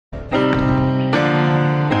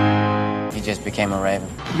just became a Raven.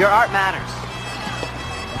 Your art matters.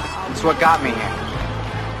 It's what got me here.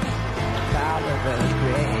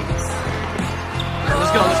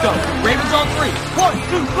 Let's go. Ravens on 3. 1,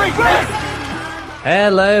 2, 3, Ravens!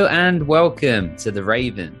 Hello and welcome to the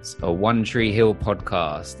Ravens, a One Tree Hill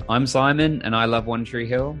podcast. I'm Simon and I love One Tree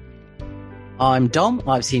Hill. I'm Dom.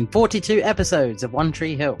 I've seen 42 episodes of One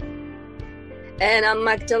Tree Hill. And I'm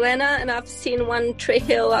Magdalena, and I've seen One Tree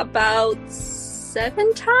Hill about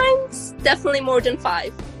 7 times. Definitely more than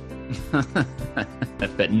 5.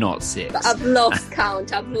 But not 6. But I've lost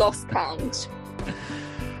count.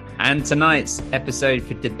 And tonight's episode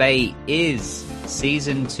for debate is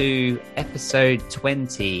Season 2, Episode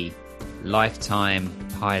 20, Lifetime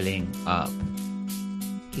Piling Up.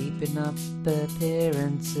 Keeping up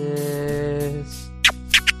appearances.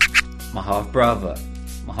 My half-brother.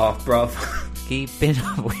 Keeping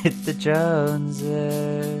up with the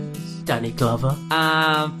Joneses. Danny Glover.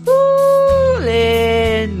 I'm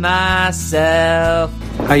fooling myself.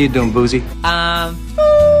 How you doing, Boozy? I'm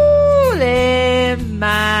fooling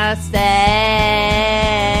myself.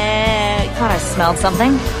 Thought I smelled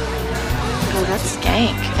something. Oh, that's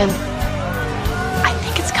skank. And I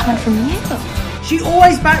think it's coming from you. She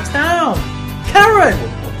always backs down. Karen,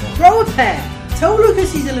 grow a pair. Tell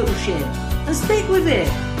Lucas he's a little shit. And stick with it.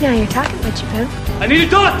 Now you're talking, Richie Poo. I need a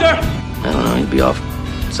doctor! I don't know, he'd be off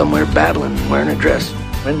somewhere battling, wearing a dress.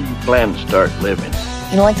 When do you plan to start living?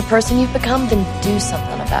 You don't like the person you've become? Then do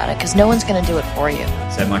something about it, because no one's going to do it for you.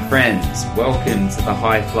 So, my friends, welcome to the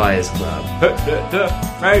High Flyers Club.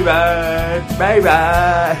 Ravens!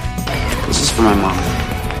 This is for my mom.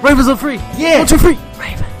 Ravens on 3. Yeah. 1, 2, 3.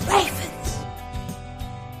 Ravens.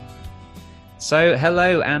 So,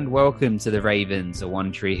 hello and welcome to the Ravens, a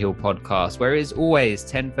One Tree Hill podcast, where it is always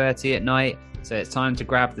 10:30 at night. So it's time to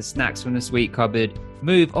grab the snacks from the sweet cupboard,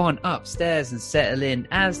 move on upstairs and settle in,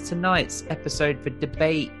 as tonight's episode for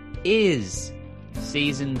debate is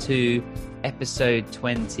Season 2, Episode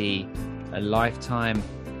 20, A Lifetime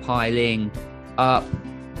Piling Up.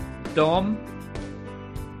 Dom,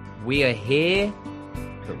 we are here,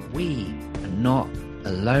 but we are not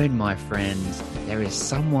alone, my friends. There is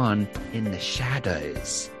someone in the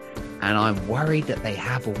shadows, and I'm worried that they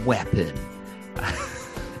have a weapon.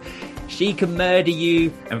 She can murder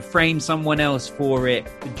you and frame someone else for it.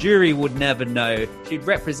 The jury would never know. She'd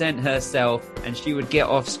represent herself and she would get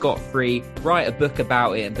off scot-free, write a book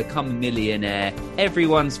about it and become a millionaire.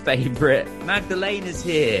 Everyone's favourite, Magdalena's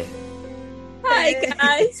here. Hi,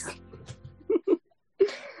 guys.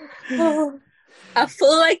 I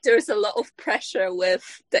feel like there's a lot of pressure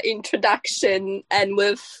with the introduction and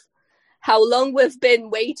with how long we've been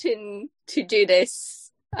waiting to do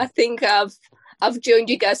this. I think I've joined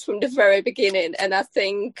you guys from the very beginning, and I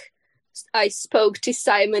think I spoke to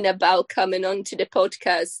Simon about coming onto the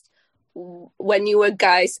podcast when you were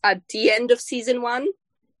guys at the end of season 1,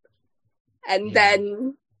 and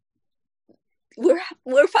then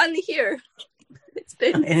we're finally here. It's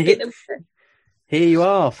been a bit. Here you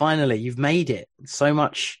are, finally. You've made it. So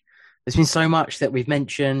much. There's been so much that we've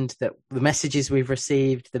mentioned, that the messages we've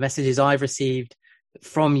received, the messages I've received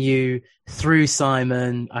from you through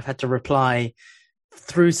Simon. I've had to reply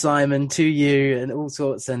through Simon to you and all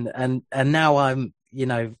sorts. And now I'm,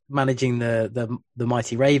 managing the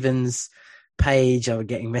Mighty Ravens page. I'm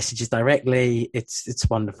getting messages directly. It's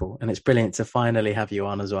wonderful. And it's brilliant to finally have you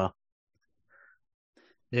on as well.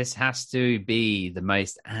 This has to be the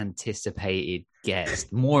most anticipated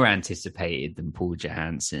guest, more anticipated than Paul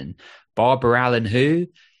Johansson. Barbara Allen, who?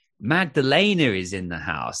 Magdalena is in the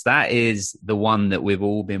house. That is the one that we've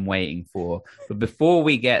all been waiting for. But before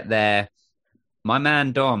we get there, my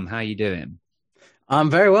man Dom, how you doing? I'm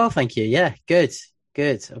very well, thank you. Yeah, good.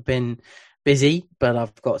 I've been busy, but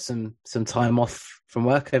I've got some time off from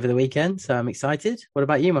work over the weekend, so I'm excited. What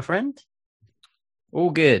about you, my friend?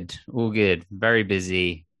 All good. Very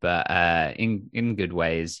busy, but in good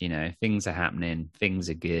ways. Things are happening. Things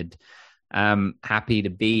are good. Happy to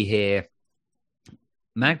be here.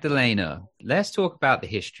 Magdalena, let's talk about the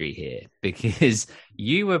history here, because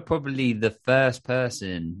you were probably the first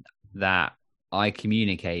person that I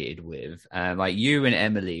communicated with. Like you and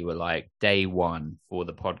Emily were like day one for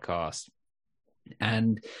the podcast.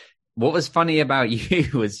 And what was funny about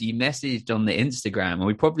you was you messaged on the Instagram, and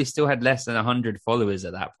we probably still had less than 100 followers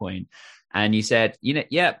at that point. And you said,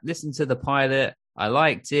 listen to the pilot. I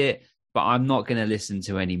liked it, but I'm not going to listen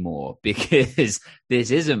to any more because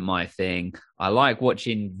this isn't my thing. I like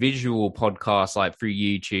watching visual podcasts like through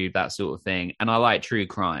YouTube, that sort of thing. And I like true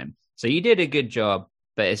crime. So you did a good job,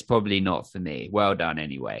 but it's probably not for me. Well done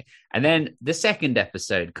anyway. And then the second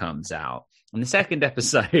episode comes out. And the second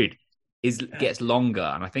episode gets longer,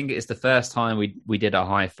 and I think it's the first time we did a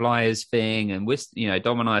high flyers thing, and we're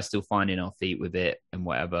Dom and I are still finding our feet with it and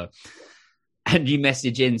whatever. And you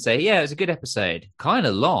message in, say, yeah, it was a good episode, kind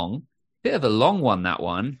of long, bit of a long one, that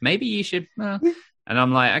one. Maybe you should. And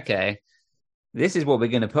I'm like, okay, this is what we're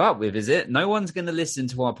going to put up with, is it? No one's going to listen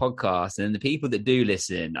to our podcast, and the people that do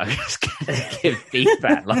listen are just going to give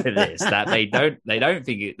feedback like this, that they don't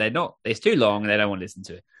think it's too long and they don't want to listen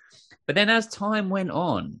to it. But then as time went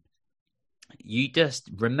on, you just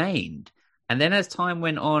remained. And then as time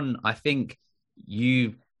went on, I think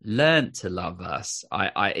you learned to love us.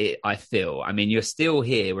 I feel. I mean, you're still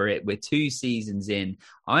here. We're 2 seasons in.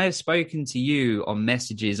 I have spoken to you on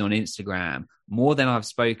messages on Instagram more than I've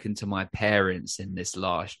spoken to my parents in this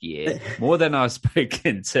last year, more than I've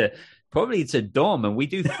spoken to probably to Dom. And we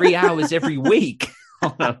do 3 hours every week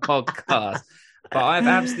on a podcast. But I've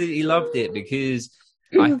absolutely loved it, because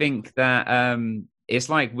I think that it's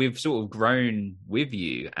like we've sort of grown with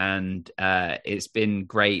you, and it's been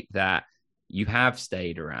great that you have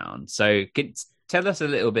stayed around. So tell us a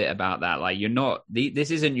little bit about that. Like,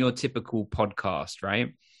 this isn't your typical podcast,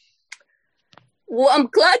 right? Well, I'm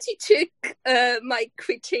glad you took my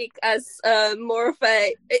critique as more of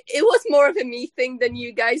it was more of a me thing than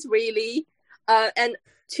you guys, really. And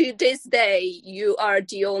to this day, you are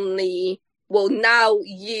the only, well, now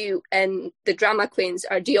you and the Drama Queens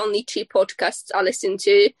are the only 2 podcasts I listen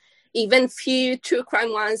to. Even few true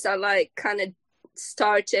crime ones are like kind of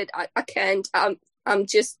started. I can't. I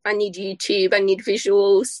need YouTube. I need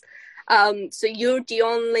visuals. So you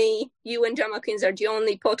and Drama Queens are the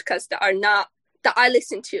only podcasts that I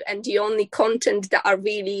listen to, and the only content that I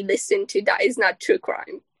really listen to that is not true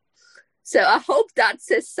crime. So I hope that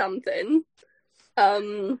says something.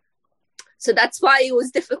 So that's why it was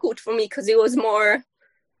difficult for me, because it was more,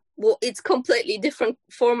 well, it's completely different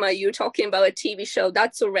format. You're talking about a TV show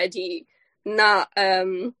that's already not,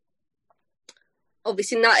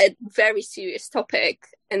 obviously not a very serious topic.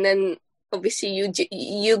 And then obviously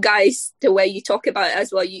you guys, the way you talk about it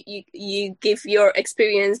as well, you give your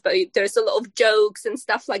experience, but there's a lot of jokes and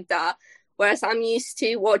stuff like that. Whereas I'm used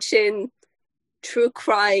to watching true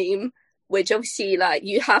crime, which obviously, like,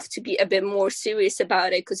 you have to be a bit more serious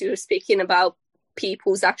about it, because you're speaking about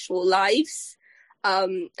people's actual lives.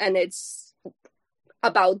 And it's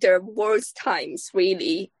about their worst times,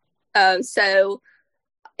 really. So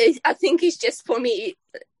I think it's just, for me,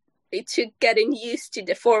 it took getting used to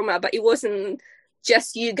the format, but it wasn't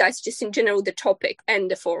just you guys, just in general, the topic and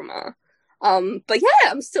the format. But yeah,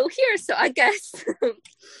 I'm still here. So I guess,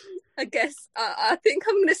 I think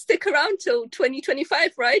I'm going to stick around till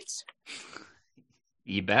 2025, right?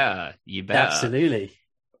 You better. Absolutely.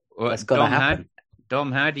 Well, that's got to happen.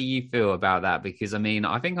 Dom, how do you feel about that? Because, I mean,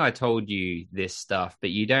 I think I told you this stuff, but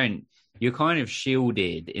you're kind of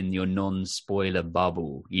shielded in your non-spoiler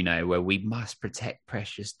bubble, where we must protect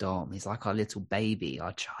precious Dom. He's like our little baby,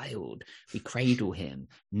 our child. We cradle him.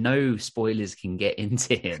 No spoilers can get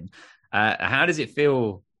into him. How does it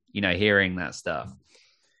feel, hearing that stuff?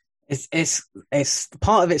 It's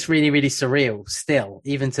part of it's really, really surreal still,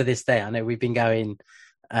 even to this day. I know we've been going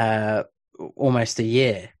almost a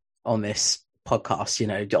year on this podcast.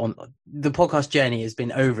 On the podcast journey has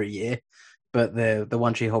been over a year, but the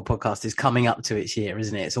One Tree Hole podcast is coming up to its year,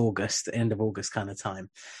 isn't it? It's August, end of August kind of time.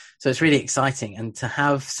 So it's really exciting. And to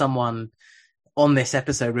have someone on this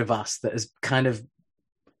episode with us that has kind of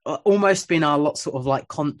almost been our lot, sort of like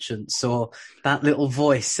conscience, or that little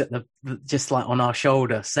voice at just like on our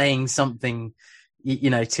shoulder saying something,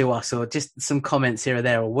 to us, or just some comments here or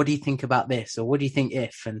there, or what do you think about this, or what do you think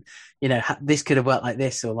if, and this could have worked like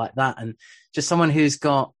this or like that, and just someone who's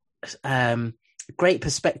got great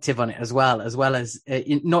perspective on it as well as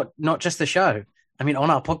not just the show. I mean, on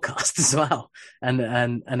our podcast as well, and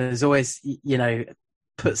as always,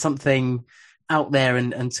 put something out there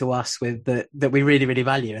and to us with that we really, really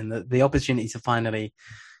value, and the opportunity to finally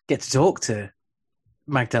get to talk to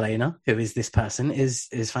Magdalena, who is this person, is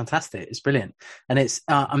fantastic. It's brilliant. And it's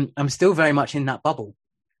I'm still very much in that bubble.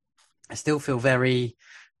 I still feel very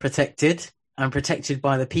protected. I'm protected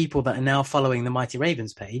by the people that are now following the Mighty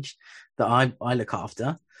Ravens page that I look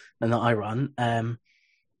after and that I run.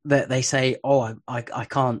 That they say, oh, I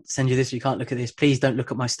can't send you this, you can't look at this, please don't look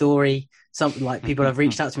at my story. Something like people have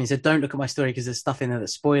reached out to me and said, don't look at my story because there's stuff in there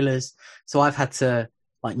that's spoilers. So I've had to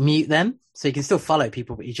like mute them. So you can still follow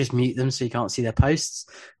people, but you just mute them so you can't see their posts,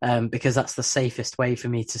 because that's the safest way for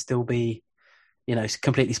me to still be,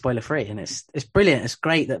 completely spoiler free. And it's brilliant. It's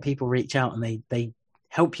great that people reach out and they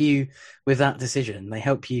help you with that decision. They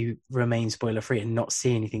help you remain spoiler free and not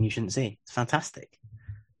see anything you shouldn't see. It's fantastic.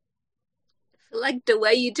 Like the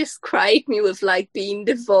way you describe me with like being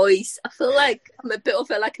the voice, I feel like I'm a bit of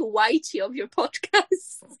a whitey of your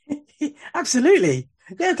podcast. Absolutely.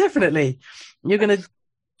 Yeah, definitely. You're going to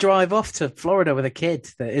drive off to Florida with a kid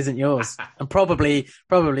that isn't yours and probably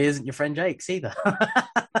isn't your friend Jake's either.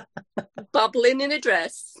 Bubbling in a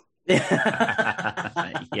dress.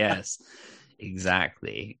 Yes,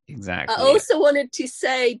 exactly. I also wanted to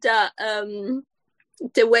say that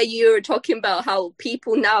the way you were talking about how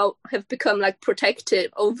people now have become like protective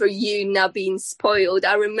over you now being spoiled.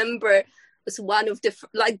 I remember it was one of the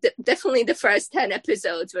definitely the first 10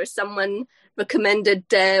 episodes where someone recommended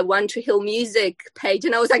the One Tree Hill music page,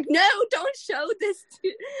 and I was like, no, don't show this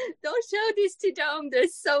to them.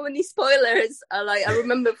 There's so many spoilers. I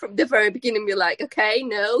remember from the very beginning, be like, okay,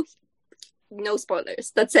 no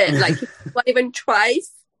spoilers. That's it. Like, if one even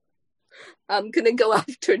tries, I'm gonna go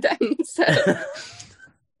after them. So.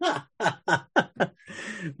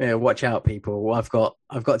 Yeah, watch out, people. I've got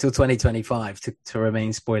till 2025 to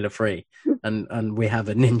remain spoiler free, and we have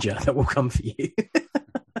a ninja that will come for you.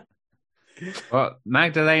 Well,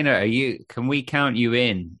 Magdalena, can we count you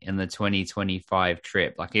in the 2025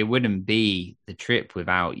 trip? Like, it wouldn't be the trip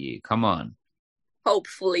without you. Come on.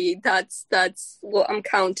 Hopefully, that's what I'm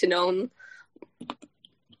counting on.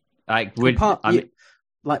 Like,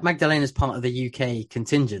 Magdalena's part of the UK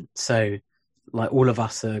contingent, so like all of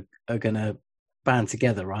us are gonna band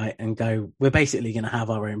together, right, and go. We're basically gonna have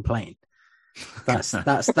our own plane. That's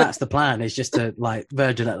the plan. Is just to like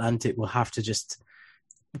Virgin Atlantic will have to just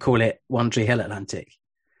call it One Tree Hill Atlantic.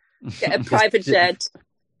 Get a private jet.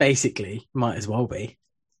 Basically, might as well be.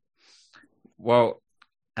 Well,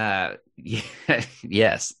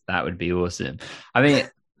 yes, that would be awesome. I mean,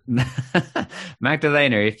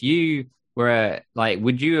 Magdalena, if you were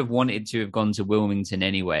would you have wanted to have gone to Wilmington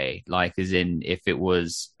anyway? Like, as in, if it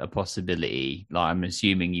was a possibility, like, I'm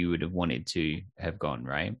assuming you would have wanted to have gone,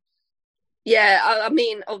 right? Yeah, I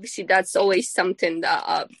mean, obviously that's always something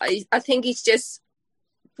that I think it's just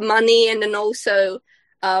money, and then also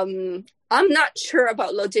I'm not sure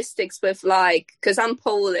about logistics with because I'm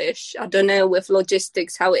Polish. I don't know with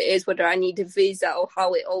logistics how it is, whether I need a visa or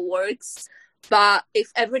how it all works. But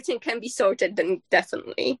if everything can be sorted, then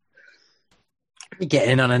definitely. You get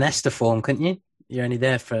in on an ESTA form, couldn't you? You're only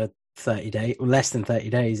there for 30 days, less than 30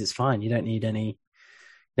 days. It's fine. You don't need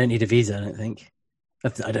a visa, I don't think.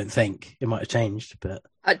 I don't think. It might have changed, but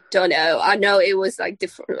I don't know. I know it was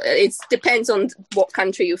different. It depends on what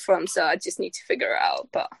country you're from, so I just need to figure it out.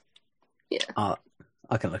 But yeah,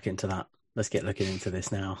 I can look into that. Let's get looking into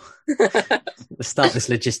this now. Let's start this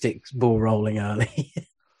logistics ball rolling early.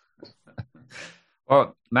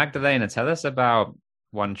 Well, Magdalena, tell us about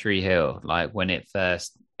One Tree Hill, like when it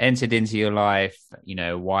first entered into your life,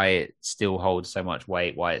 why it still holds so much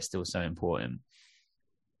weight, why it's still so important.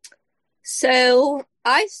 So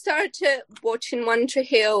I started watching One Tree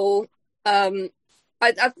Hill. I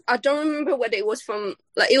don't remember whether it was from,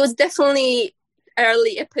 it was definitely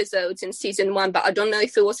early episodes in season 1, but I don't know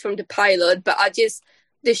if it was from the pilot, but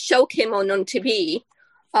the show came on TV.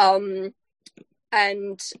 And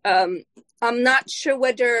I'm not sure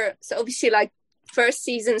whether, so obviously first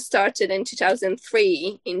season started in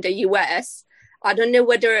 2003 in the US. I don't know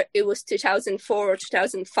whether it was 2004 or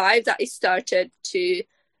 2005 that it started to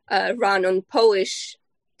run on Polish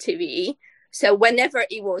TV. So whenever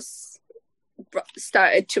it was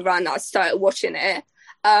started to run, I started watching it.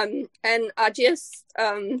 And I just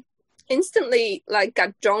instantly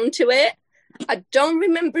got drawn to it. I don't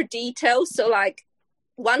remember details. So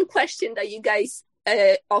one question that you guys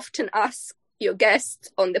often ask your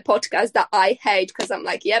guests on the podcast that I hate, because I'm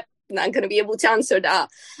yep, not going to be able to answer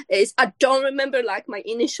that, is I don't remember my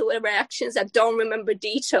initial reactions. I don't remember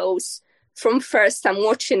details from first time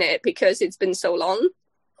watching it because it's been so long.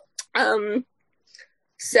 But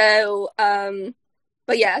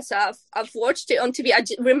yeah, so I've watched it on TV. I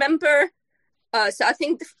remember, so I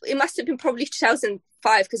think it must have been probably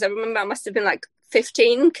 2005, because I remember I must have been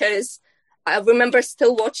 15, because I remember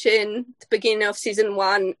still watching the beginning of season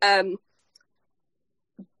 1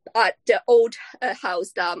 at the old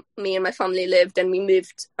house that me and my family lived, and we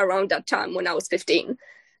moved around that time when I was 15.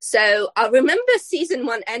 So I remember season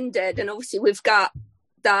 1 ended, and obviously we've got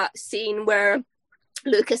that scene where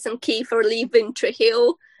Lucas and Keith are leaving Tree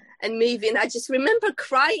Hill and moving. I just remember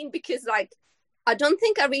crying because I don't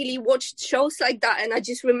think I really watched shows like that, and I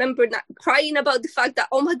just remember crying about the fact that,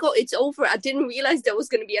 oh my God, it's over. I didn't realize there was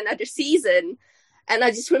going to be another season. And I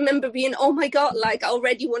just remember being, oh my God, I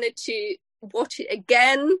already wanted to watch it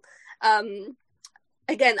again.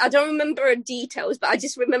 Again, I don't remember details, but I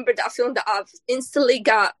just remember that feeling that I've instantly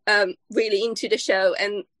got really into the show,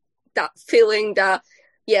 and that feeling that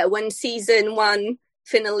when season 1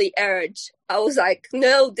 finally aired, I was like,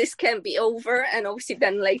 no, this can't be over. And obviously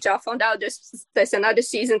then later I found out there's another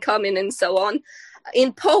season coming and so on.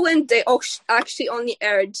 In Poland, they actually only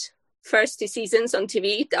aired first 2 seasons on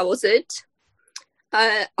TV. That was it.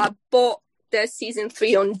 I bought the season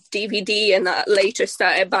 3 on DVD, and I later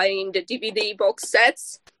started buying the DVD box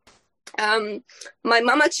sets. My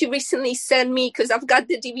mum actually recently sent me, because I've got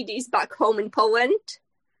the DVDs back home in Poland,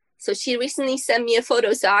 so she recently sent me a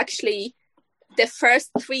photo. So actually the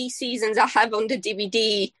first 3 seasons I have on the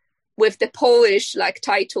DVD with the Polish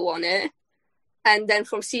title on it, and then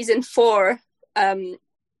from season 4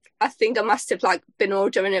 I think I must have been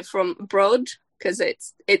ordering it from abroad, because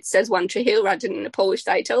it says One Tree Hill rather than the Polish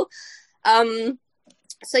title.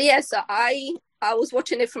 So I was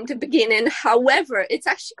watching it from the beginning. However, it's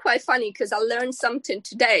actually quite funny because I learned something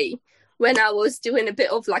today when I was doing a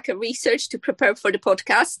bit of a research to prepare for the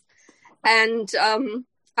podcast. And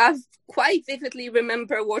I quite vividly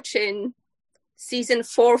remember watching season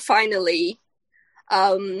 4 finally,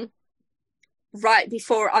 right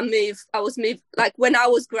before I was moved, when I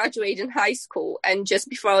was graduating high school and just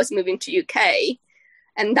before I was moving to UK.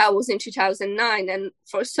 And that was in 2009. And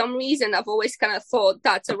for some reason, I've always kind of thought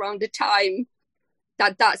that's around the time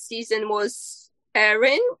that season was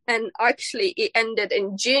airing. And actually, it ended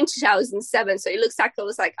in June 2007. So it looks like I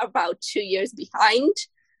was about 2 years behind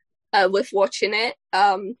with watching it.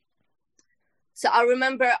 So I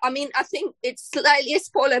remember, I think it's slightly a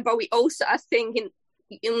spoiler, but we also, I think,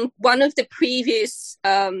 in one of the previous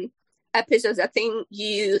episodes, I think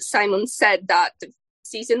Simon, said that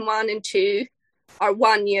season 1 and 2 are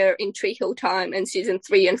 1 year in Tree Hill time, and season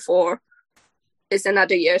 3 and 4 is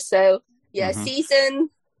another year. So season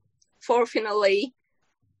 4 finale,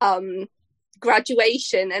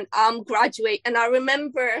 graduation, and I'm graduate, and I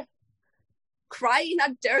remember crying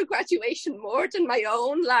at their graduation more than my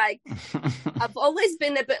own. I've always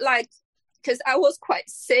been a bit because I was quite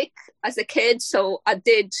sick as a kid, so I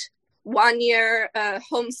did 1 year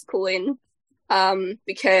homeschooling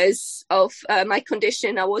because of my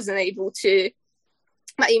condition. I wasn't able to.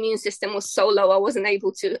 My immune system was so low, I wasn't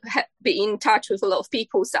able to be in touch with a lot of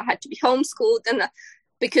people, so I had to be homeschooled. And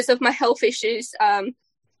because of my health issues and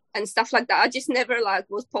stuff like that, I just never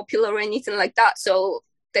was popular or anything like that. So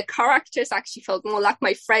the characters actually felt more like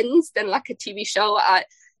my friends than like a TV show.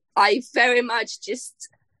 I very much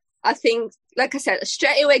I think, like I said,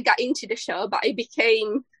 straight away got into the show, but it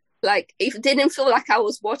became it didn't feel like I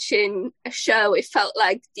was watching a show. It felt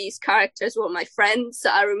like these characters were my friends.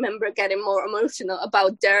 So I remember getting more emotional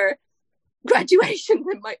about their graduation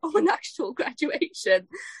than my own actual graduation.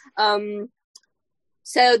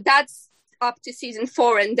 So that's up to season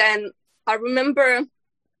 4. And then I remember,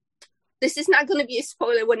 this is not going to be a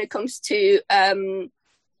spoiler when it comes to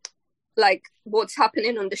what's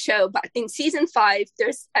happening on the show, but in season 5,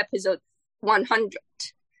 there's episode 100.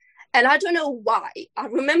 And I don't know why. I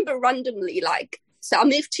remember randomly, so I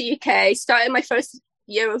moved to UK, started my first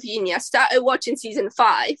year of uni. I started watching season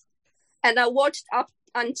 5, and I watched up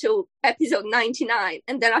until episode 99,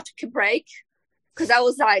 and then I took a break because I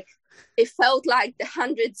was it felt like the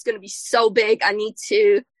 100's going to be so big. I need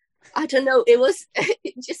to, I don't know.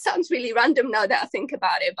 It just sounds really random now that I think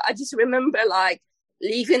about it, but I just remember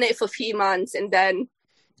leaving it for a few months and then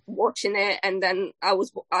watching it. And then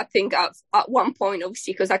I think at one point,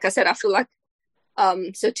 obviously, because like I said, I feel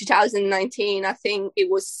so 2019, I think it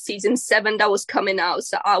was season 7 that was coming out,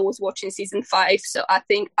 so I was watching season 5. So I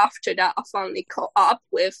think after that I finally caught up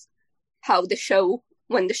with how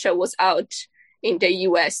when the show was out in the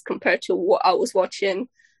US compared to what I was watching.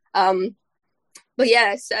 But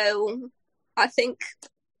yeah, so I think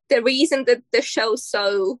the reason that the show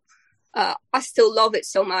I still love it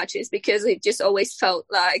so much is because it just always felt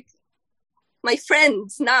like my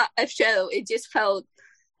friends, not a show. It just felt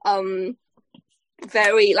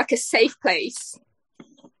very like a safe place.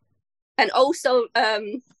 And also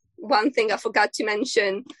one thing I forgot to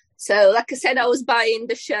mention, so like I said, I was buying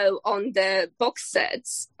the show on the box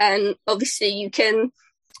sets, and obviously you can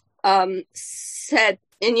set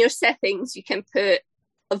in your settings, you can put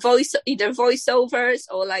either voiceovers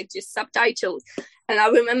or just subtitles. And I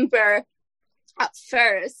remember at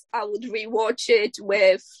first I would rewatch it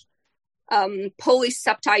with Polish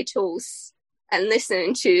subtitles and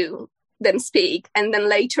listening to them speak, and then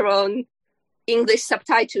later on English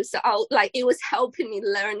subtitles. So it was helping me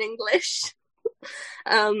learn English.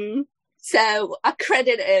 So I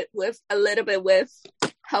credit it with a little bit with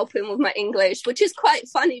helping with my English, which is quite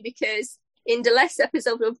funny because in the last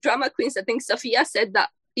episode of Drama Queens, I think Sophia said that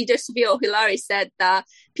either Sophia or Hilary said that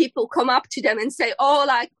people come up to them and say, "Oh,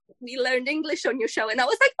 like we learned English on your show," and I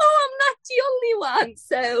was like, "Oh, I'm not the only one."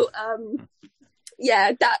 So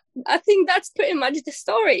yeah, I think that's pretty much the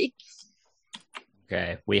story.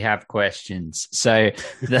 Okay, we have questions. So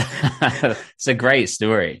it's a great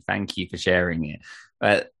story. Thank you for sharing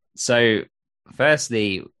it. So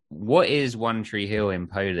firstly, what is One Tree Hill in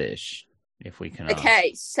Polish, if we can ask?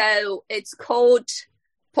 Okay, so it's called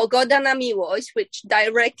Pogoda na miłość, which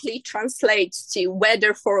directly translates to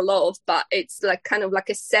weather for love, but it's like kind of like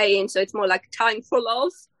a saying, so it's more like time for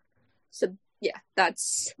love. So yeah,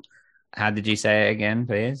 that's... How did you say it again,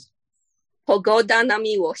 please? Pogoda na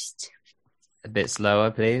miłość. A bit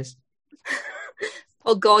slower, please.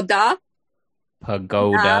 Pogoda.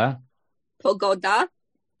 Pagoda. Pogoda.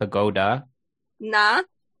 Pagoda. Na.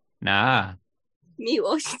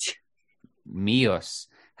 Miłość. Miłość.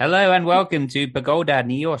 Hello and welcome to Pagoda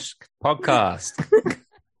Miłość podcast.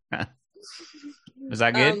 Was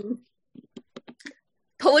that good?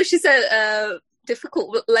 Polish is a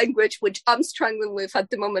difficult language which I'm struggling with at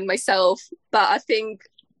the moment myself, but I think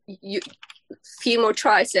few more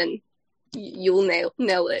tries and you'll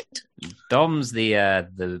nail it. Dom's the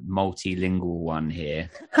multilingual one here.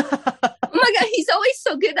 Oh my god, he's always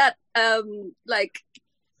so good at like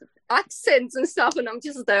accents and stuff, and I'm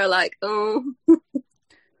just there like, oh.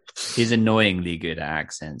 He's annoyingly good at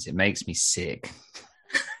accents. It makes me sick.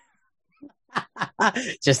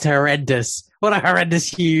 Just horrendous. What a horrendous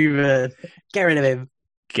human. Get rid of him.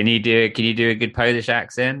 Can you do a good Polish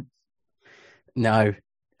accent? No,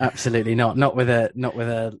 absolutely not. Not with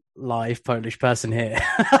a live Polish person here.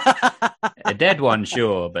 A dead one,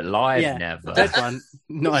 sure, but live, yeah, never. Dead one,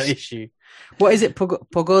 not an issue. What is it?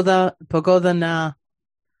 Pogoda na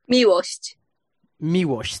miłość.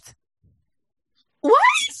 Miłość. What?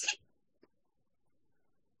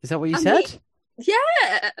 Is that what you said?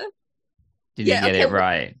 Yeah. Did you get it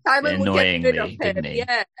right? Simon Annoyingly, would didn't he?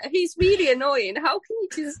 Yeah, he's really annoying. How can you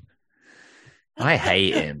just... I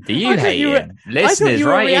hate him. Do you hate him? Listeners,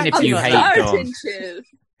 write in if you hate Dom.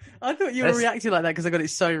 I thought you were reacting like that because I got it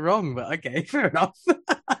so wrong, but okay, fair enough.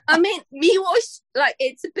 I mean, miłość, like,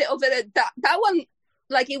 it's a bit of that one,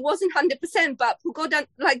 like, it wasn't 100%, but Pogoda,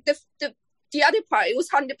 like, the other part, it was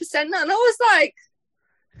 100%, and I was like,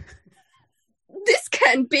 this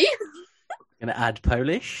can't be. Gonna add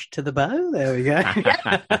Polish to the bow. There we go.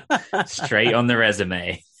 Straight on the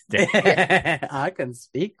resume. I can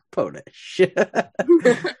speak Polish.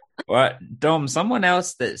 Well, Dom, someone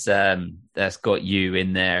else that's got you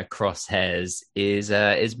in their crosshairs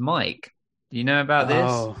is Mike. Do you know about this?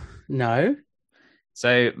 Oh, no.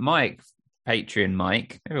 So Mike, Patreon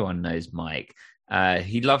Mike, everyone knows Mike.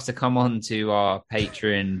 He loves to come on to our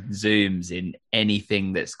Patreon Zooms in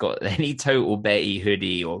anything that's got any Total Betty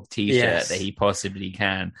hoodie or T-shirt that he possibly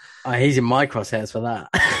can. He's in my crosshairs for that.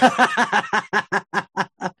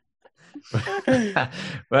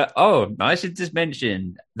 But I should just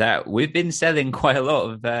mention that we've been selling quite a lot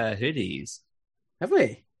of hoodies. Have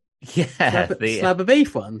we? Yeah, slab of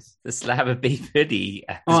beef ones. The slab of beef hoodie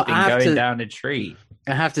has been going down a treat.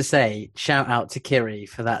 I have to say, shout out to Kiri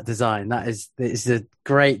for that design. It's a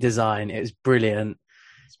great design. It was brilliant.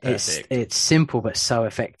 It's simple but so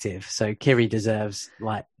effective. So Kiri deserves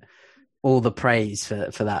like all the praise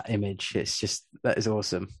for that image. That is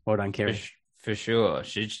awesome. Well done, Kiri. For sure.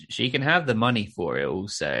 She can have the money for it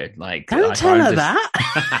also. Like, don't tell her that.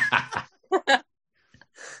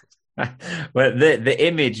 But the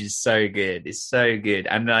image is so good. It's so good.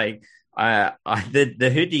 And like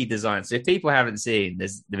the hoodie design. So if people haven't seen,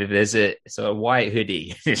 there's a sort of white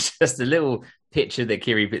hoodie. It's just a little picture that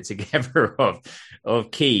Kiri put together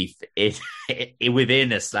of Keith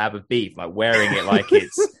within a slab of beef, like wearing it like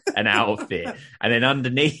it's an outfit. And then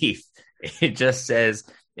underneath it just says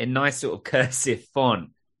in nice sort of cursive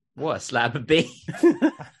font, what a slab of beef.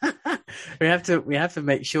 We have to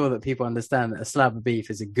make sure that people understand that a slab of beef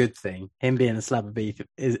is a good thing. Him being a slab of beef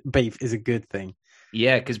is a good thing.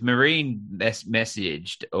 Yeah, because Maureen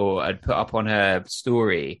messaged or had put up on her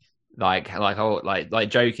story like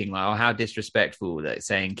joking, like, oh, how disrespectful that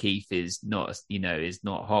saying Keith is not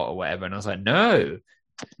hot or whatever. And I was like, no,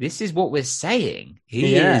 this is what we're saying.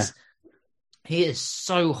 He is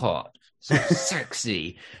so hot. So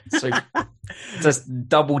sexy, so just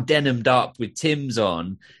double denimed up with Tim's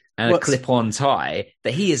on and a clip-on tie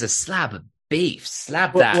that he is a slab of beef.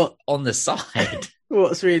 Slab that on the side.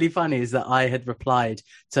 What's really funny is that I had replied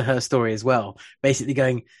to her story as well, basically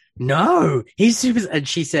going, no, he's super. And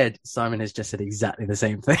she said, Simon has just said exactly the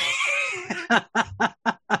same thing.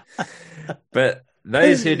 But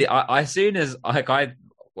those who, as soon as I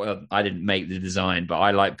well, I didn't make the design, but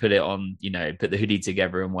I like put it on, put the hoodie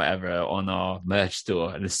together and whatever on our merch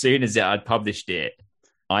store. And as soon as I'd published it,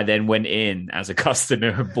 I then went in as a customer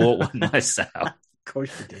and bought one myself. Of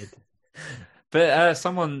course you did. But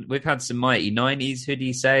we've had some mighty 90s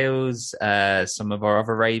hoodie sales, some of our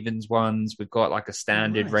other Ravens ones. We've got like a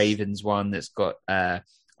standard Ravens one that's got, I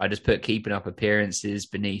just put keeping up appearances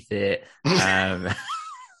beneath it. Well,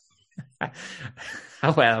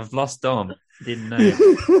 I've lost Dom. Didn't know.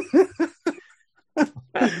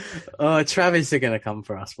 Oh, Travis are going to come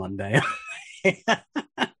for us one day.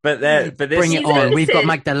 but this, bring it on. We've got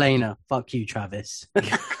Magdalena. Fuck you, Travis.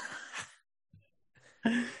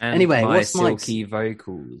 Anyway, what's Mike's silky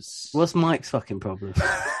vocals? What's Mike's fucking problem?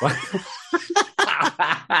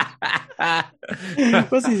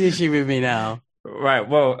 What's his issue with me now?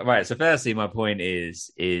 Right. So firstly, my point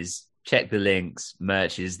is check the links,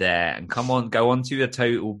 merch is there, and go on to the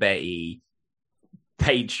Total Betty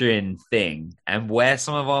Patreon thing and wear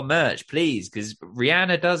some of our merch, please, because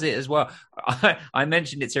Rihanna does it as well. I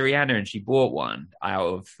mentioned it to Rihanna and she bought one out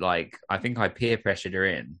of I think I peer pressured her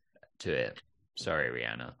in to it. Sorry,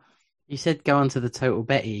 Rihanna. You said go onto the Total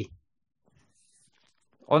Betty.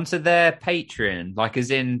 Onto their Patreon, as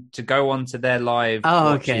in to go onto their live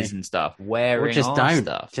watches and stuff, wearing just our don't.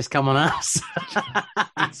 Stuff. Just come on us.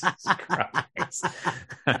 Jesus Christ.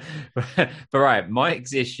 But right,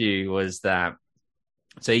 Mike's issue was that,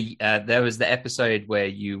 so there was the episode where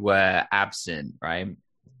you were absent, right?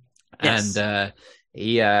 Yes. And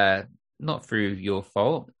he, not through your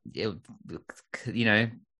fault,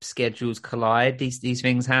 schedules collide, these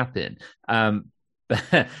things happen.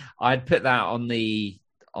 But I'd put that on the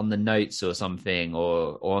notes or something,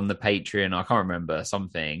 or on the Patreon, I can't remember,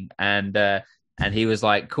 something, and he was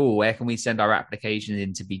like, cool, where can we send our application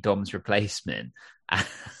in to be Dom's replacement?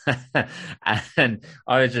 And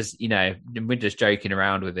I was just, we're just joking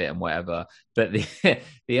around with it and whatever. But he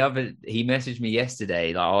messaged me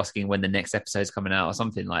yesterday, asking when the next episode's coming out or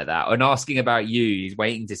something like that, and asking about you. He's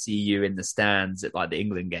waiting to see you in the stands at the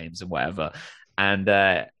England games and whatever. And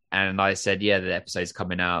I said, yeah, the episode's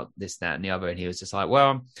coming out, this, that, and the other. And he was just like,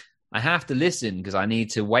 well, I have to listen because I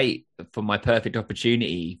need to wait for my perfect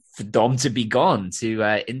opportunity for Dom to be gone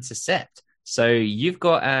to intercept. So you've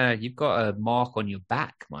got a mark on your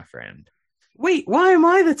back, my friend. Wait, why am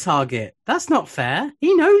I the target? That's not fair.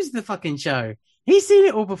 He knows the fucking show. He's seen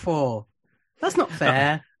it all before. That's not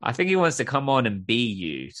fair. I think he wants to come on and be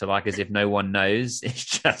you. So as if no one knows. It's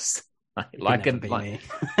just like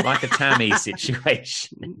a Tammy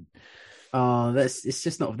situation. Oh, it's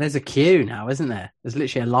just not. There's a queue now, isn't there? There's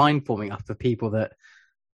literally a line forming up of people that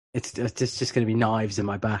it's just going to be knives in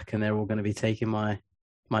my back, and they're all going to be taking my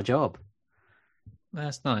job.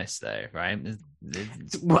 That's nice, though, right?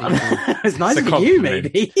 It's nice for you,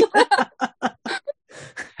 maybe.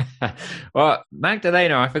 Well,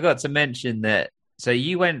 Magdalena, I forgot to mention that. So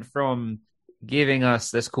you went from giving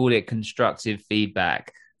us, let's call it, constructive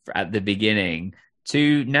feedback at the beginning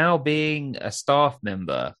to now being a staff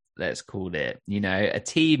member, let's call it, a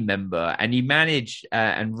team member, and you manage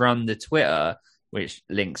and run the Twitter, which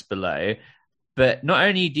links below. But not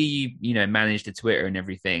only do you, manage the Twitter and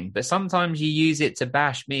everything, but sometimes you use it to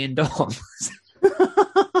bash me and Dom.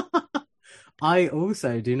 I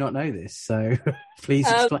also do not know this, so please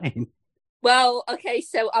explain. Well, okay,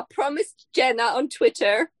 so I promised Jenna on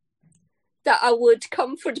Twitter that I would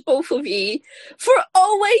comfort both of you for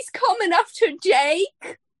always coming after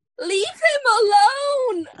Jake. Leave him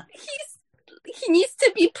alone. He needs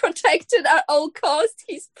to be protected at all costs.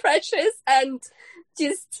 He's precious, and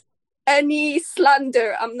just any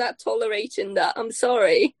slander, I'm not tolerating that. I'm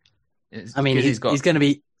sorry. I mean, he's going to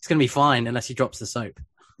be fine unless he drops the soap.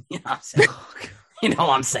 You know what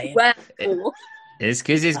I'm saying? Well, it's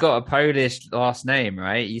because he's got a Polish last name,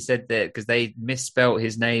 right? You said that because they misspelt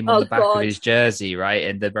his name on the back of his jersey, right,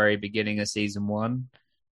 in the very beginning of season 1.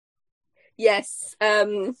 Yes.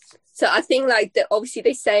 So I think obviously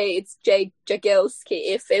they say it's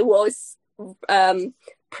Jagielski. If it was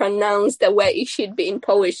pronounced the way it should be in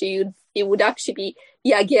Polish, it would actually be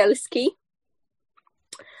Jagielski.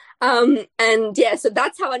 And yeah, so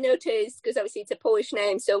that's how I noticed, because obviously it's a Polish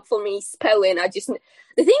name. So for me, spelling,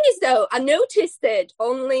 the thing is though, I noticed it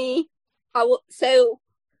only, so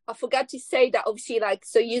I forgot to say that obviously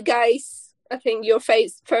so you guys, I think your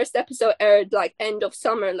first episode aired end of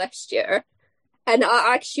summer last year. And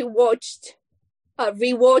I actually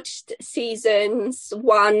rewatched seasons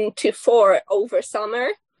 1 to 4 over summer,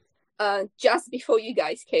 just before you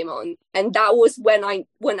guys came on. And that was when I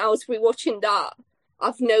was rewatching that,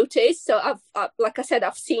 I've noticed. So I've like I said,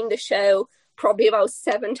 I've seen the show probably about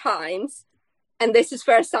 7 times. and this is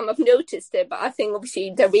first time I've noticed it, but I think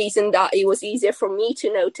obviously the reason that it was easier for me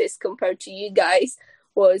to notice compared to you guys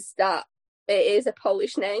was that it is a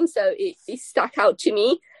Polish name, so it stuck out to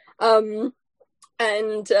me.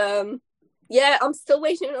 Yeah, I'm still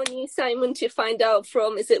waiting on you, Simon, to find out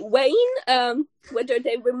from, is it Wayne, whether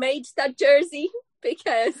they remade that jersey,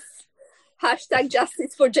 because hashtag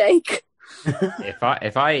justice for Jake.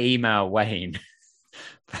 If I email Wayne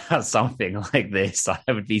about something like this, I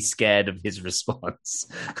would be scared of his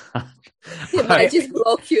response. He might just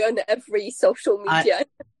block you on every social media.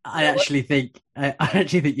 I actually think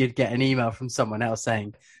you'd get an email from someone else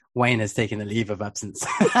saying Wayne has taken a leave of absence.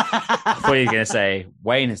 I thought you were going to say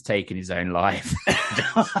Wayne has taken his own life.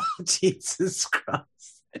 Oh, Jesus Christ.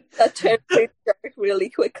 That turned dark really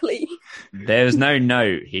quickly. There was no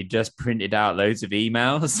note. He just printed out loads of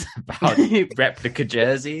emails about replica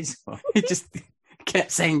jerseys. He just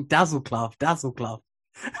kept saying Dazzlecloth.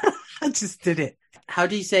 I just did it. How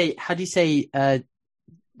do you say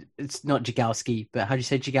it's not Jagielski, but how do you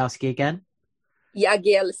say Jagielski again?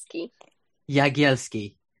 Jagielski.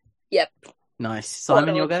 Yep. Nice.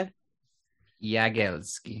 Simon, you'll go?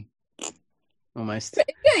 Jagielski. Almost.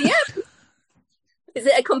 Yeah. Is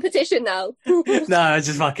it a competition now? No, I was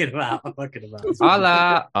just fucking about.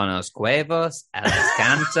 Hola, unos huevos, a las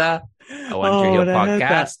canta. I want to hear your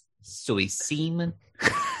podcast. Soy Seaman.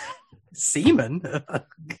 Seaman?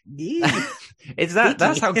 Is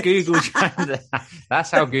that's how Google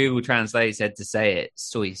that's how Google Translate said to say it.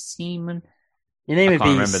 Soy Seaman. Your name would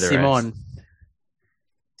be Simon.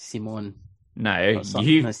 Simon. No,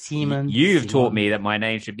 Simon. You've taught me that my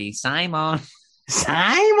name should be Simon.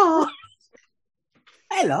 Simon.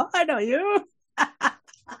 Hello, I know you.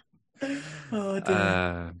 Oh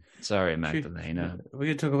dear. Sorry, Magdalena. We're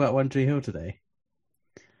going to talk about One Tree Hill today.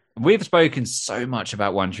 We've spoken so much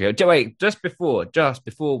about One Tree Hill. Wait, just before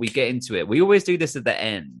we get into it, we always do this at the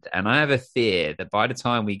end, and I have a fear that by the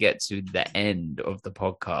time we get to the end of the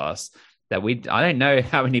podcast, that I don't know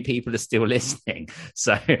how many people are still listening.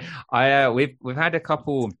 So we've had a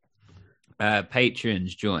couple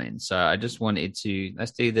patrons join. So I just wanted to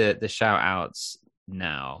let's do the shout outs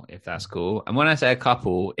now, if that's cool. And when I say a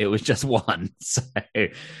couple, it was just one. So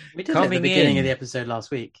we did it at the beginning of the episode last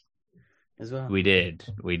week as well. We did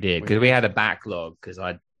because we had a backlog because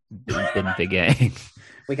I been forgetting.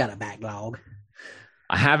 We got a backlog.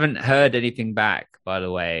 I haven't heard anything back, by the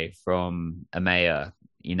way, from Amaya.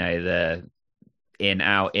 You know, the in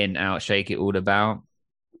out, shake it all about.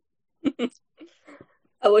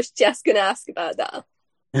 I was just going to ask about that.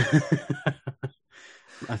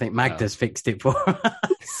 I think Magda's fixed it for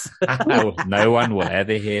us. No one will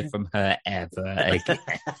ever hear from her ever again.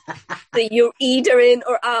 So you're either in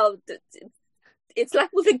or out. It's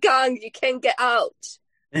like with a gang, you can't get out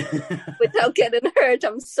without getting hurt.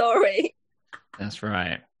 I'm sorry. That's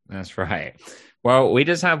right. Well, we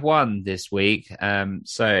just have one this week.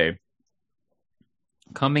 So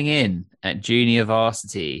coming in at junior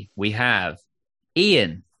varsity, we have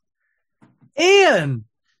Ian.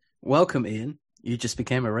 Welcome, Ian. You just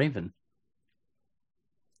became a Raven.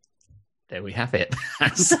 There we have it.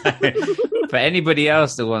 So, for anybody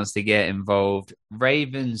else that wants to get involved,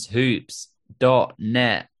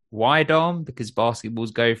 ravenshoops.net. Why, Dom? Because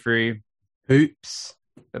basketballs go through hoops.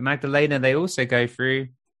 But Magdalena, they also go through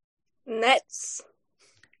nets.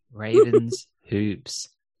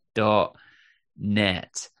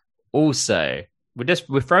 ravenshoops.net. Also,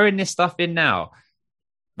 we're throwing this stuff in now.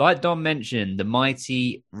 Like Dom mentioned, the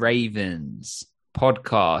Mighty Ravens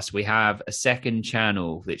podcast. We have a second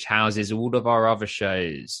channel which houses all of our other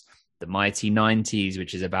shows. The Mighty 90s,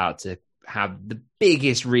 which is about to have the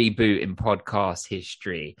biggest reboot in podcast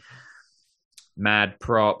history. Mad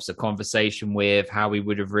Props, a conversation with how we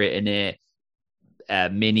would have written it, a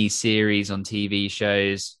mini series on TV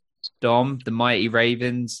shows. Dom, the Mighty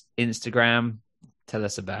Ravens Instagram, tell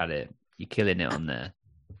us about it. You're killing it on there.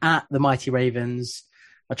 At the Mighty Ravens,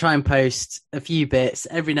 I try and post a few bits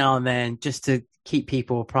every now and then just to keep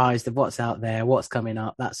people apprised of what's out there, what's coming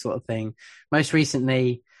up, that sort of thing. Most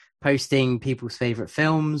recently, posting people's favorite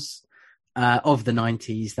films of the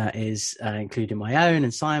 90s, that is, including my own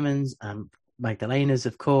and Simon's and Magdalena's,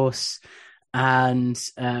 of course, and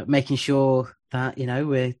making sure that, you know,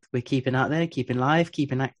 we're keeping out there, keeping live,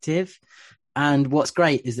 keeping active. And what's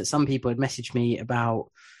great is that some people had messaged me about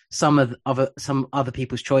some other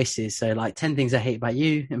people's choices. So like 10 Things I Hate About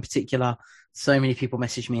You in particular. So many people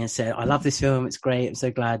messaged me and said, I love this film. It's great. I'm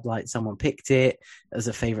so glad like someone picked it as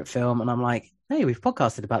a favorite film. And I'm like, hey, we've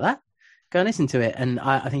podcasted about that. go and listen to it. And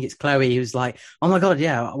I think it's Chloe who's like, oh my God,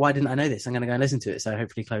 yeah, why didn't I know this? I'm going to go and listen to it. So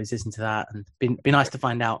hopefully Chloe's listened to that, and be nice to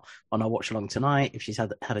find out on our watch along tonight if she's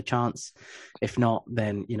had a chance. If not,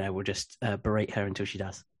 then, we'll just berate her until she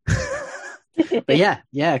does. But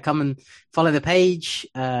yeah, come and follow the page.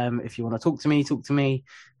 If you want to talk to me,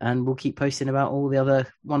 and we'll keep posting about all the other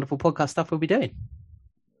wonderful podcast stuff we'll be doing.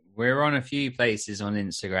 We're on a few places on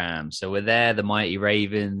Instagram. So we're there, the Mighty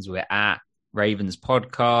Ravens. We're at Ravens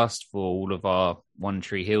Podcast for all of our One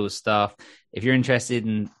Tree Hill stuff. If you're interested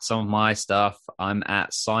in some of my stuff, I'm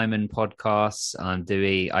at Simon Podcasts.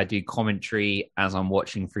 I do commentary as I'm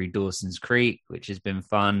watching through Dawson's Creek, which has been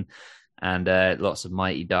fun, and lots of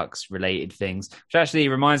Mighty Ducks related things. Which actually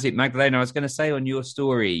reminds me, Magdalena, I was going to say on your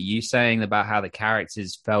story, you saying about how the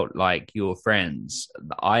characters felt like your friends.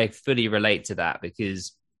 I fully relate to that,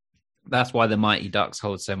 because that's why the Mighty Ducks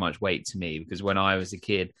hold so much weight to me, because when I was a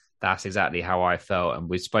kid, that's exactly how I felt. And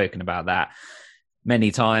we've spoken about that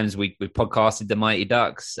many times. We podcasted the Mighty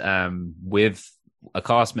Ducks with a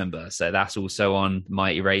cast member. So that's also on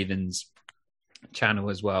Mighty Ravens channel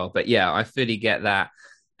as well. But yeah, I fully get that.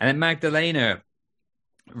 And then Magdalena,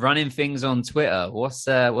 running things on Twitter. What's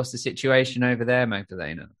the situation over there,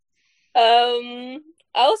 Magdalena?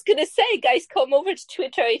 I was going to say, guys, come over to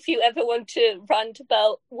Twitter if you ever want to rant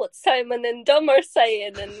about what Simon and Dom are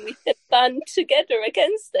saying, and we can band together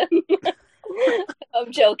against them.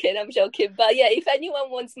 I'm joking. But yeah, if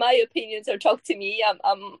anyone wants my opinions or talk to me,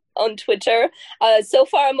 I'm on Twitter. So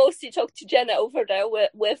far, I mostly talk to Jenna over there.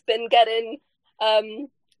 We've been getting...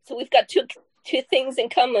 so we've got two things in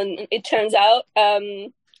common, it turns out.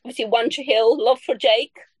 Obviously, One Tree Hill, love for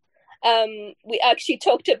Jake. We actually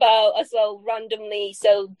talked about as well randomly.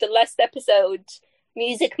 So the last episode,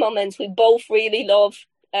 music moments, we both really love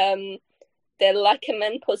the Like a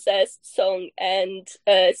Man Possessed song and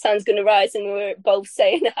Sun's Gonna Rise, and we're both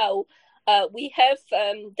saying how we have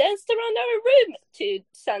danced around our room to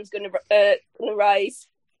Sun's Gonna Rise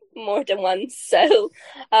more than once. So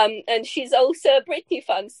and she's also a Britney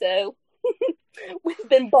fan, so we've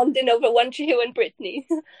been bonding over One Tree Hill and Britney.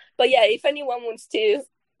 But yeah, if anyone wants to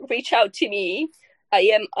reach out to me, I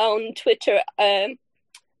am on Twitter, and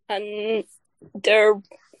they're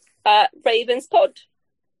Ravens Pod.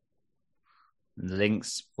 The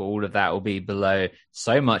links for all of that will be below.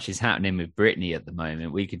 So much is happening with Britney at the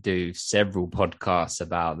moment. We could do several podcasts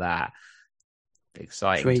about that.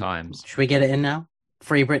 Exciting times. Should we get it in now?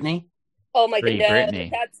 Free Britney? Oh my goodness,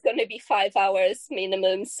 that's going to be 5 hours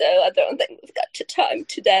minimum, so I don't think we've got the time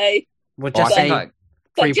today. We'll just say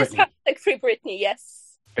Free Britney. Hashtag Free Britney,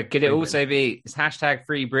 yes. But could it also be hashtag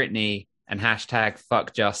Free Britney and hashtag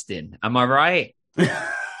Fuck Justin? Am I right?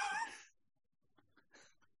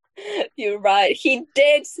 You're right. He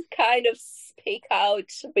did kind of speak out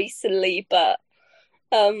recently, but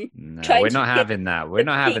no, we're not having that. We're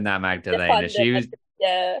not having that, Magdalena.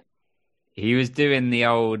 He was doing the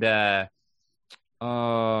old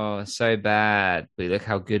oh, so bad, but look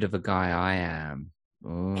how good of a guy I am.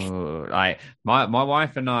 Oh, like my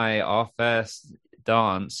wife and I, our first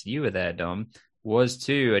dance, you were there, Dom, was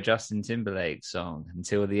to a Justin Timberlake song,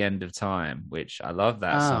 Until the End of Time, which I love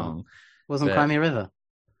that song. Wasn't Cry Me a River.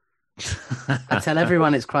 I tell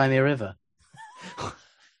everyone it's Cry Me a River.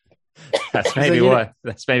 That's maybe what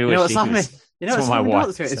she was. You know what Simon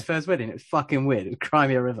danced to at his first wedding? It was fucking weird. It was Cry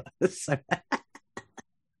Me a River. It's so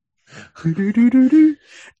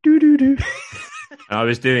I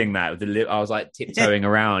was doing that with the I was like tiptoeing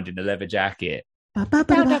around in a leather jacket. That's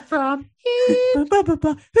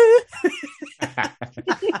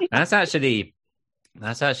actually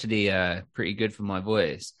pretty good for my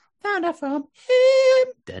voice. Found out from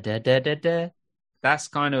him. Da, da, da, da, da. That's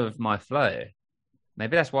kind of my flow.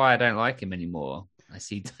 Maybe that's why I don't like him anymore. I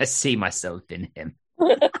see myself in him.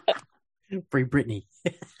 Free Britney.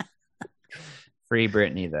 Free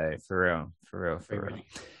Britney, though, for real.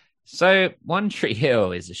 So, One Tree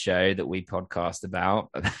Hill is a show that we podcast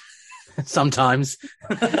about. Sometimes.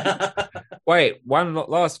 Wait, one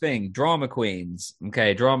last thing. Drama Queens.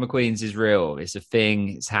 Okay, Drama Queens is real. It's a thing.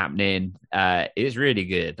 It's happening. It's really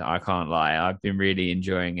good. I can't lie. I've been really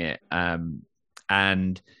enjoying it.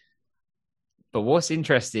 But what's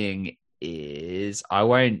interesting is, I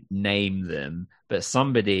won't name them, but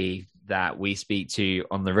somebody that we speak to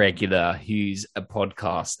on the regular who's a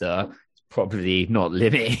podcaster, probably not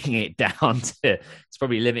limiting it down to, it's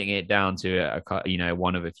probably limiting it down to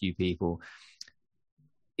one of a few people,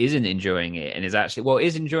 isn't enjoying it and is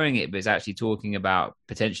enjoying it, but is actually talking about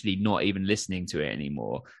potentially not even listening to it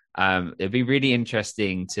anymore. It'd be really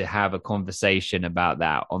interesting to have a conversation about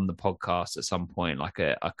that on the podcast at some point, like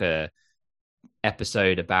a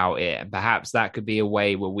episode about it, and perhaps that could be a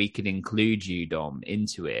way where we could include you, Dom,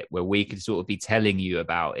 into it, where we could sort of be telling you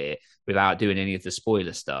about it without doing any of the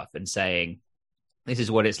spoiler stuff and saying, this is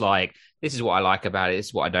what it's like, this is what I like about it, this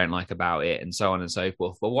is what I don't like about it, and so on and so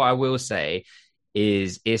forth. But what I will say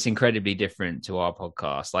is it's incredibly different to our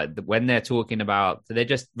podcast. Like when they're talking about, they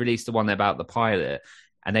just released the one about the pilot,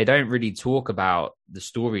 and they don't really talk about the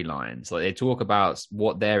storylines. Like they talk about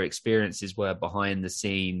what their experiences were behind the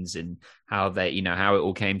scenes and how they, you know, how it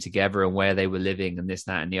all came together and where they were living and this,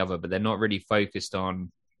 that, and the other. But they're not really focused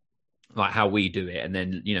on like how we do it. And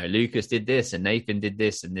then, you know, Lucas did this and Nathan did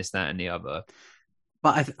this and this, that, and the other.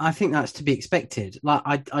 But I think that's to be expected.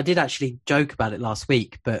 Like I did actually joke about it last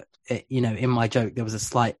week, but you know, in my joke there was a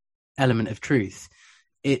slight element of truth.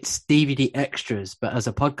 It's DVD extras, but as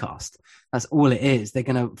a podcast. That's all it is. They're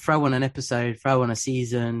going to throw on an episode, throw on a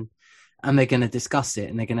season, and they're going to discuss it.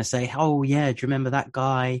 And they're going to say, oh, yeah, do you remember that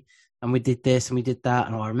guy? And we did this and we did that.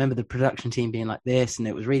 And I remember the production team being like this. And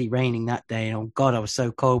it was really raining that day. And oh, God, I was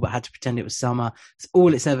so cold, but I had to pretend it was summer. It's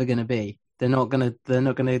all it's ever going to be. They're not going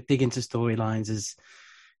to dig into storylines as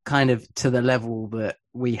kind of to the level that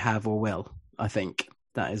we have or will. I think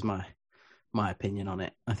that is my opinion on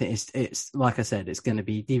it. I think it's like I said, it's going to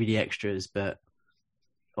be DVD extras, but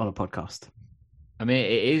on a podcast. I mean,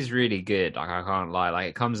 it is really good. Like I can't lie. Like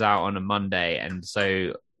it comes out on a Monday, and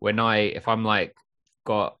so if I'm like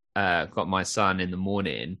got my son in the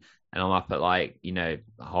morning and I'm up at like, you know,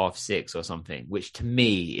 6:30 or something, which to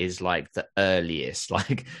me is like the earliest.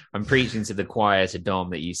 Like I'm preaching to the choir to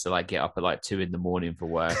Dom that used to like get up at like 2 a.m. for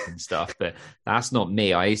work and stuff, but that's not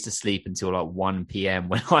me. I used to sleep until like 1 p.m.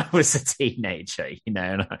 when I was a teenager, you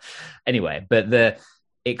know. Anyway, but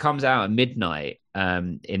it comes out at midnight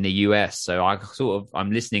in the US, so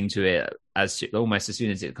I'm listening to it almost as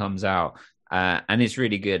soon as it comes out. And it's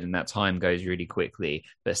really good, and that time goes really quickly.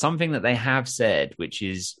 But something that they have said, which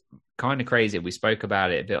is kind of crazy, we spoke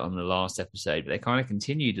about it a bit on the last episode, but they kind of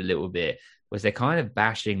continued a little bit, was they're kind of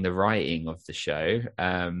bashing the writing of the show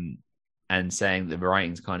and saying the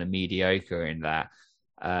writing's kind of mediocre in that.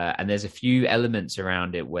 And there's a few elements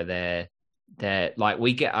around it where they're like,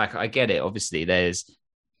 I get it. Obviously, there's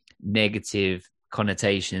negative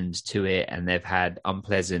connotations to it, and they've had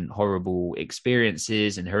unpleasant, horrible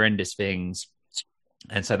experiences and horrendous things,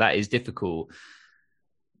 and so that is difficult.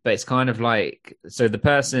 But it's kind of like, so the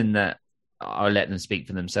person that I'll let them speak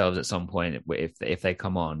for themselves at some point if they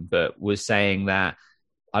come on, but was saying that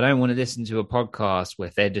I don't want to listen to a podcast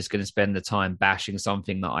where they're just going to spend the time bashing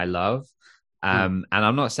something that I love. And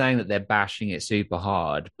I'm not saying that they're bashing it super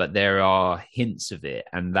hard, but there are hints of it,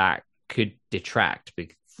 and that could detract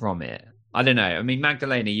from it. I don't know. I mean,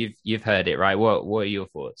 Magdalena, you've heard it, right? What are your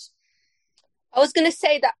thoughts? I was going to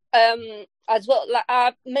say that as well. Like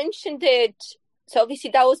I mentioned it. So obviously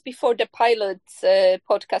that was before the pilot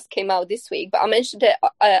podcast came out this week. But I mentioned it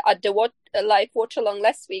at the live watch along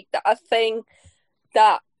last week. That I think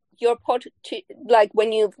that your like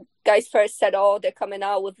when you guys first said, "Oh, they're coming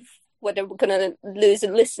out with whether we're going to lose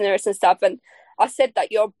listeners and stuff," and I said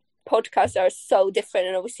that your podcasts are so different,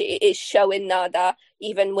 and obviously it is showing now that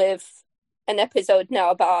even with an episode now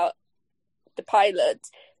about the pilot,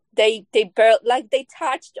 they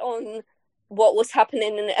touched on what was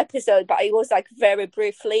happening in the episode, but it was like very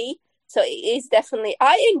briefly. So it is definitely,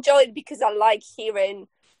 I enjoy it because I like hearing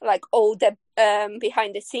like all the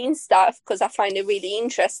behind the scenes stuff, because I find it really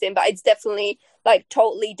interesting. But it's definitely like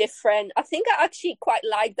totally different. I think I actually quite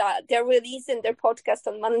like that they're releasing their podcast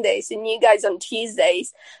on Mondays and you guys on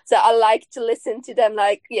Tuesdays, so I like to listen to them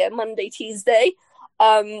like Monday, Tuesday.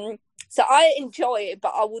 So I enjoy it,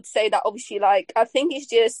 but I would say that obviously, like, I think it's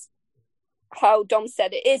just how Dom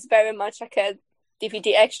said, it is very much like a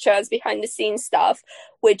DVD extras, behind the scenes stuff,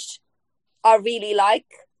 which I really like.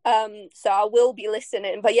 So I will be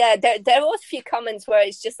listening. But yeah, there was a few comments where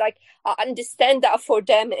it's just like, I understand that for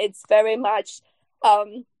them, it's very much,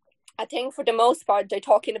 I think for the most part, they're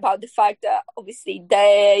talking about the fact that obviously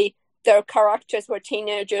their characters were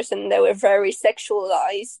teenagers and they were very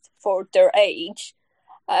sexualized for their age.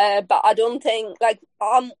 But I don't think, like,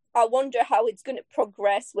 I wonder how it's going to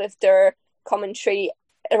progress with their commentary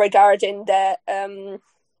regarding the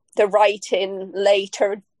writing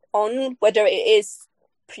later on, whether it is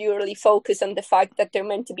purely focused on the fact that they're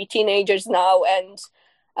meant to be teenagers now, and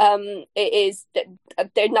it is that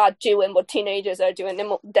they're not doing what teenagers are doing.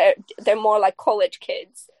 They're more like college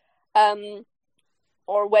kids,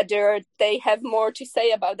 or whether they have more to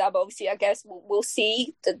say about that. But obviously, I guess we'll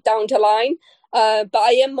see down the line. But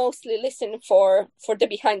I am mostly listening for the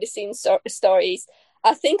behind the scenes stories.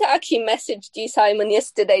 I think I actually messaged you, Simon,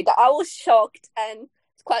 yesterday that I was shocked and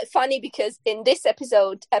it's quite funny because in this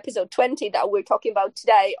episode 20 that we're talking about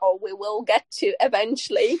today, or we will get to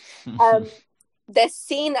eventually, the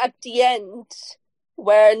scene at the end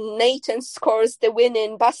where Nathan scores the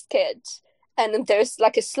winning basket and there's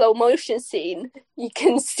like a slow motion scene, you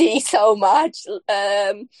can see so much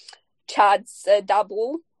Chad's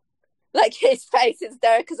double, like his face is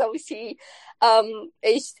there, because obviously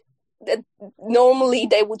normally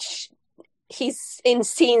they would he's in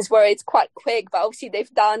scenes where it's quite quick, but obviously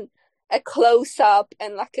they've done a close-up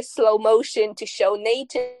and like a slow motion to show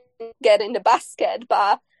Nathan getting the basket,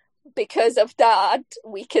 but because of that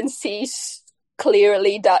we can see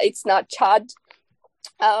clearly that it's not Chad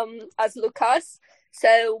as Lucas.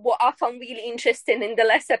 So what I found really interesting in the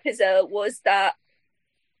last episode was that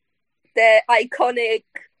the iconic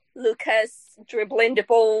Lucas dribbling the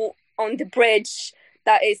ball on the bridge,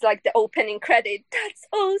 that is like the opening credit, that's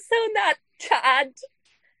also not Chad.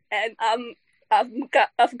 And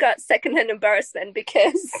I've got secondhand embarrassment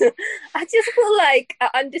because I just feel like I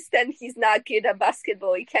understand he's not good at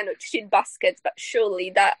basketball, he cannot shoot baskets, but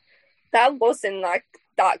surely that wasn't like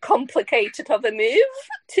that complicated of a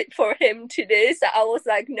move for him to do. So I was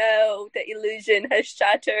like, no, the illusion has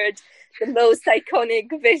shattered. The most iconic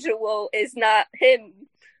visual is not him.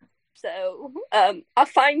 So I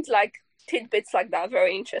find like tidbits like that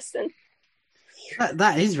very interesting.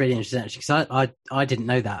 That is really interesting, actually, because I didn't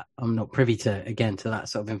know that. I'm not privy to that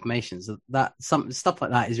sort of information. So that some stuff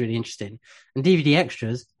like that is really interesting. And DVD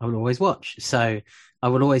extras, I would always watch. So I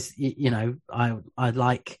would always, I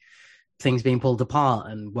like things being pulled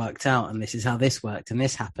apart and worked out, and this is how this worked and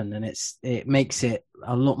this happened, and it makes it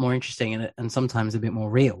a lot more interesting and sometimes a bit more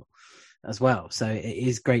real as well. So it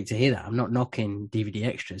is great to hear that. I'm not knocking DVD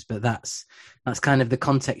extras, but that's kind of the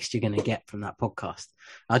context you're going to get from that podcast.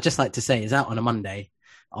 I'd just like to say it's out on a Monday,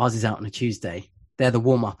 ours is out on a Tuesday. They're the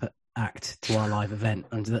warm-up act to our live event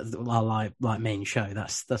and our live main show.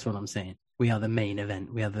 That's what I'm saying. We are the main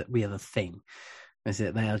event. We are the thing. Is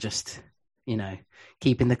it? They are just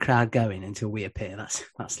keeping the crowd going until we appear.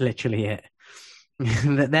 That's literally it.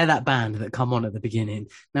 They're that band that come on at the beginning,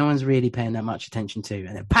 no one's really paying that much attention to,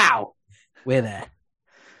 and then pow, we're there.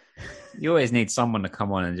 You always need someone to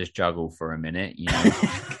come on and just juggle for a minute,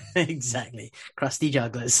 Exactly, crusty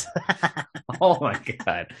jugglers. Oh my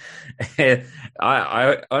god.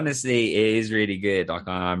 I honestly, it is really good. Like,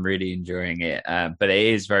 I'm really enjoying it, but it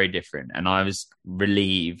is very different, and I was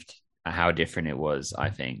relieved how different it was, I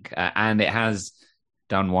think, and it has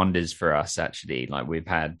done wonders for us, actually. Like, we've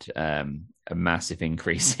had a massive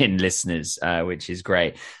increase in listeners, which is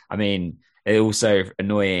great. I mean, it's also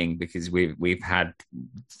annoying because we've had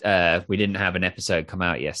we didn't have an episode come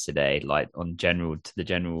out yesterday, like on the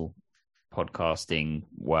general podcasting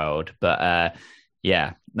world, but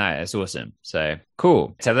yeah, no, it's awesome. So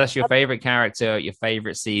cool. So that's your favorite character, your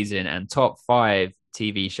favorite season, and top 5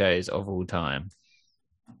 TV shows of all time.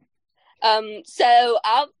 So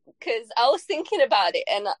because I was thinking about it,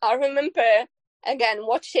 and I remember again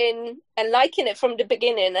watching and liking it from the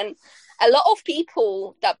beginning, and a lot of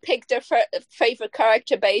people that pick their favorite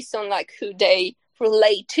character based on like who they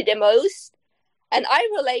relate to the most, and I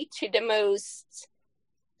relate to the most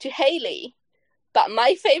to Haley, but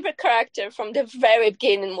my favorite character from the very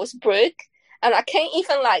beginning was Brooke, and I can't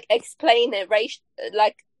even like explain it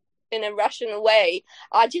like in a rational way.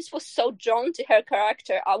 I just was so drawn to her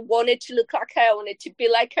character. I wanted to look like her, I wanted to be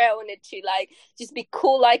like her, I wanted to like just be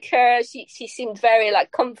cool like her. She seemed very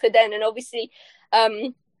like confident, and obviously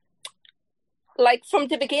like from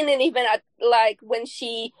the beginning, even at like when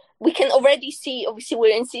we can already see, obviously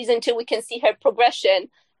we're in season 2, we can see her progression,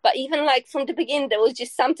 but even like from the beginning there was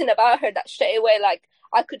just something about her that straight away, like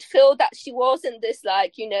I could feel that she wasn't this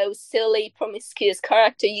like, silly promiscuous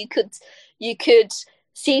character. You could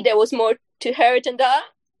see there was more to her than that,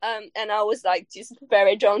 and I was like just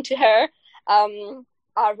very drawn to her.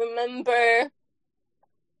 I remember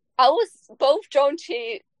I was both drawn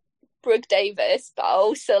to Brooke Davis, but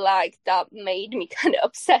also like that made me kind of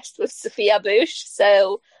obsessed with Sophia Bush.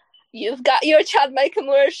 So you've got your Chad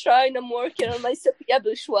Michael shrine, I'm working on my Sophia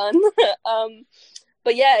Bush one.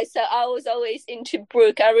 But yeah, so I was always into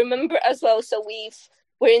Brooke. I remember as well, so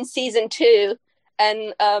we're in season 2,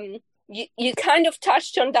 and you kind of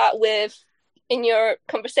touched on that in your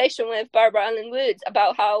conversation with Barbara Allen Woods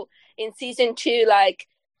about how in season 2, like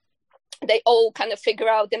they all kind of figure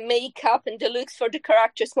out the makeup and the looks for the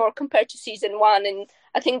characters more compared to season 1. And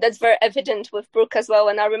I think that's very evident with Brooke as well.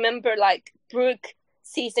 And I remember like Brooke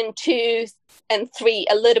season 2 and 3,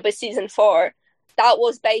 a little bit season 4, that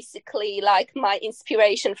was basically like my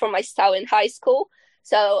inspiration for my style in high school.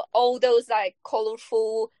 So all those like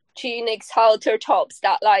colorful tunics, halter tops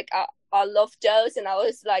that like I loved those, and I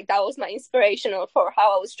was like, that was my inspiration for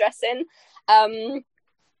how I was dressing.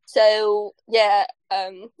 So yeah,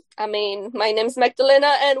 I mean, my name's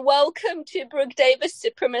Magdalena, and welcome to Brooke Davis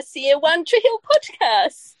Supremacy, a One Tree Hill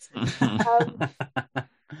podcast.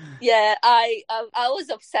 Yeah, I was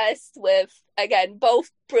obsessed with, again,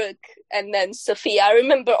 both Brooke and then Sophia. I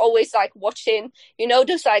remember always like watching, you know,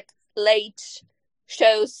 those like late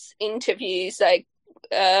shows, interviews, like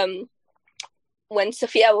when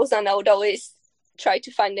Sophia was on, I would always try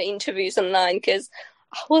to find the interviews online because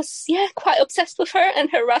I was, quite obsessed with her and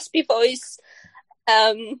her raspy voice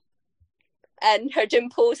and her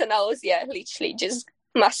dimples, and I was, literally just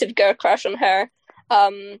massive girl crush on her.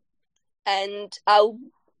 And I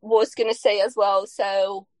was going to say as well,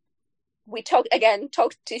 so we talked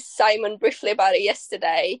to Simon briefly about it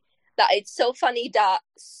yesterday, that it's so funny that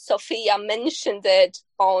Sophia mentioned it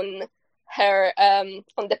on her on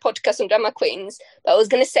the podcast on Drama Queens. But I was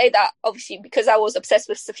going to say that obviously because I was obsessed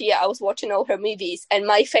with Sophia, I was watching all her movies, and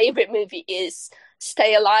my favorite movie is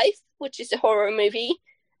Stay Alive, which is a horror movie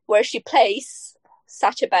where she plays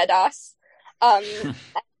such a badass.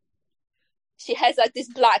 She has like this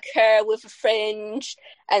black hair with a fringe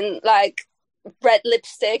and like red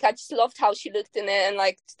lipstick. I just loved how she looked in it and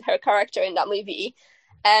like her character in that movie.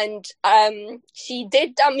 And she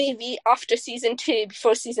did that movie after season 2,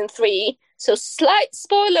 before season 3. So slight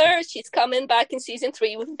spoiler, she's coming back in season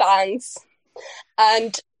 3 with bangs.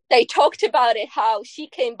 And they talked about it, how she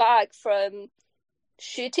came back from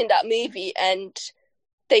shooting that movie and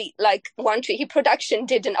they like One Tree Hill production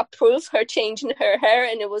didn't approve her changing her hair,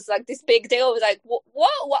 and it was like this big deal. It was like,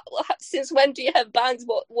 what? Since when do you have bangs?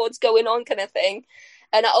 What's going on, kind of thing.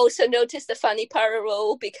 And I also noticed a funny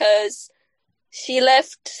parallel because she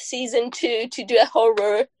left season 2 to do a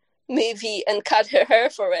horror movie and cut her hair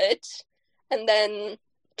for it, and then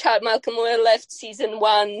Chad Malcolm left season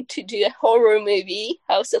 1 to do a horror movie,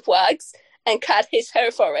 House of Wax, and cut his hair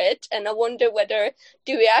for it. And I wonder whether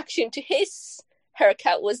the reaction to his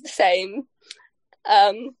haircut was the same,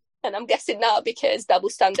 and I'm guessing not, because double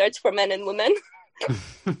standards for men and women.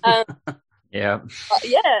 Yeah,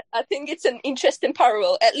 I think it's an interesting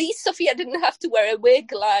parallel. At least Sophia didn't have to wear a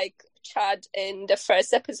wig like Chad in the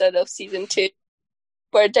first episode of season 2,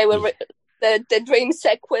 where they were the dream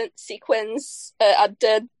sequence at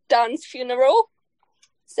the dance funeral.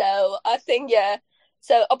 So I think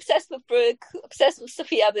so obsessed with Brooke, obsessed with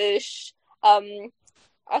Sophia Bush. I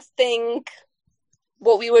think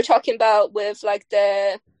what we were talking about with like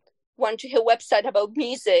the One Tree Hill website about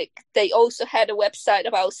music, they also had a website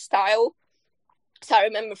about style. So I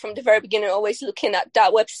remember from the very beginning always looking at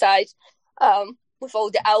that website with all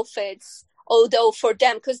the outfits. Although for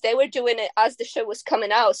them, because they were doing it as the show was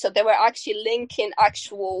coming out, so they were actually linking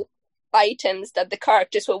actual items that the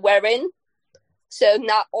characters were wearing. So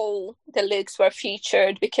not all the looks were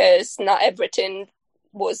featured because not everything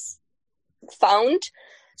was found.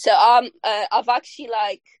 So I've actually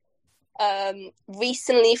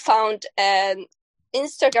recently found an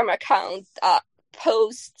Instagram account that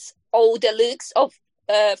posts all the looks of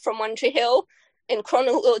from One Tree Hill in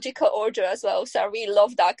chronological order as well. So I really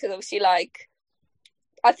love that because obviously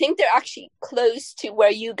I think they're actually close to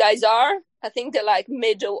where you guys are. I think they're like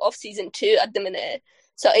middle of season 2 at the minute.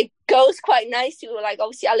 So it goes quite nicely. Like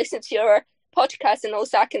obviously I listen to your podcast and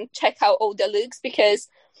also I can check out all the looks because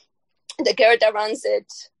the girl that runs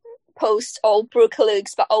it posts all Brooke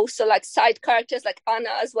looks, but also like side characters like Anna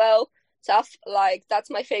as well. So that's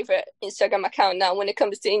my favorite Instagram account now when it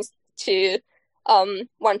comes to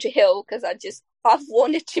One Tree Hill, because I've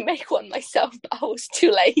wanted to make one myself, but I was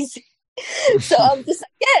too lazy. So I'm just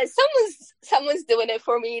like, someone's doing it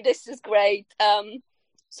for me. This is great.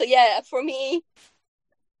 So for me,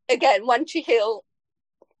 again, One Tree Hill,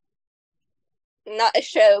 not a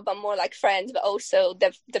show, but more like Friends, but also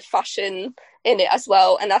the fashion in it as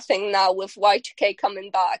well. And I think now with Y2K coming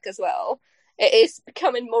back as well, it is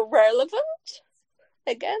becoming more relevant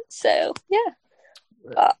again. So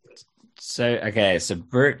So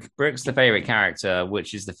Brooke's the favorite character.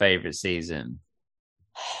 Which is the favorite season?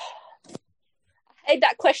 I hate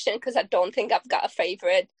that question because I don't think I've got a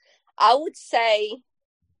favorite. I would say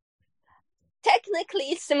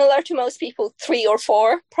technically similar to most people, 3 or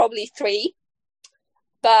 4, probably 3.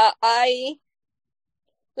 But I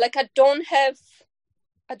don't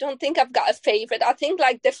think I've got a favorite. I think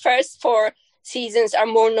like the first 4 seasons are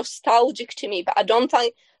more nostalgic to me, but I don't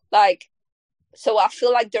think so I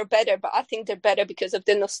feel like they're better, but I think they're better because of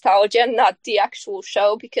the nostalgia, not the actual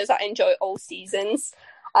show, because I enjoy all seasons.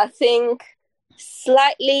 I think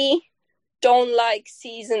slightly don't like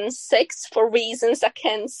season 6 for reasons I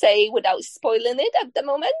can't say without spoiling it at the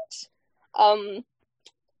moment.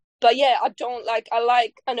 but yeah, I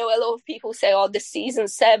know a lot of people say, oh, the season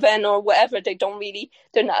 7 or whatever, they're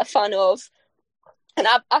not a fan of. And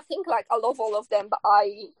I think like I love all of them, but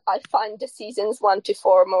I find the seasons 1 to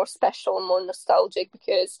 4 more special and more nostalgic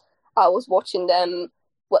because I was watching them.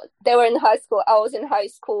 Well, they were in high school. I was in high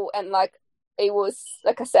school, and like it was,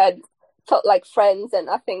 like I said, felt like friends. And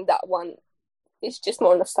I think that one is just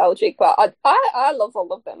more nostalgic. But I love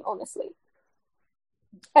all of them, honestly.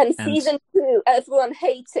 And season 2, everyone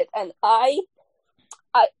hates it, and I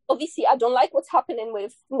obviously I don't like what's happening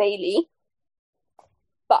with Nayli.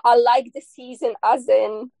 But I like the season as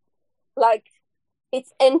in, like,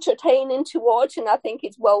 it's entertaining to watch, and I think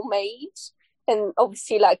it's well made. And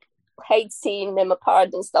obviously, like, hate seeing them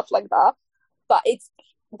apart and stuff like that. But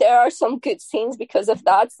there are some good scenes because of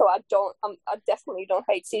that. So I definitely don't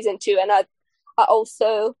hate season 2. And I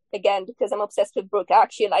also, again, because I'm obsessed with Brooke, I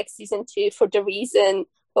actually like season 2 for the reason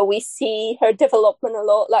where we see her development a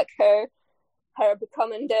lot, like her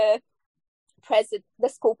becoming the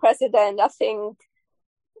school president. I think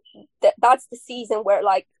that's the season where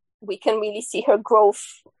like we can really see her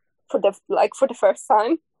growth for the first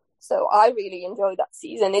time. So I really enjoy that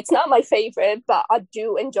season. It's not my favorite, but I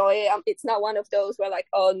do enjoy it. It's not one of those where like,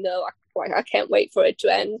 oh no, I can't wait for it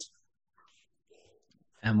to end.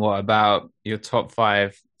 And what about your top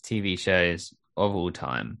 5 TV shows of all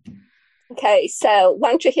time? Okay, so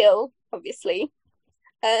One Tree Hill, obviously.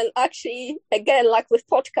 And actually, again, like with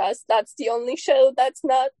podcasts, that's the only show that's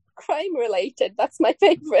not crime related. That's my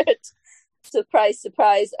favorite. Surprise.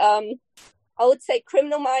 I would say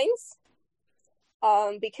Criminal Minds,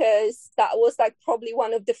 because that was like probably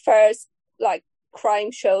one of the first like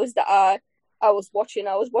crime shows that I was watching.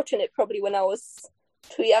 I was watching it probably when I was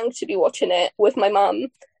too young to be watching it with my mum.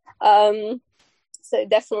 So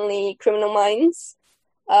definitely Criminal Minds.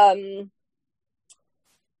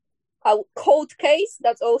 Cold Case,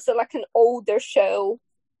 that's also like an older show.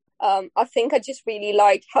 I think I just really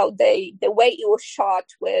liked how the way it was shot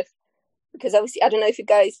with, because obviously I don't know if you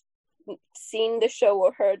guys seen the show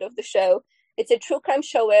or heard of the show. It's a true crime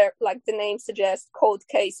show where, like the name suggests, cold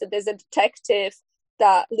case. So there's a detective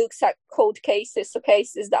that looks at cold cases, so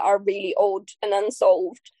cases that are really old and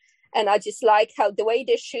unsolved. And I just like how the way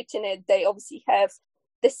they're shooting it, they obviously have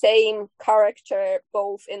the same character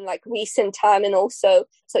both in like recent time and also,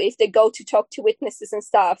 so if they go to talk to witnesses and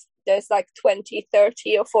stuff, there's like 20,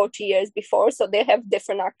 30 or 40 years before, so they have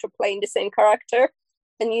different actor playing the same character.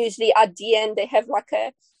 And usually at the end they have like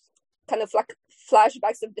a kind of like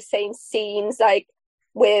flashbacks of the same scenes, like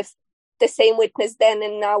with the same witness then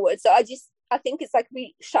and now. So I think it's like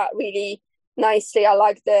shot really nicely. I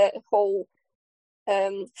like the whole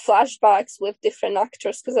flashbacks with different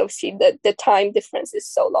actors because obviously the time difference is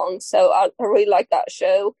so long. So I really like that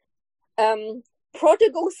show.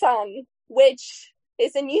 Prodigal Son, which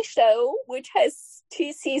is a new show which has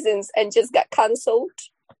 2 seasons and just got cancelled.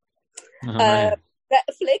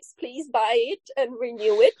 Netflix, please buy it and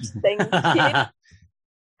renew it. Thank you.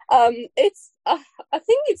 I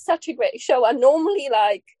think it's such a great show. I normally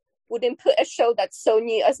like wouldn't put a show that's so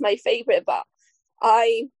new as my favorite, but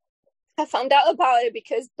I found out about it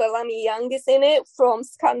because Bellamy Young is in it from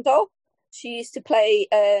Scandal. She used to play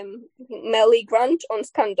Melly Grant on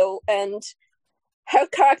Scandal, and her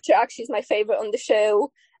character actually is my favorite on the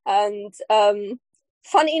show. And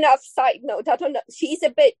funny enough, side note, I don't know, she's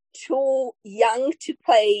a bit too young to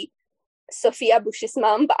play Sophia Bush's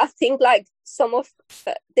mom, but I think like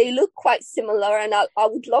they look quite similar, and I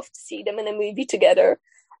would love to see them in a movie together.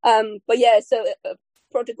 But yeah, so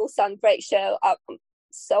Prodigal Son, great show. I'm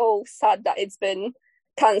so sad that it's been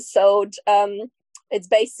cancelled. It's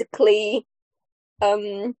basically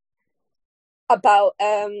about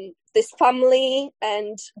this family,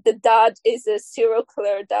 and the dad is a serial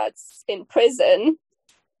killer that's in prison,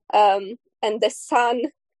 and the son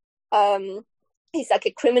he's like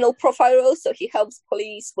a criminal profiler, so he helps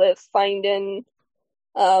police with finding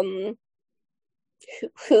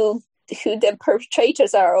who the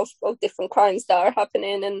perpetrators are of different crimes that are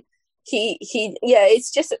happening. And he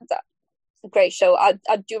it's just a great show. I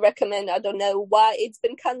do recommend. I don't know why it's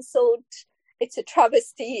been cancelled. It's a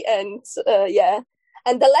travesty. And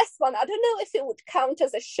and the last one, I don't know if it would count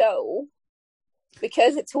as a show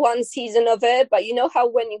because it's 1 season of it, but you know how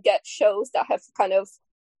when you get shows that have kind of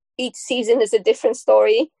each season is a different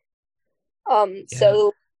story.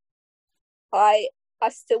 So I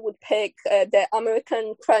still would pick the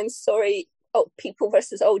American Crime Story, People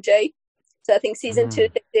versus OJ. So I think season 2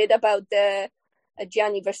 they did about the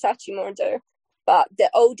Gianni Versace murder, but the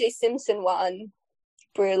OJ Simpson one,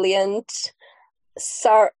 brilliant. It's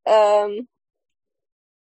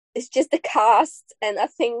just the cast, and I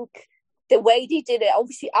think the way they did it,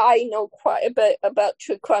 obviously I know quite a bit about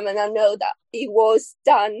true crime, and I know that it was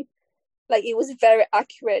done, like it was very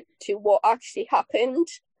accurate to what actually happened.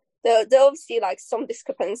 There obviously like some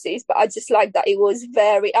discrepancies, but I just like that it was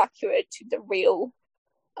very accurate to the real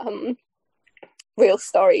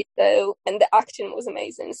story. So, and the acting was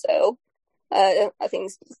amazing. So I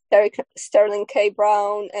think Sterling K.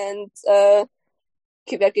 Brown and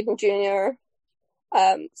Cuba Gooding Jr.,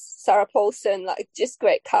 Sarah Paulson, like just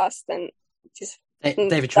great cast, and just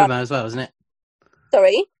David Schwimmer as well, isn't it?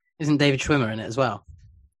 Sorry, isn't David Schwimmer in it as well?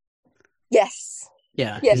 Yes.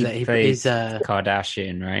 Yeah, yeah. He's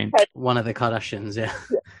Kardashian, right? One of the Kardashians, yeah.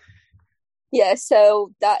 Yeah,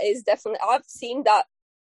 so that is definitely, I've seen that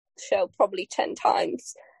show probably 10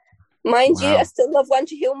 times. Mind you, I still love One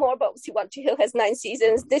Tree Hill more, but obviously One Tree Hill has 9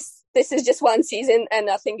 seasons. This is just one season, and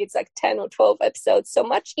I think it's like 10 or 12 episodes, so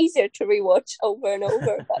much easier to rewatch over and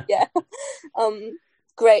over. But yeah,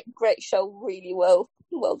 great show, really well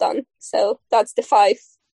done. So that's the 5.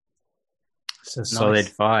 It's a solid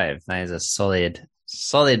 5. That is a solid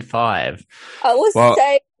 5. I was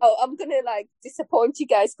saying, I'm gonna like disappoint you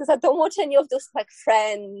guys because I don't watch any of those like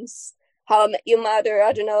Friends, How I Met Your Mother.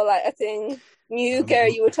 I don't know, like I think you,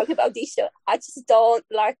 Gary, you were talking about these shows. I just don't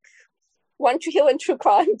like One Tree Hill and True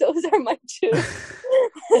Crime. Those are my 2.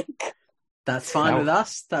 That's fine with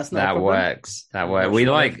us. That's not that a problem. works. That works. We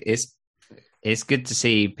like it's good to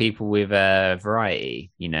see people with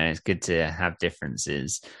variety. You know, it's good to have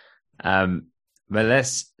differences. But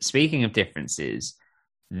speaking of differences,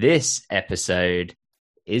 this episode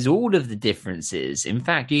is all of the differences. In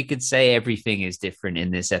fact, you could say everything is different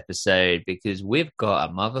in this episode because we've got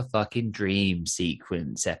a motherfucking dream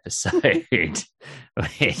sequence episode, which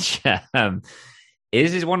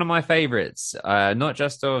this is one of my favorites. Not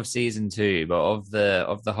just of season 2, but of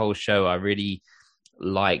the whole show. I really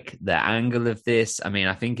like the angle of this. I mean,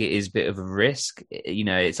 I think it is a bit of a risk. You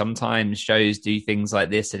know, sometimes shows do things like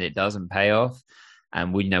this and it doesn't pay off.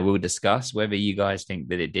 And we'll discuss whether you guys think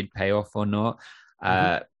that it did pay off or not.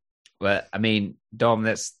 But I mean, Dom,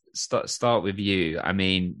 let's start with you. I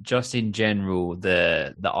mean, just in general,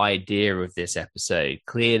 the idea of this episode,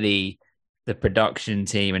 clearly the production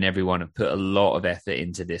team and everyone have put a lot of effort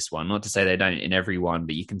into this one. Not to say they don't in every one,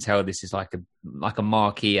 but you can tell this is like a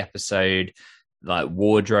marquee episode, like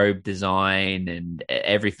wardrobe design and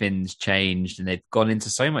everything's changed. And they've gone into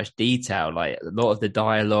so much detail. Like a lot of the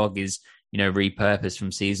dialogue is, repurposed from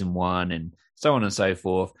season 1 and so on and so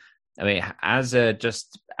forth. I mean, as a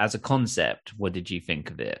concept, what did you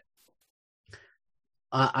think of it?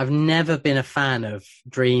 I've never been a fan of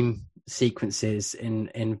dream sequences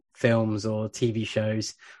in films or TV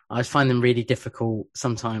shows. I just find them really difficult,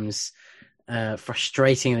 sometimes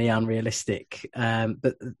frustratingly unrealistic.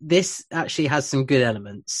 But this actually has some good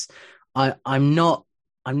elements. I'm not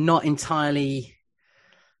entirely,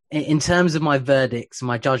 in terms of my verdicts,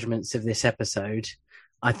 my judgments of this episode,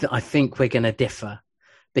 I think we're going to differ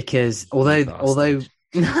because although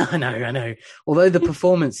I know, although the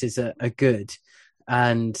performances are good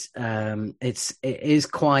and it is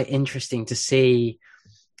quite interesting to see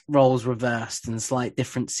roles reversed and slight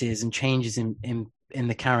differences and changes in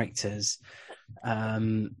the characters.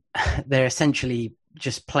 They're essentially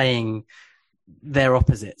just playing their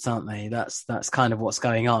opposites, aren't they? That's kind of what's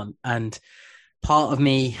going on. And part of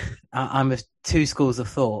me, I'm of 2 schools of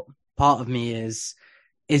thought. Part of me is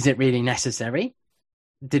it really necessary?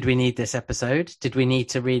 Did we need this episode? Did we need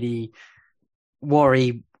to really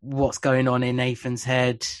worry what's going on in Nathan's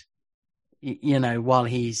head, while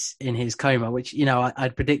he's in his coma, which,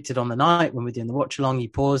 I'd predicted on the night when we were doing the watch along, he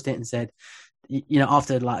paused it and said,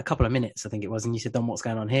 after like a couple of minutes, I think it was, and you said, Don, what's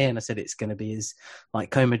going on here? And I said, it's going to be his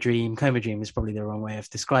like coma dream. Coma dream is probably the wrong way of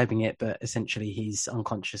describing it, but essentially he's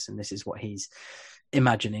unconscious and this is what he's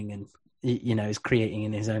imagining and, is creating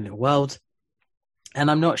in his own little world.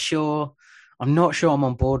 And I'm not sure I'm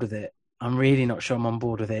on board with it. I'm really not sure I'm on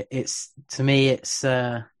board with it. To me, it's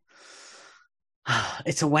a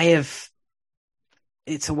way of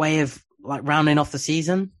like rounding off the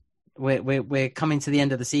season. We're coming to the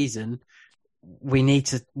end of the season. We need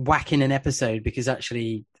to whack in an episode because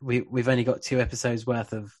actually we've only got 2 episodes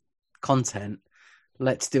worth of content.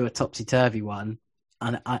 Let's do a topsy-turvy one.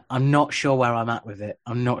 And I'm not sure where I'm at with it.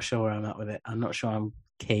 I'm not sure I'm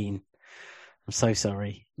keen. I'm so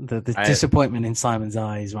sorry. The disappointment in Simon's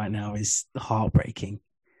eyes right now is heartbreaking.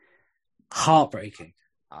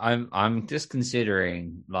 I'm just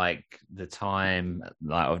considering like the time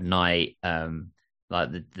like of night, like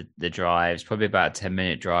the drive's probably about a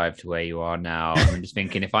 10-minute drive to where you are now. I'm just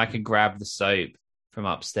thinking if I could grab the soap from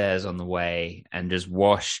upstairs on the way and just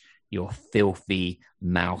wash your filthy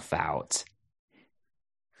mouth out.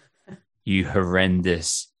 You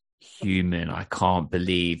horrendous human. I can't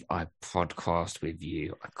believe I podcast with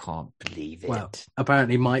you. I can't believe it. Well,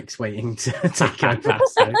 apparently Mike's waiting to take over.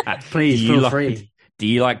 So please feel free. Do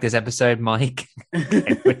you like this episode, Mike?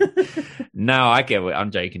 No, I get what I'm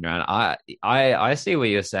joking around. I see what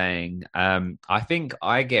you're saying. I think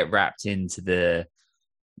I get wrapped into the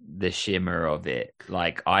shimmer of it.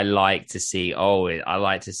 Like I like to see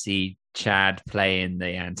Chad playing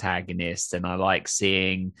the antagonist, and I like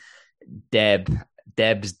seeing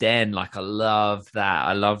Deb's den. Like I love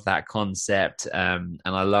that concept. And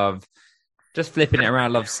I love just flipping it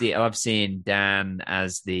around. I love seeing Dan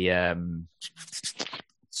as the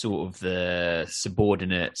sort of the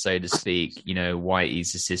subordinate, so to speak,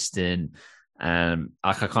 Whitey's assistant. I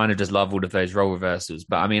kind of just love all of those role reversals.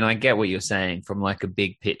 But I mean, I get what you're saying from like a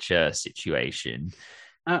big picture situation.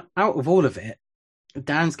 Out of all of it,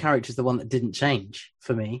 Dan's character is the one that didn't change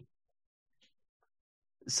for me.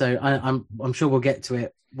 So I'm sure we'll get to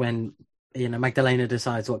it when Magdalena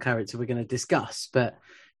decides what character we're going to discuss. But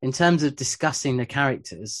in terms of discussing the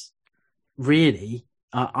characters, really,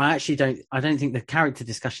 I don't think the character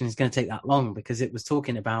discussion is going to take that long, because it was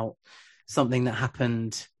talking about something that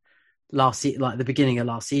happened like the beginning of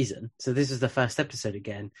last season. So this is the first episode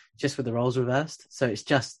again, just with the roles reversed. So it's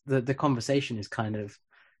just the conversation is kind of,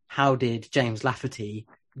 how did James Lafferty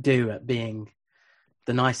do at being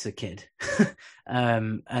the nicer kid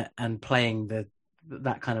and playing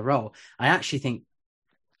that kind of role? I actually think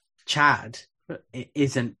Chad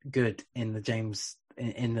isn't good in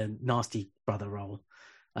the nasty brother role.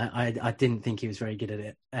 I didn't think he was very good at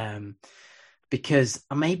it, because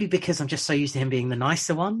I'm just so used to him being the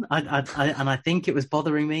nicer one. And I think it was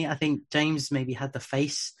bothering me. I think James maybe had the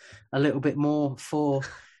face a little bit more for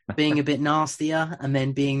being a bit nastier and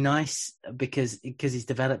then being nice because he's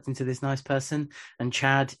developed into this nice person. And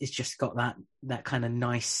Chad has just got that kind of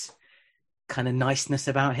niceness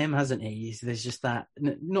about him, hasn't he? There's just that,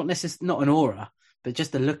 not an aura, but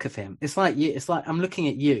just the look of him. It's like I'm looking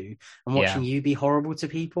at you and watching you be horrible to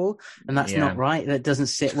people, and that's not right. That doesn't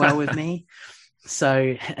sit well with me.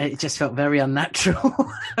 So it just felt very unnatural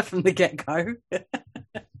from the get-go.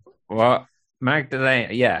 Well,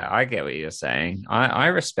 Magdalena, yeah, I get what you're saying. I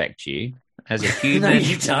respect you as a human. No,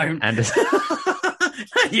 you don't. And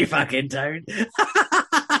you fucking don't.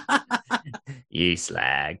 You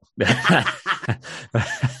slag.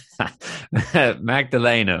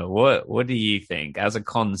 Magdalena, what do you think as a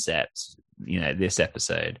concept, this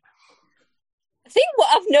episode? I think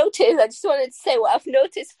what I've noticed, I just wanted to say what I've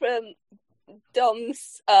noticed from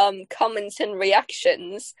Dom's comments and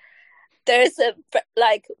reactions, there's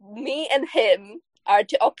me and him are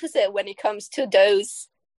the opposite when it comes to those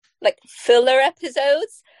like filler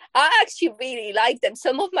episodes. I actually really like them.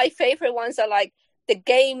 Some of my favorite ones are like the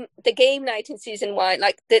game night in season 1,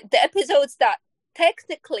 like the episodes that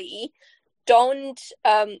technically don't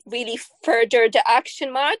really further the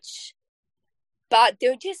action much, but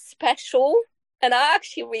they're just special, and I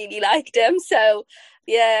actually really like them. So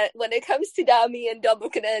yeah, when it comes to that, me and Dom are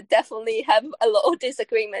gonna definitely have a lot of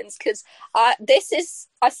disagreements, because I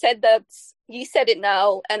said that, you said it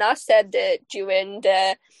now, and I said that during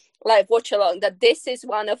the live watch along, that this is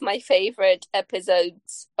one of my favorite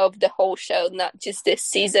episodes of the whole show, not just this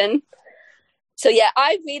season. So yeah,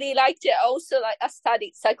 I really liked it. Also, like, I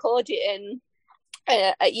studied psychology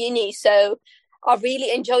at uni, so I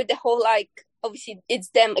really enjoyed the whole, like, obviously it's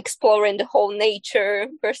them exploring the whole nature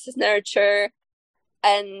versus nurture,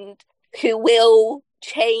 and who will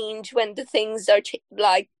change when the things are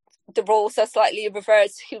like the roles are slightly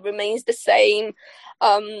reversed, who remains the same.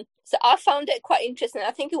 So I found it quite interesting. I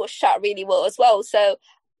think it was shot really well as well. So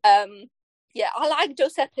yeah, I like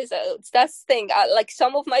those episodes. That's the thing. Like,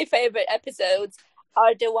 some of my favorite episodes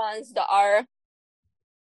are the ones that are,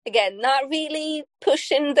 again, not really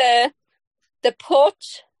pushing the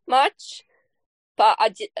plot much, but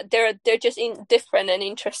they're just different and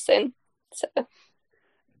interesting. So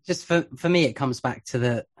just for me, it comes back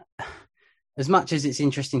to as much as it's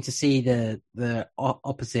interesting to see the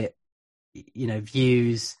opposite,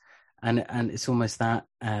 views, and it's almost that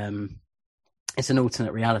it's an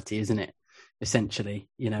alternate reality, isn't it? Essentially,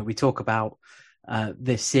 we talk about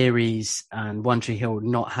this series and One Tree Hill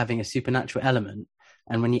not having a supernatural element,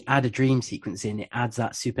 and when you add a dream sequence in, it adds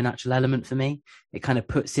that supernatural element for me. It kind of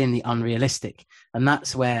puts in the unrealistic, and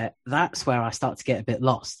that's where I start to get a bit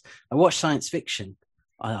lost. I watch science fiction.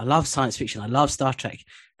 I love science fiction. I love Star Trek.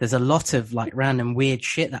 There's a lot of like random weird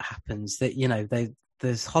shit that happens that,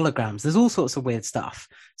 there's holograms, there's all sorts of weird stuff.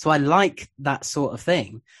 So I like that sort of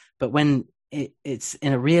thing. But when it's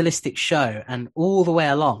in a realistic show and all the way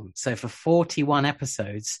along, so for 41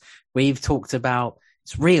 episodes, we've talked about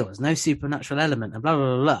it's real. There's no supernatural element and blah,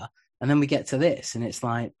 blah, blah, blah. And then we get to this and it's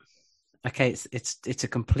like, okay, it's a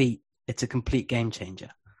complete game changer.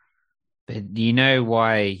 But do you know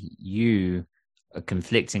why you are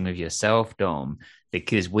conflicting with yourself, Dom?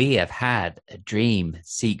 Because we have had a dream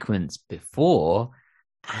sequence before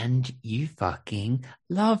and you fucking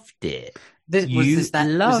loved it. Was this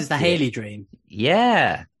the Haley dream?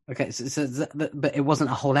 Yeah. Okay, but it wasn't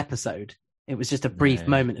a whole episode. It was just a brief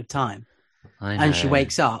moment of time. And she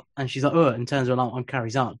wakes up and she's like, oh, and turns her alarm on,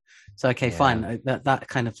 carries on. So, okay, fine. That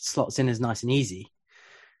kind of slots in as nice and easy.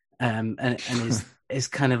 And is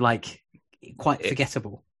kind of like quite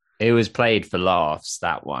forgettable. It was played for laughs,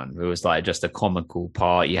 that one. It was like just a comical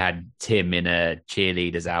part. You had Tim in a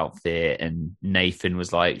cheerleader's outfit and Nathan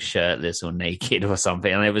was like shirtless or naked or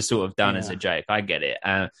something. And it was sort of done as a joke. I get it.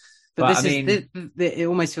 But it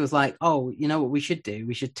almost feels like, oh, you know what we should do?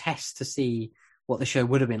 We should test to see what the show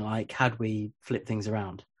would have been like had we flipped things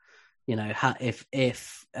around. You know,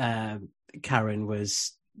 if Karen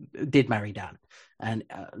did marry Dan, and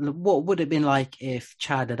what would it have been like if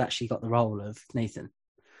Chad had actually got the role of Nathan?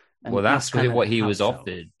 And well, that's what he was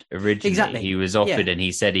offered originally. Exactly. He was offered, and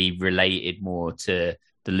he said he related more to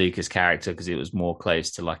the Lucas character because it was more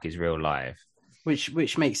close to like his real life.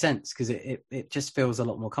 Which makes sense because it just feels a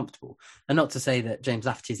lot more comfortable. And not to say that James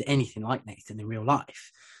Lafferty is anything like Nathan in real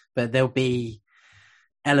life, but there'll be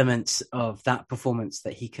elements of that performance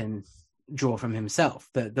that he can draw from himself.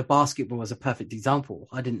 The basketball was a perfect example.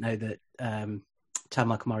 I didn't know that Tad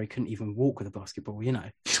Michael Murray couldn't even walk with a basketball, you know.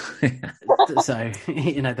 So,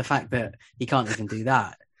 you know, the fact that he can't even do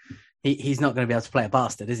that, he's not going to be able to play a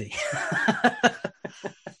bastard, is he?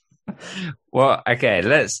 Well, okay,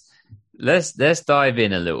 let's dive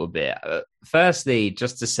in a little bit. Firstly,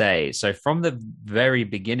 just to say, so from the very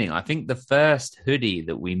beginning, I think the first hoodie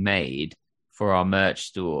that we made for our merch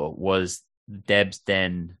store was Deb's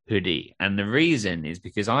Den hoodie. And the reason is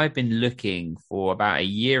because I've been looking for about a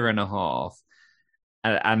year and a half.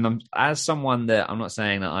 And I'm, as someone that I'm not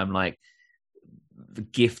saying that I'm like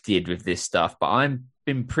gifted with this stuff, but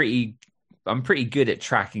I'm pretty good at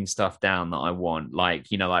tracking stuff down that I want,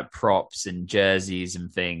 like, you know, like props and jerseys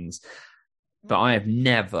and things. But I have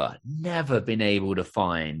never been able to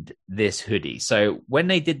find this hoodie. So when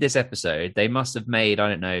they did this episode, they must have made, I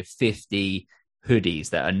don't know, 50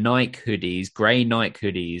 hoodies that are Nike hoodies, grey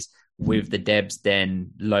Nike hoodies with the Deb's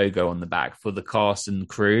Den logo on the back for the cast and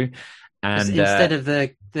crew. And instead of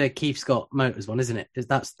the Keith Scott Motors one, isn't it?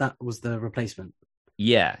 That was the replacement.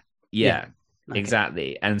 Yeah, Okay.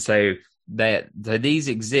 exactly. And so these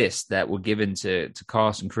exist that were given to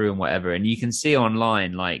cast and crew and whatever. And you can see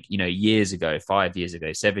online, like, you know, years ago, 5 years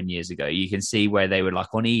ago, 7 years ago, you can see where they were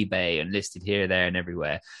like on eBay and listed here, there, and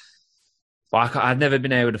everywhere. But I've never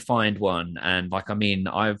been able to find one. And like, I mean,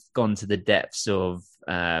 I've gone to the depths of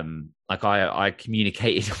like I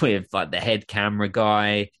communicated with like the head camera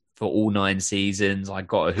guy for all 9 seasons. I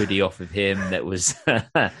got a hoodie off of him that was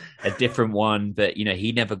a different one, but, you know,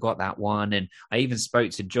 he never got that one. And I even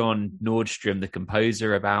spoke to John Nordstrom, the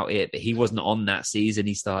composer, about it, but he wasn't on that season.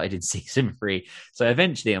 He started in season 3. So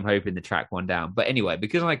eventually I'm hoping to track one down. But anyway,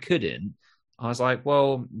 because I couldn't, I was like,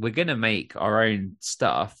 well, we're going to make our own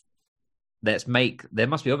stuff. There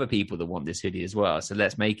must be other people that want this hoodie as well. So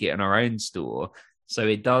let's make it in our own store. So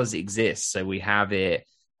it does exist. So we have it.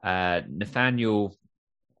 Nathaniel,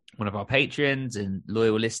 one of our patrons and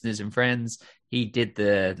loyal listeners and friends, he did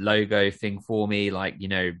the logo thing for me, like, you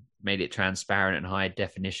know, made it transparent and high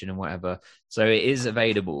definition and whatever. So it is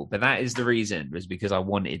available, but that is the reason, was because I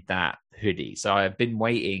wanted that hoodie. So I've been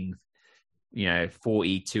waiting, you know,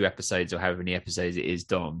 42 episodes or however many episodes it is,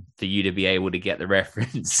 Dom, for you to be able to get the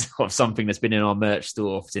reference of something that's been in our merch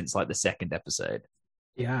store since like the 2nd episode.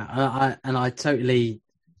 Yeah. I totally,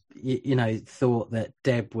 you know, thought that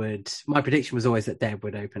my prediction was always that Deb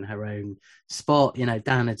would open her own spot. You know,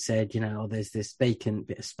 Dan had said, you know, oh, there's this vacant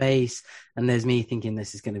bit of space, and there's me thinking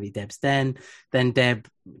this is going to be Deb's Den. Then Deb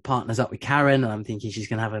partners up with Karen, and I'm thinking she's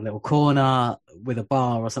going to have a little corner with a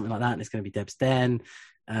bar or something like that, and it's going to be Deb's Den.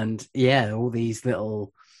 And yeah, all these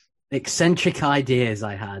little eccentric ideas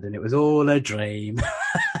I had, and it was all a dream.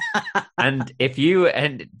 And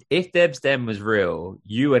if Deb's Den was real,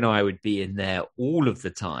 you and I would be in there all of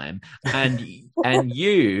the time, and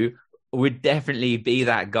you would definitely be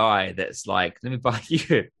that guy that's like, let me buy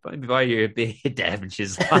you a beer, Deb, and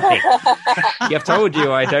she's like, I've told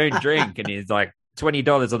you I don't drink, and he's like,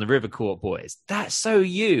 $20 on the River Court boys. That's so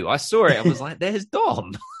you. I saw it. I was like, there's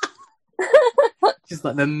Dom. Just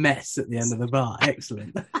like the mess at the end of the bar.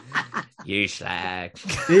 Excellent. You slag.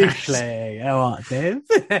 You slag. How are Dave?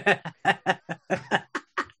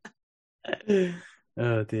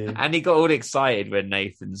 Oh dear. And he got all excited when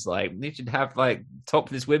Nathan's like, "We should have like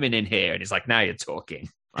topless women in here," and he's like, "Now you're talking."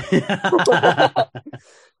 I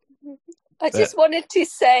just wanted to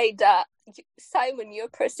say that, Simon, your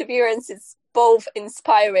perseverance is both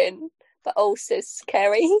inspiring but also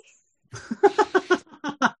scary.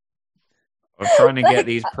 I'm trying to get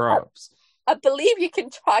these props. I believe you can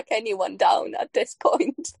track anyone down at this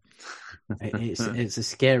point. It's a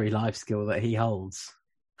scary life skill that he holds.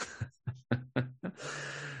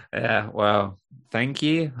 Yeah, well, thank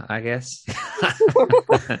you, I guess.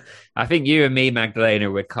 I think you and me,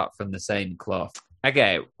 Magdalena, were cut from the same cloth.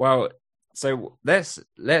 Okay, well, so let's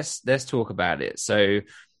talk about it. So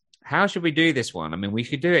how should we do this one? I mean, we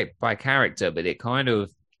should do it by character, but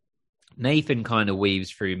Nathan kind of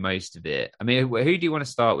weaves through most of it. I mean, who do you want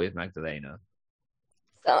to start with, Magdalena?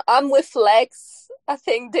 So I'm with Lex. I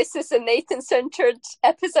think this is a Nathan-centered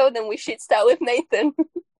episode, and we should start with Nathan.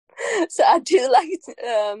 So I do like,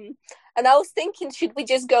 and I was thinking, should we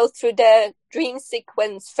just go through the dream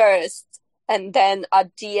sequence first, and then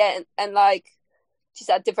at the end, and like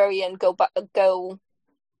just at the very end, go to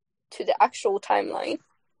the actual timeline?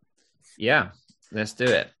 Yeah, let's do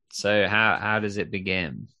it. So how does it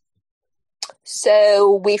begin?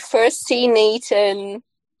 So we first see Nathan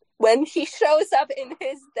when he shows up in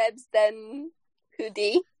his Deb's Den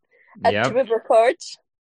hoodie at the River Court.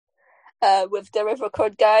 With the River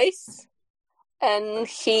Court guys, and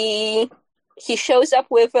he shows up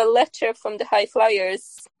with a letter from the High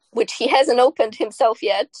Flyers, which he hasn't opened himself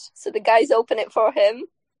yet. So the guys open it for him,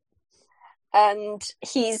 and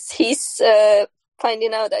he's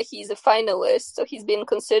finding out that he's a finalist, so he's been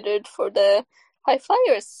considered for the High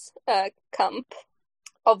Flyers camp.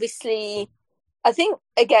 Obviously, I think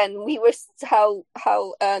again we were how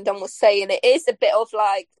Don was saying, it is a bit of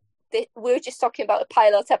like, we're just talking about a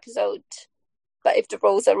pilot episode, but if the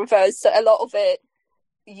roles are reversed, so a lot of it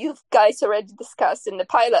you guys already discussed in the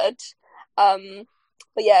pilot. But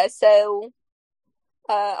yeah, so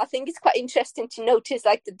I think it's quite interesting to notice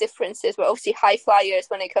like the differences. Where obviously High Flyers,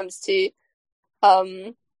 when it comes to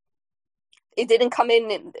it didn't come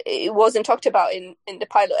in, it wasn't talked about in the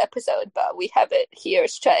pilot episode, but we have it here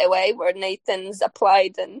straight away where Nathan's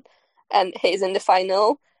applied and he's in the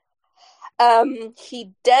final.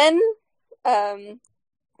 He then, I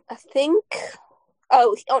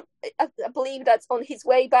believe that's on his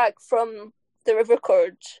way back from the River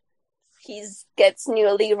Court. He gets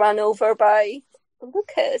nearly run over by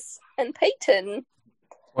Lucas and Peyton.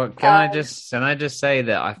 Well, can I just say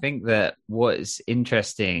that I think that what's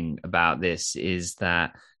interesting about this is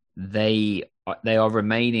that they are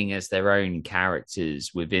remaining as their own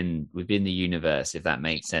characters within the universe, if that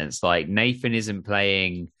makes sense. Like Nathan isn't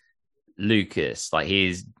playing Lucas, like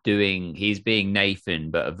he's being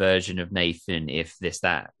Nathan, but a version of Nathan, if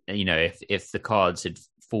the cards had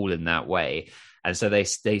fallen that way. And so they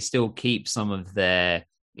still keep some of their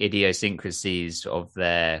idiosyncrasies of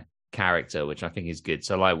their character, which I think is good.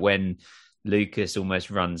 So like when Lucas almost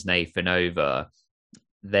runs Nathan over,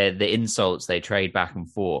 the insults they trade back and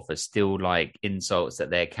forth are still like insults that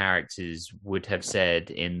their characters would have said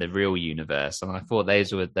in the real universe. And I thought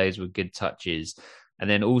those were good touches. And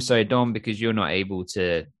then also, Dom, because you're not able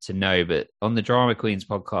to know, but on the Drama Queens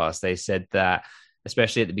podcast, they said that,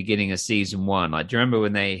 especially at the beginning of season 1, like, do you remember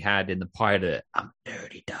when they had in the pilot, "I'm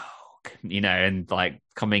dirty dog," and like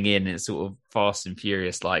coming in and sort of fast and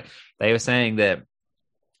furious, like they were saying that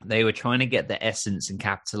they were trying to get the essence and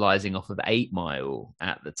capitalizing off of 8 Mile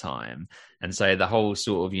at the time. And so the whole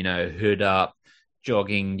sort of, hood up,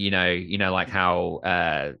 jogging, like how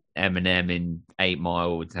Eminem in 8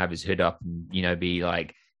 Mile would have his hood up and, be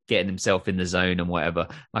like getting himself in the zone and whatever.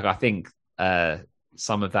 Like, I think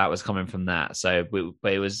some of that was coming from that. So,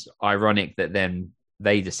 but it was ironic that then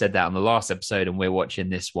they just said that on the last episode and we're watching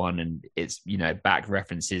this one and it's, back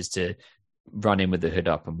references to running with the hood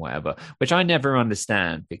up and whatever, which I never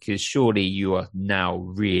understand, because surely you are now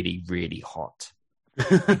really, really hot.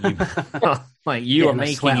 You are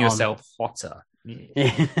making yourself hotter.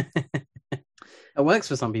 Yeah. It works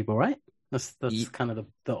for some people, right? That's kind of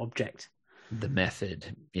the object, the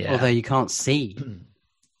method. Yeah. Although you can't see,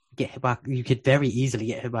 get hit by, you could very easily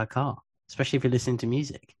get hit by a car, especially if you're listening to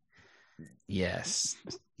music. Yes.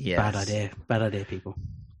 Bad idea, people.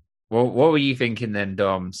 Well, what were you thinking then,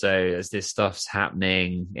 Dom? So as this stuff's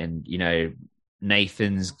happening and,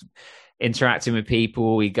 Nathan's interacting with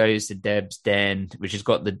people, he goes to Deb's Den, which has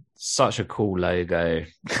got such a cool logo.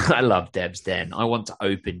 I love Deb's Den. I want to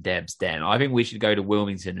open Deb's Den. I think we should go to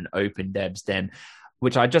Wilmington and open Deb's Den,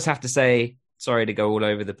 which I just have to say, sorry to go all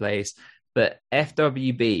over the place, but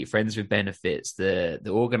FWB, Friends with Benefits, the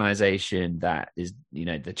organization that is,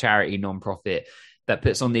 the charity nonprofit, that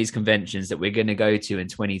puts on these conventions that we're going to go to in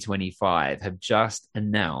 2025 have just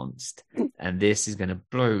announced, and this is going to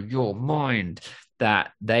blow your mind,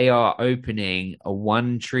 that they are opening a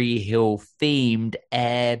One Tree Hill themed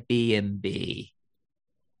Airbnb.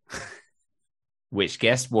 Which,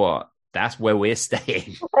 guess what? That's where we're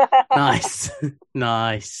staying. Nice.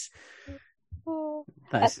 Nice.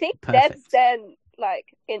 I think perfect. Deb's then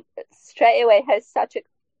straight away has such a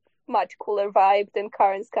much cooler vibe than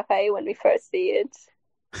Karen's Cafe when we first see it.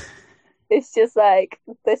 It's just like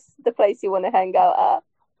the place you want to hang out at.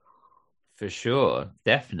 For sure,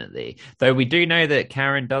 definitely. Though we do know that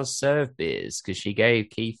Karen does serve beers because she gave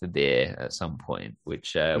Keith a beer at some point,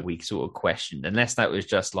 which we sort of questioned, unless that was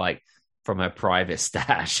just like from her private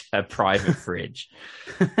stash, her private fridge.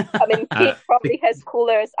 I mean, Keith probably has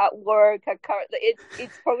coolers at work.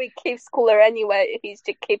 It's probably Keith's cooler anyway. He just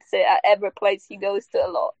keeps it at every place he goes to a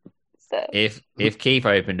lot. So if Keith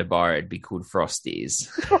opened a bar, it'd be called Frosties.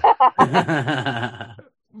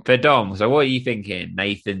 But Dom, so what are you thinking?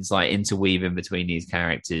 Nathan's like interweaving between these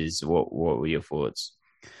characters. What were your thoughts?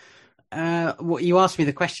 Well, you asked me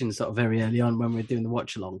the question sort of very early on when we were doing the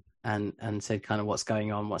watch along, and said kind of what's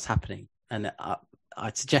going on, what's happening, and I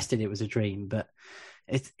suggested it was a dream, but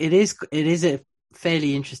it is a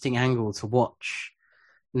fairly interesting angle to watch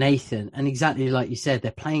Nathan, and exactly like you said,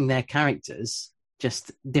 they're playing their characters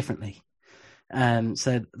just differently.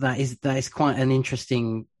 So that is quite an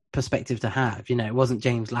interesting perspective to have. You know, it wasn't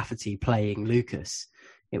James Lafferty playing Lucas;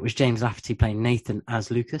 it was James Lafferty playing Nathan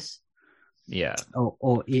as Lucas. Yeah,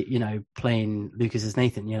 or you know, playing Lucas as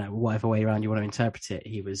Nathan. You know, whatever way around you want to interpret it,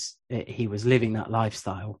 he was living that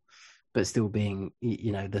lifestyle, but still being,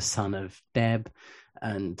 you know, the son of Deb,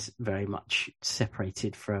 and very much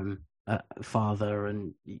separated from father,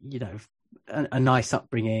 and you know, a nice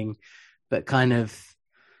upbringing, but kind of.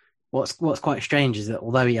 What's quite strange is that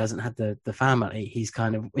although he hasn't had the family, he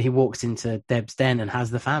walks into Deb's den and has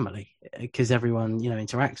the family because everyone, you know,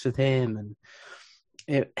 interacts with him, and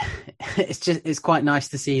it's quite nice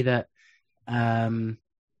to see that some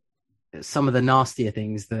of the nastier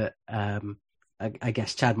things that I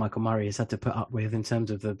guess Chad Michael Murray has had to put up with in terms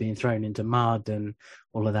of the being thrown into mud and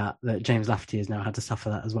all of that James Lafferty has now had to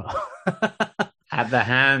suffer that as well. At the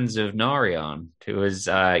hands of Narion, who was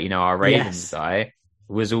our Ravens guy.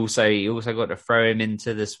 He also got to throw him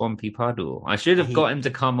into the swampy puddle. I should have got him to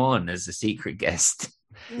come on as a secret guest.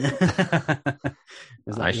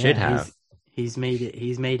 I should have. He's made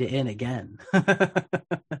it in again.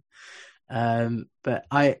 But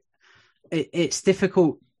it's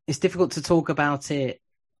difficult to talk about it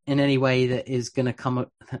in any way that isn't going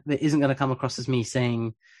to come across as me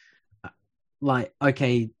saying like,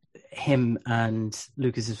 okay, him and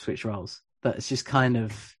Lucas have switched roles. But it's just kind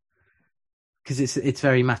of, because it's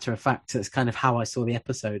very matter of fact. It's kind of how I saw the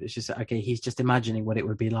episode. It's just, okay, he's just imagining what it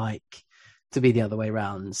would be like to be the other way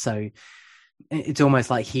around. So it's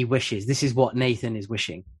almost like he wishes. This is what Nathan is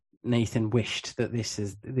wishing. Nathan wished that this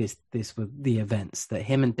were the events, that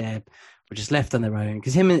him and Deb were just left on their own,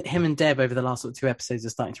 because him and Deb over the last 2 episodes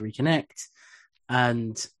are starting to reconnect,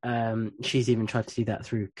 and she's even tried to do that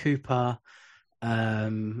through Cooper.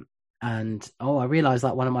 And I realized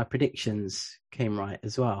that one of my predictions came right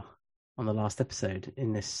as well on the last episode.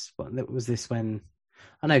 In this, was this when?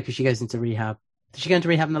 I know, because she goes into rehab. Did she go into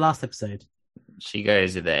rehab in the last episode? She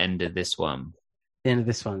goes at the end of this one. The end of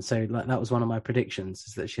this one. So like that was one of my predictions,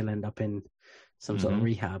 is that she'll end up in some sort of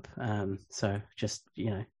rehab. So just,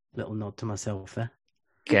 little nod to myself there.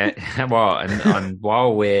 Okay. Well, and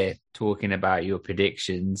while we're talking about your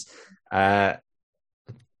predictions, was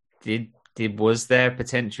there a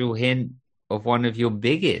potential hint of one of your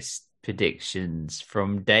biggest predictions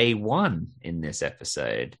from day one in this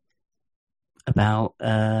episode? About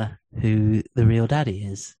who the real daddy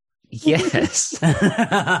is? Yes.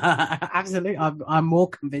 Absolutely. I'm more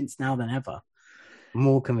convinced now than ever.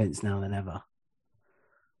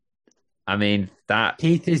 I mean, that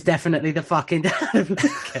Keith is definitely the fucking dad of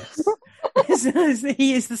Lucas.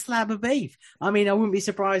 He is the slab of beef. I mean, I wouldn't be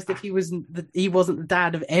surprised if he wasn't the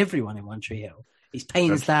dad of everyone in One Tree Hill. He's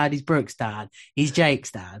Payne's dad, he's Brooke's dad, he's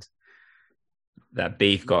Jake's dad. That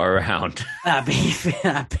beef got around. That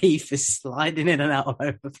beef is sliding in and out all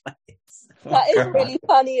over the place. That is really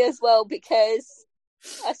funny as well, because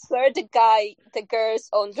I swear the girls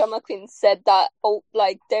on Drama Queen said that,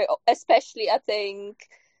 they're, especially I think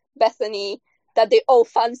Bethany, that they all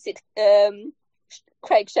fancied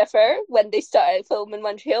Craig Sheffer when they started filming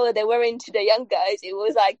One Tree Hill, and they were into the young guys. It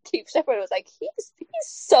was like Keith Sheffer was like, he's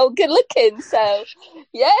so good looking. So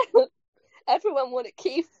yeah, everyone wanted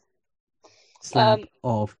Keith. Slab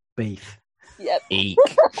of beef. Yep. Eek.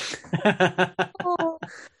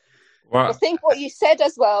 I think what you said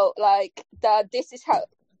as well, like that this is how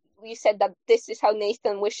you said that this is how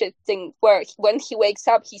Nathan wishes things work. When he wakes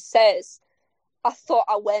up, he says, I thought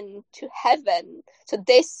I went to heaven. So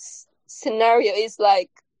this scenario is like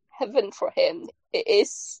heaven for him. It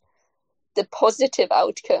is the positive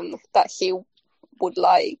outcome that he would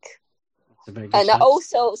like. And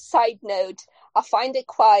also, side note, I find it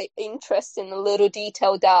quite interesting, a little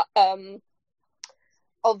detail that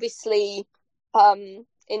obviously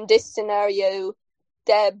in this scenario,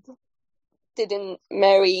 Deb didn't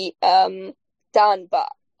marry Dan, but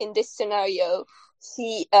in this scenario,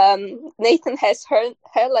 Nathan has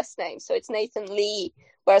her last name, so it's Nathan Lee.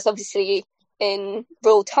 Whereas obviously in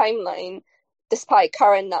real timeline, despite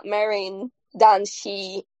Karen not marrying Dan,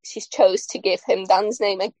 she chose to give him Dan's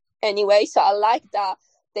name anyway. So I like that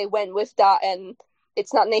they went with that, and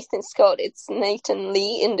it's not Nathan Scott, it's Nathan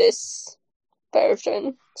Lee in this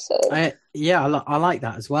version. So I like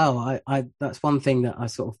that as well. I that's one thing that I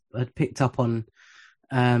sort of had picked up on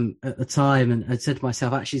at the time, and I said to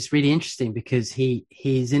myself, actually, it's really interesting because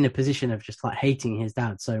he's in a position of just like hating his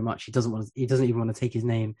dad so much he doesn't even want to take his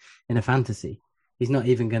name in a fantasy. He's not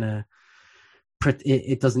even gonna.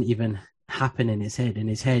 It doesn't even happen in his head. In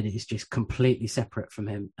his head, it's just completely separate from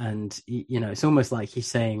him, and it's almost like he's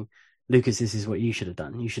saying, Lucas, this is what you should have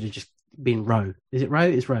done. You should have just been Rowe. Is it Rowe?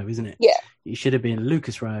 It's Rowe, isn't it? Yeah. You should have been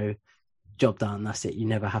Lucas Rowe. Job done. That's it. You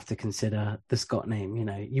never have to consider the Scott name.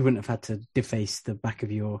 You wouldn't have had to deface the back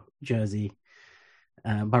of your jersey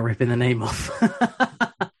by ripping the name off.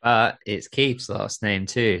 But it's Keith's last name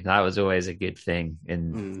too. That was always a good thing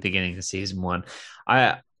in the beginning of season 1.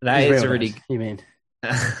 That is a really. You mean?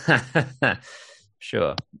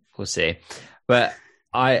 Sure, we'll see. But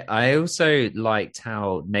I also liked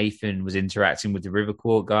how Nathan was interacting with the River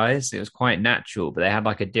Court guys. It was quite natural, but they had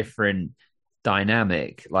like a different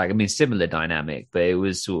dynamic, similar dynamic, but it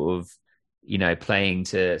was sort of, playing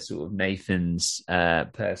to sort of Nathan's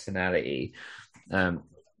personality.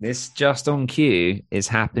 This just on cue is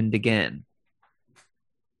happened again.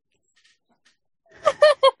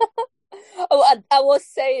 I was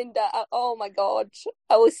saying that. Oh my god!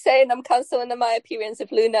 I was saying I'm cancelling my appearance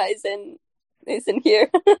if Luna isn't here.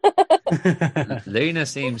 Luna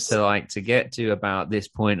seems to like to get to about this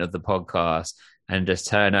point of the podcast and just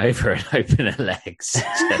turn over and open her legs.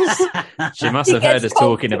 She must have heard us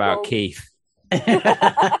talking about Keith.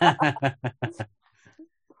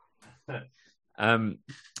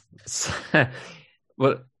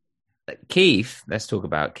 Well, Keith, let's talk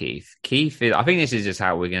about Keith. Keith is, I think this is just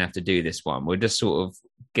how we're going to have to do this one. We'll just sort of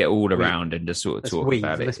get all around and just sort of talk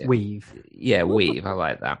about it. Let's weave. Yeah, weave. I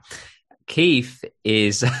like that. Keith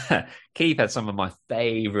had some of my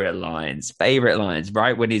favorite lines,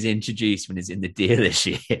 right? When he's introduced, when he's in the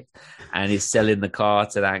dealership and he's selling the car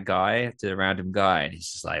to that guy, to the random guy. And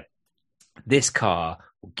he's just like, this car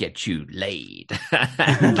will get you laid.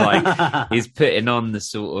 And like, he's putting on the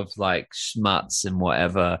sort of like schmutz and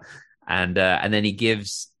whatever. And then he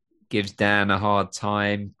gives Dan a hard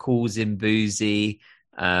time, calls him boozy.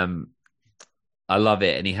 I love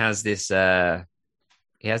it. And he has this sort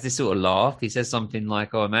of laugh. He says something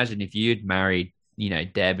like, "Oh, imagine if you'd married,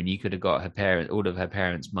 Deb, and you could have got all of her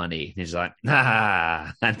parents' money." And he's like,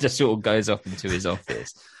 "Ah," and just sort of goes off into his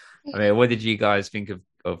office. I mean, what did you guys think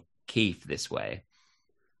of Keith this way?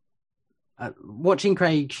 Watching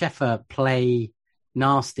Craig Sheffer play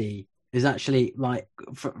nasty is actually like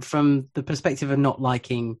from the perspective of not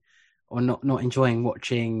liking or not enjoying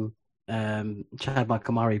watching Chad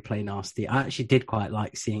Michael Murray play nasty. I actually did quite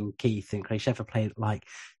like seeing Keith and Craig Sheffer play like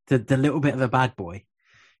the little bit of a bad boy,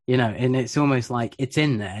 and it's almost like it's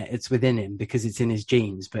in there, it's within him because it's in his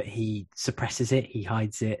genes, but he suppresses it, he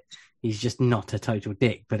hides it. He's just not a total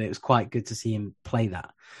dick, but it was quite good to see him play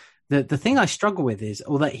that. The thing I struggle with is,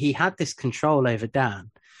 although he had this control over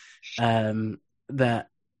Dan, that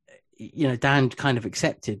Dan kind of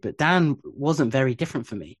accepted, but Dan wasn't very different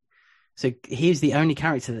for me. So he's the only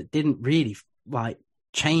character that didn't really like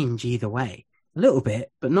change either way. A little bit,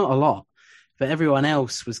 but not a lot. But everyone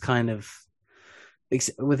else was kind of,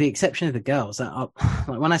 with the exception of the girls. Like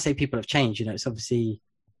when I say people have changed, it's obviously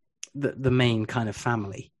the main kind of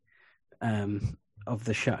family of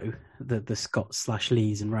the show, the Scotts /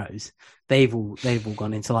 Lees and Rose. They've all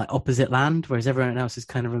gone into like opposite land, whereas everyone else has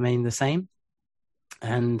kind of remained the same.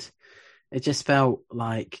 And it just felt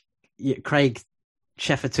like Craig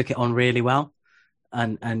Sheffer took it on really well,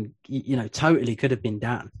 and totally could have been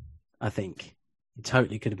Dan. I think it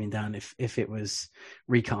totally could have been Dan if it was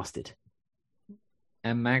recasted.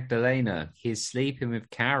 And Magdalena, he's sleeping with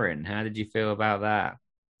Karen. How did you feel about that?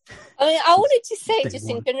 I mean, I wanted to say just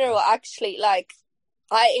in general, actually, like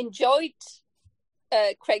I enjoyed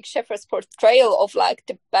Craig Sheffer's portrayal of like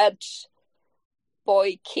the bad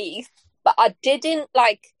boy Keith, but I didn't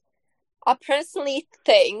like. I personally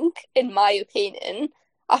think, in my opinion,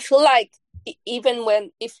 I feel like even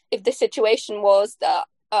when if the situation was that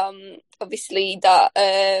obviously that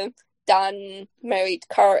Dan married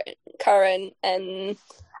Karen, and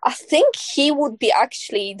I think he would be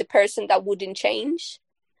actually the person that wouldn't change.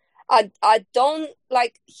 I don't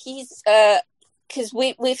like he's because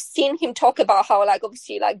we've seen him talk about how like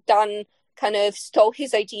obviously like Dan kind of stole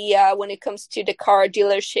his idea when it comes to the car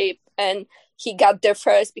dealership, and he got there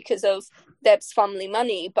first because of Deb's family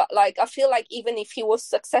money. But like I feel like even if he was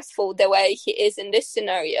successful the way he is in this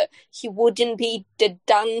scenario, he wouldn't be the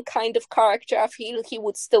Dan kind of character. I feel he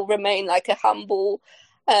would still remain like a humble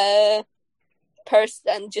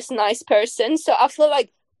person, just nice person. So I feel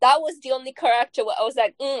like that was the only character where I was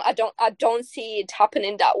like, I don't see it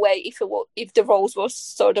happening that way. If the roles were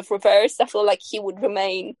sort of reversed, I feel like he would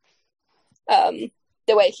remain the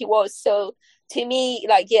way he was. So to me,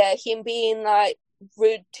 like, yeah, him being like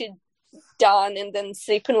rude to Dan and then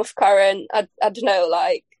sleeping with Karen, I don't know,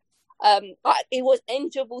 like, it was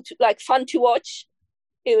enjoyable to like fun to watch.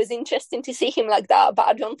 It was interesting to see him like that, but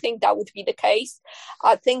I don't think that would be the case.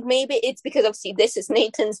 I think maybe it's because obviously this is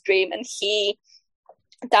Nathan's dream and he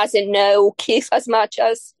doesn't know Keith as much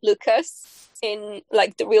as Lucas in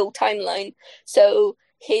like the real timeline. So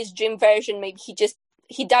his dream version, maybe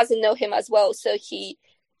he doesn't know him as well. So he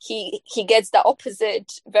gets the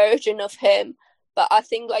opposite version of him. But I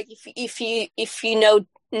think like if you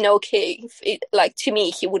know Keith, like to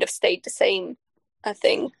me he would have stayed the same. I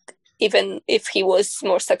think even if he was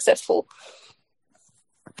more successful.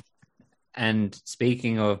 And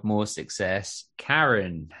speaking of more success,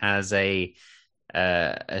 Karen has a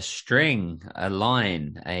string, a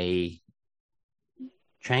line, a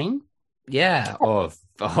chain, of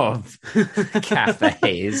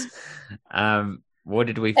cafes. What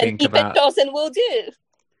did we think about? Even dozen will do.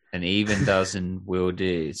 An even dozen will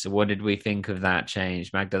do. So, what did we think of that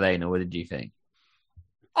change, Magdalena? What did you think?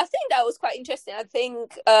 I think that was quite interesting. I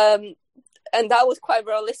think, and that was quite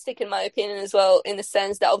realistic in my opinion as well, in the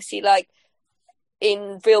sense that obviously, like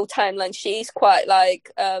in real timeline, she's quite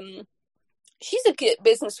like. She's a good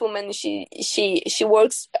businesswoman. She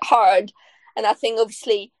works hard, and I think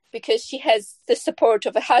obviously because she has the support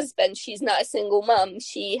of a husband, she's not a single mom.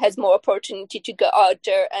 She has more opportunity to go out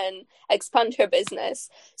there and expand her business.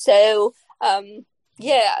 So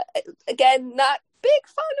yeah, again, not big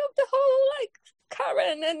fan of the whole like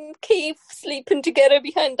Karen and Keith sleeping together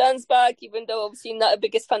behind Dan's back. Even though obviously not the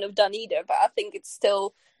biggest fan of Dan either, but I think it's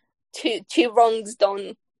still two wrongs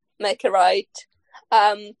don't make a right.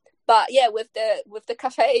 But yeah, with the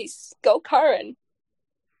cafes, go Karen.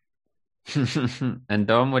 And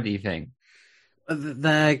Dom, what do you think?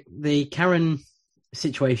 The Karen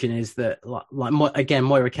situation is that, like again,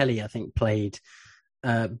 Moira Kelly, I think, played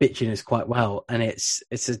bitchiness quite well, and it's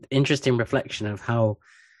an interesting reflection of how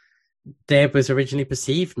Deb was originally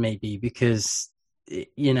perceived, maybe because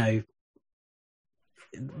you know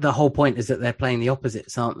the whole point is that they're playing the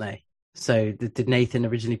opposites, aren't they? So did Nathan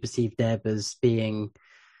originally perceive Deb as being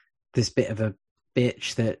this bit of a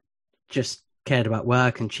bitch that just cared about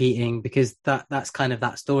work and cheating? Because that's kind of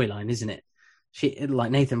that storyline, isn't it?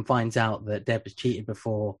 Like Nathan finds out that Deb has cheated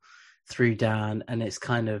before through Dan, and it's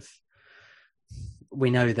kind of, we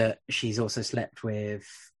know that she's also slept with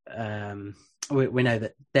we know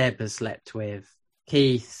that Deb has slept with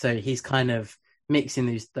Keith, so he's kind of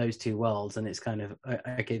mixing those two worlds, and it's kind of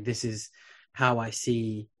okay, this is how I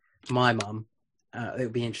see my mum. It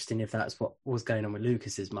would be interesting if that's what was going on with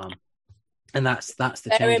Lucas's mum, and that's the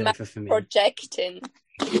changeover for me. Projecting.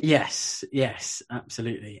 Yes,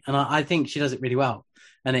 absolutely, and I think she does it really well,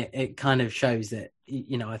 and it kind of shows that,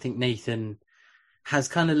 you know, I think Nathan has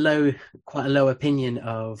kind of quite a low opinion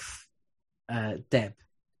of Deb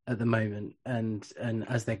at the moment, and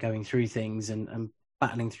as they're going through things and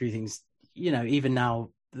battling through things, you know, even now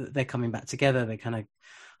they're coming back together, they kind of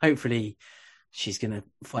hopefully. She's going to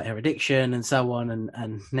fight her addiction and so on.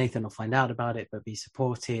 And Nathan will find out about it, but be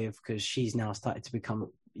supportive because she's now started to become,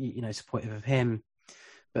 you know, supportive of him.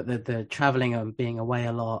 But the traveling and being away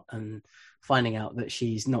a lot and finding out that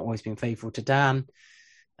she's not always been faithful to Dan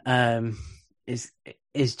is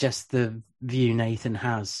just the view Nathan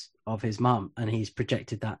has of his mum. And he's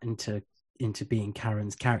projected that into being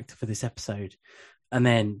Karen's character for this episode. And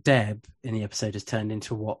then Deb in the episode has turned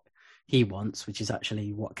into what he wants, which is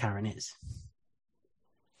actually what Karen is.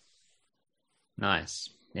 Nice.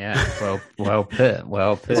 Yeah. Well put.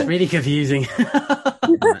 It's really confusing.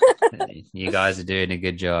 You guys are doing a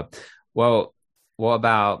good job. Well, what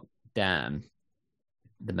about Dan?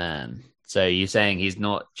 the man. So you're saying he's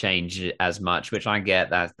not changed as much, which I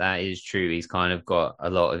get. That is true. He's kind of got a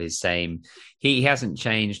lot of his same. He hasn't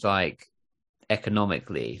changed like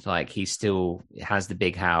economically. Like he still has the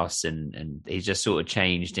big house, and he's just sort of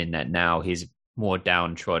changed in that now he's more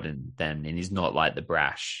downtrodden and he's not like the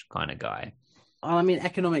brash kind of guy. I mean,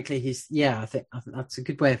 economically, I think that's a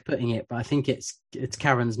good way of putting it. But I think it's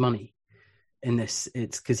Karen's money in this.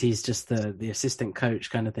 It's because he's just the assistant coach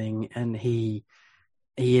kind of thing, and he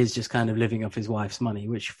is just kind of living off his wife's money,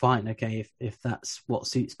 which fine, okay, if that's what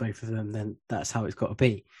suits both of them, then that's how it's got to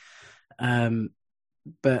be.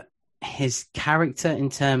 But his character in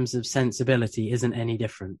terms of sensibility isn't any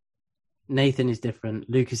different. Nathan is different,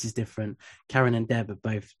 Lucas is different, Karen and Deb have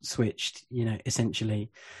both switched,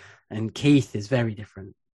 essentially, and Keith is very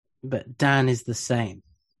different, but Dan is the same.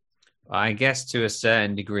 I guess to a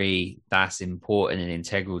certain degree, that's important and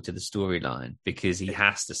integral to the storyline because he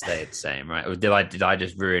has to stay the same, right? Or did I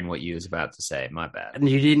just ruin what you was about to say? My bad. And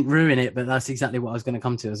you didn't ruin it, but that's exactly what I was going to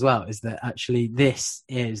come to as well, is that actually this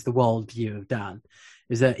is the world view of Dan,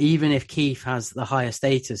 is that even if Keith has the higher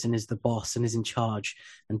status and is the boss and is in charge,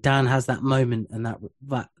 and Dan has that moment and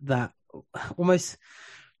that almost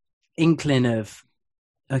inkling of,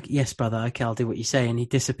 yes, brother, okay, I'll do what you say. And he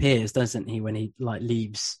disappears, doesn't he, when he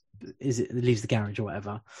leaves the garage or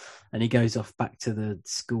whatever, and he goes off back to the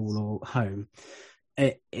school or home.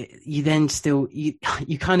 You then still you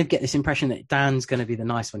kind of get this impression that Dan's going to be the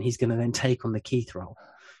nice one. He's going to then take on the Keith role,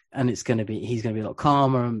 and he's going to be a lot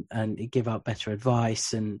calmer and give out better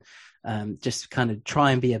advice and just kind of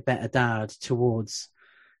try and be a better dad towards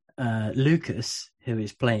Lucas, who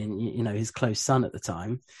is playing his close son at the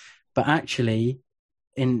time. But actually,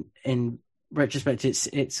 in retrospect,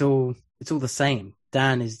 it's all the same.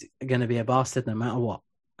 Dan is going to be a bastard no matter what,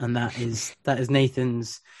 and that is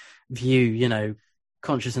Nathan's view,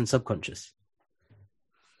 conscious and subconscious.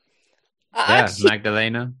 Actually,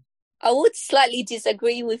 Magdalena, I would slightly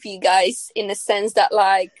disagree with you guys in the sense that,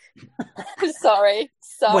 like, sorry,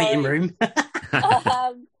 waiting room.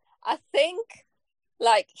 I think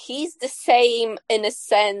like he's the same in a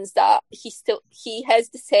sense that he has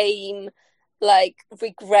the same like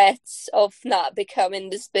regrets of not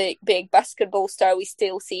becoming this big basketball star. We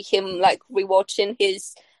still see him like rewatching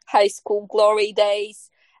his high school glory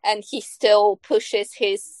days, and he still pushes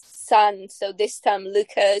his son, so this time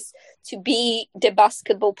Lucas, to be the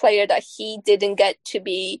basketball player that he didn't get to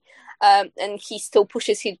be, and he still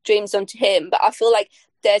pushes his dreams onto him. But I feel like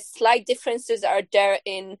there's slight differences are there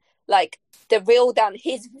in like the real Dan.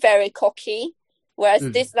 He's very cocky. Whereas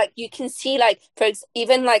this, like, you can see, like,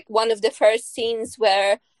 even, like, one of the first scenes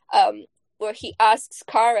where he asks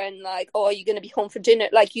Karen, like, oh, are you going to be home for dinner?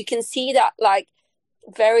 Like, you can see that, like,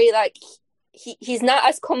 very, like, he's not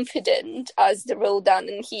as confident as the real Dan.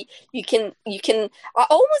 And you can I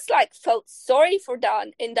almost, like, felt sorry for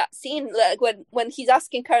Dan in that scene, like, when he's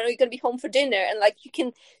asking Karen, are you going to be home for dinner? And, like, you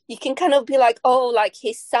can kind of be like, oh, like,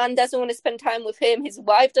 his son doesn't want to spend time with him, his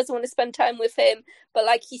wife doesn't want to spend time with him, but,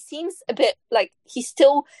 like, he seems a bit, like, he's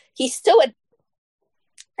still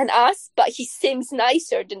an ass, but he seems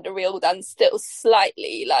nicer than the real Dan still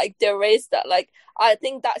slightly. Like, there is that, like, I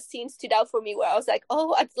think that scene stood out for me where I was like,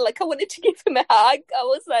 oh, I wanted to give him a hug. I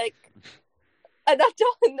was like, and I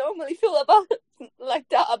don't normally feel about like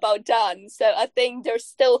that about Dan. So I think there's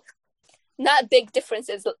still not big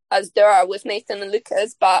differences as there are with Nathan and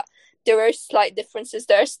Lucas, but there are slight differences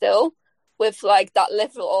there still with like that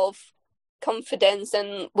level of confidence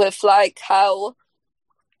and with like how,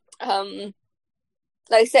 like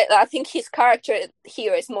I said, I think his character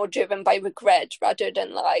here is more driven by regret rather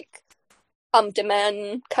than like the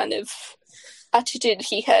man kind of attitude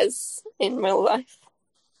he has in real life.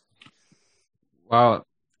 Well,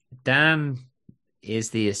 Dan is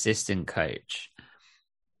the assistant coach.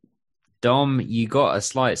 Dom, you got a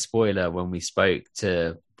slight spoiler when we spoke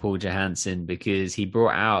to Paul Johansson because he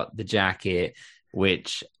brought out the jacket,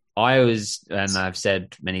 which and I've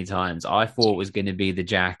said many times, I thought was going to be the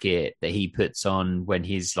jacket that he puts on when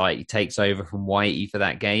he takes over from Whitey for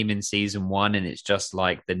that game in season 1. And it's just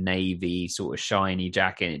like the navy sort of shiny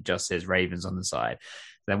jacket. And it just says Ravens on the side.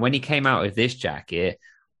 Then when he came out with this jacket,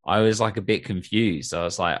 I was like a bit confused. I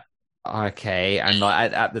was like, okay. And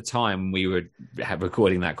like at the time we were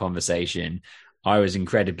recording that conversation, I was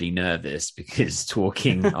incredibly nervous because I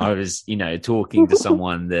was talking to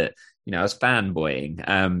someone that, I was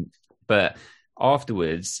fanboying. But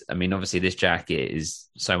afterwards, I mean, obviously this jacket is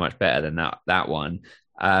so much better than that one.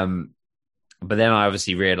 But then I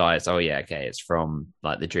obviously realized, oh yeah, okay, it's from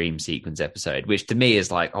like the dream sequence episode, which to me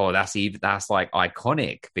is like, oh, that's like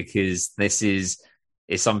iconic because it's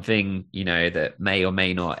it's something, that may or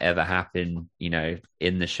may not ever happen,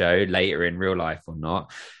 in the show later in real life or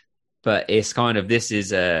not. But it's kind of, this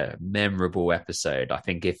is a memorable episode. I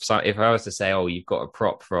think if I was to say, oh, you've got a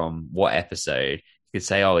prop from what episode, you could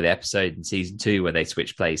say, oh, the episode in season 2 where they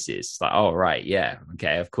switch places. It's like, oh, right, yeah,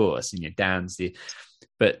 okay, of course. And Dan's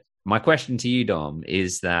but my question to you, Dom,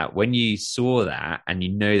 is that when you saw that and you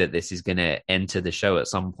know that this is going to enter the show at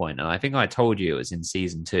some point, and I think I told you it was in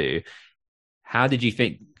season 2, how did you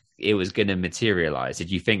think it was going to materialize? Did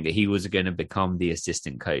you think that he was going to become the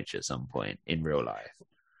assistant coach at some point in real life?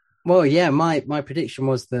 Well, yeah, my prediction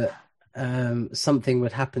was that something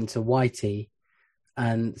would happen to Whitey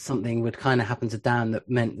and something would kind of happen to Dan that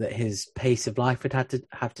meant that his pace of life would have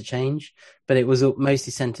to change. But it was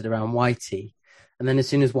mostly centered around Whitey. And then as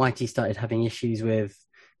soon as Whitey started having issues with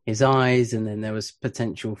his eyes, and then there was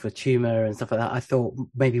potential for tumor and stuff like that, I thought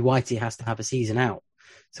maybe Whitey has to have a season out.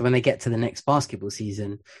 So when they get to the next basketball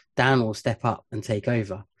season, Dan will step up and take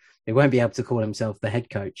over. He won't be able to call himself the head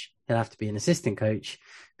coach. He'll have to be an assistant coach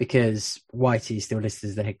because Whitey is still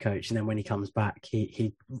listed as the head coach. And then when he comes back,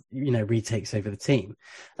 he retakes over the team.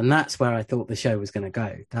 And that's where I thought the show was going to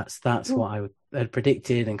go. That's what I had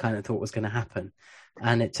predicted and kind of thought was going to happen.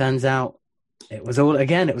 And it turns out it was all a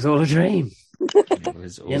dream. It was all a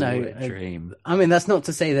dream. I mean, that's not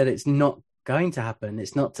to say that it's not going to happen.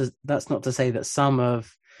 That's not to say that some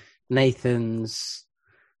of Nathan's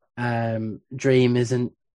dream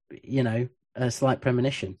isn't, a slight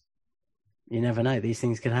premonition. You never know; these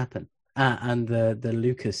things can happen. And the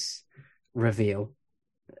Lucas reveal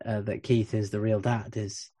that Keith is the real dad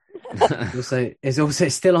is also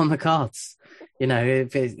still on the cards.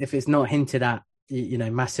 If it's not hinted at,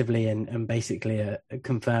 massively and basically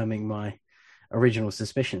confirming my original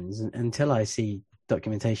suspicions, until I see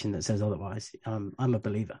documentation that says otherwise, I'm a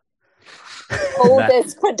believer.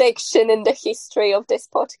 Oldest prediction in the history of this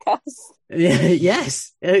podcast.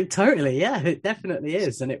 Yes, totally. Yeah, it definitely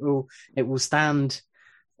is, and it will stand,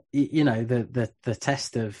 the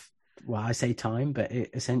test of, well, I say time, but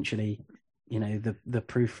essentially, the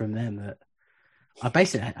proof from them that I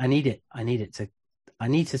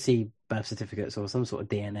need to see birth certificates or some sort of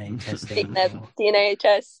DNA testing. DNA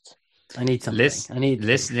test. I need something.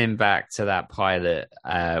 Listening back to that pilot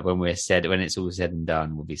when it's all said and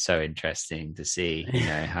done will be so interesting to see,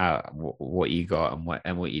 what you got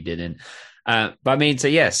and what you didn't. But I mean, so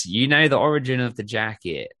yes, the origin of the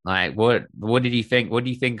jacket. Like, what did you think? What do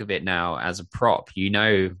you think of it now as a prop?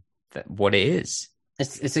 What it is.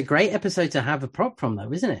 It's a great episode to have a prop from,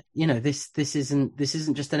 though, isn't it? This isn't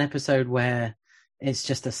just an episode where it's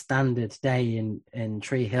just a standard day in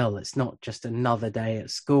Tree Hill. It's not just another day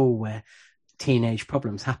at school where teenage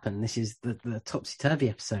problems happen. This is the topsy-turvy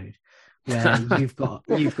episode where you've got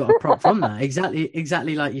a prop from that.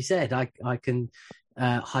 Exactly like you said. I can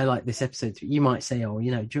highlight this episode. You might say, oh, do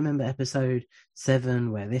you remember episode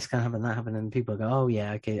 7 where this kind of happened, that happened, and people go, oh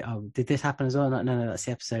yeah, okay. Oh, did this happen as well? No, that's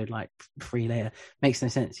the episode like 3 later. Makes no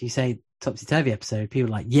sense. You say topsy-turvy episode,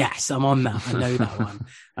 people are like, yes, I'm on that. I know that one.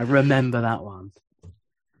 I remember that one.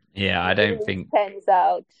 Yeah, I don't think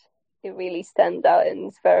it really stands out and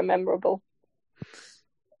it's very memorable.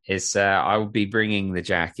 It's I will be bringing the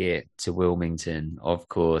jacket to Wilmington, of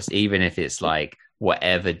course, even if it's like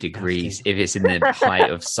whatever degrees. If it's in the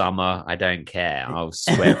height of summer, I don't care. I'll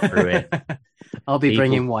sweat through it. I'll be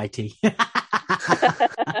bringing Whitey.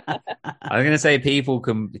 I'm gonna say people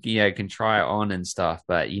can try it on and stuff,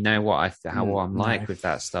 but you know what I'm like with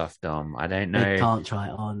that stuff, Dom. I don't know. They can't try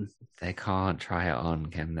it on. They can't try it on,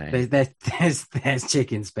 can they? There's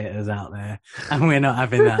chicken spitters out there, and we're not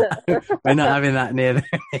having that. We're not having that near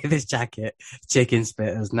this jacket. Chicken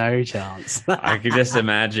spitters, no chance. I could just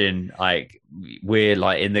imagine like we're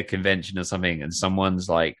like in the convention or something, and someone's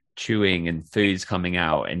like chewing and food's coming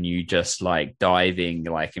out, and you just like diving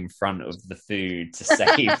like in front of the food to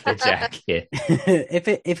save the jacket.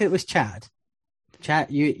 If it was Chad, Chad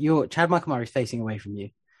Michael Murray's facing away from you.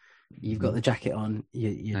 You've got the jacket on.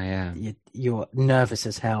 You're nervous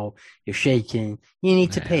as hell. You're shaking. You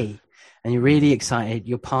need to pee, and you're really excited.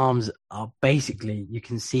 Your palms are basically, you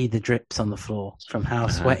can see the drips on the floor from how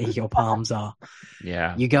sweaty your palms are.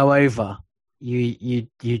 Yeah. You go over. You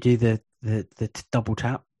do the double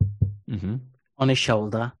tap on his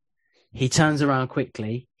shoulder. He turns around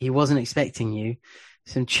quickly. He wasn't expecting you.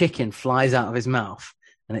 Some chicken flies out of his mouth.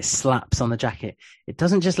 And it slaps on the jacket. It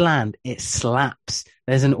doesn't just land, it slaps.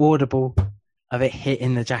 There's an audible of it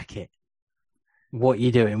hitting the jacket. What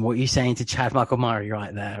you doing? What you saying to Chad Michael Murray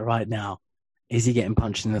right there, right now? Is he getting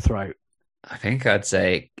punched in the throat? I think I'd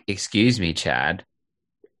say, excuse me, Chad.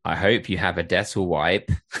 I hope you have a Dettol wipe.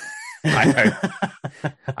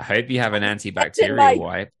 I hope you have an antibacterial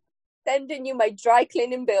wipe. Sending you my dry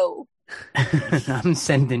cleaning bill. I'm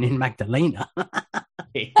sending in Magdalena.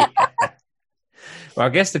 Yeah. Well, I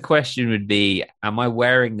guess the question would be, am I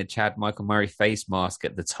wearing the Chad Michael Murray face mask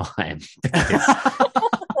at the time?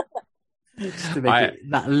 Just to make it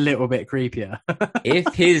that little bit creepier.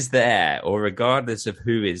 If he's there, or regardless of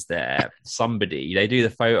who is there, somebody, they do the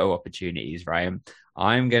photo opportunities, right?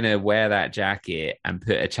 I'm going to wear that jacket and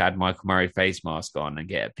put a Chad Michael Murray face mask on and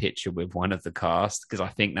get a picture with one of the cast, because I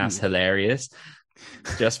think that's hilarious.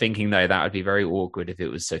 Just thinking, though, that would be very awkward if it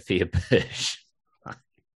was Sophia Bush.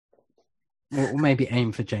 Or maybe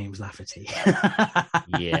aim for James Lafferty.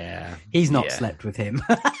 Yeah. He's not slept with him.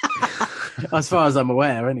 As far as I'm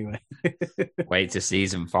aware, anyway. Wait to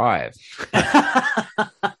season 5.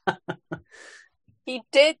 He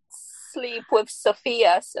did sleep with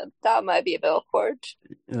Sophia, so that might be a bit awkward.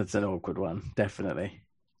 That's an awkward one, definitely.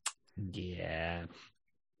 Yeah.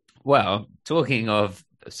 Well, talking of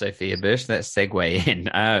Sophia Bush, let's segue in.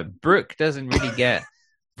 Brooke doesn't really get...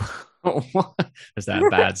 Was that a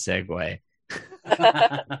bad segue?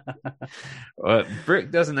 Well,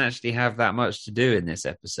 Brooke doesn't actually have that much to do in this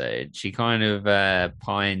episode. She kind of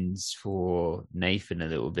pines for Nathan a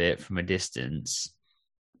little bit from a distance.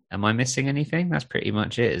 Am I missing anything? That's pretty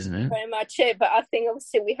much it, isn't it? Pretty much it, but I think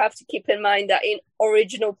obviously we have to keep in mind that in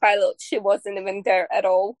original pilot she wasn't even there at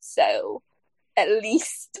all, so at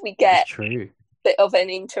least we get a bit of an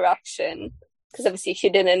interaction, because obviously she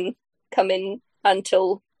didn't come in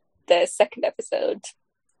until the second episode.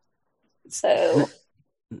 So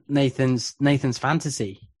Nathan's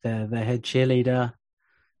fantasy, the head cheerleader,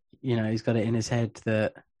 he's got it in his head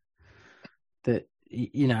that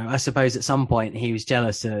I suppose at some point he was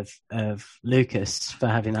jealous of Lucas for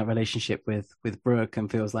having that relationship with Brooke, and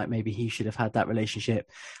feels like maybe he should have had that relationship.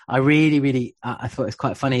 I really I thought it was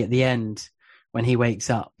quite funny at the end when he wakes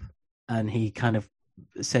up and he kind of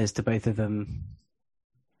says to both of them,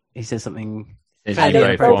 he says something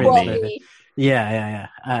fairly appropriate. Yeah.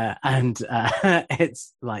 And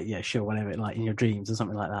it's like, yeah, sure, whatever, like in your dreams or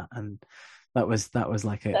something like that. And that was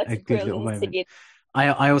like a good little moment.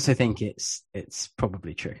 I also think it's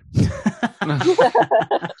probably true.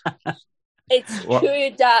 It's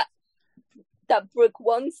true that Brooke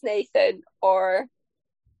wants Nathan, or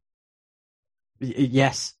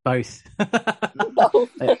yes, both. both.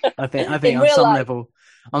 I think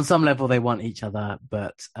on some level they want each other,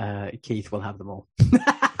 but Keith will have them all.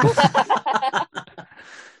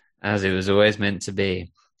 As it was always meant to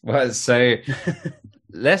be. Well, so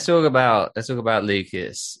let's talk about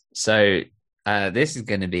Lucas. So this is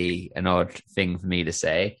going to be an odd thing for me to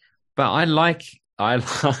say, but I like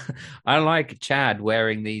Chad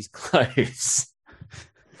wearing these clothes.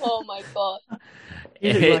 Oh my god,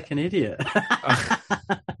 you look like an idiot.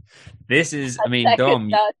 This is,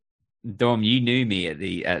 Dom, you knew me at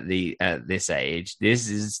this age. This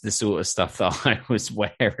is the sort of stuff that I was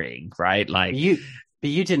wearing, right? Like but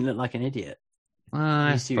you didn't look like an idiot.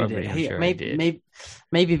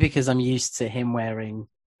 Maybe because I'm used to him wearing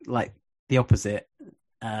like the opposite,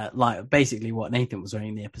 like basically what Nathan was wearing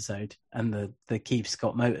in the episode, and the Keith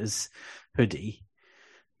Scott Motors hoodie.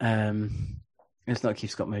 It's not Keith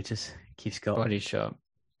Scott Motors. Keith Scott Body Shop.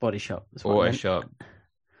 Auto Shop.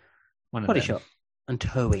 Body Shop and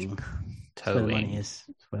towing. That's where the money is.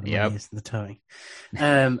 That's where the money is in the towing.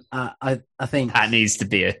 I think that needs to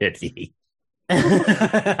be a hoodie.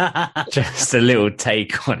 Just a little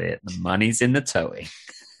take on it. The money's in the towing.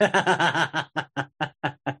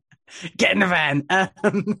 Get in the van.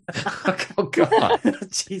 Oh God,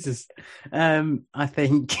 Jesus. I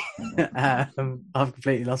think I've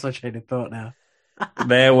completely lost my train of thought now.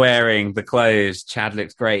 They're wearing the clothes. Chad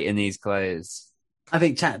looks great in these clothes. I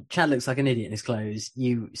think Chad looks like an idiot in his clothes.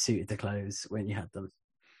 You suited the clothes when you had them.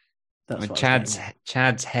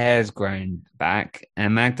 Chad's hair's grown back,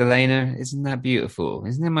 and Magdalena, isn't that beautiful?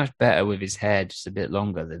 Isn't it much better with his hair just a bit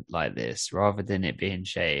longer like this, rather than it being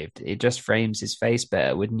shaved? It just frames his face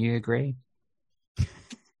better, wouldn't you agree?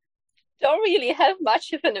 Don't really have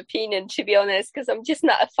much of an opinion, to be honest, because I'm just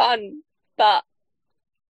not a fan. But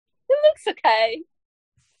it looks okay.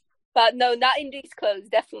 But no, not in these clothes,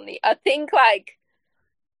 definitely. I think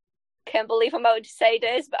can't believe I'm about to say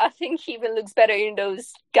this, but I think he even looks better in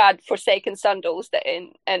those godforsaken sandals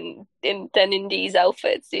than in these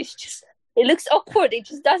outfits. It looks awkward. It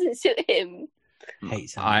just doesn't suit him.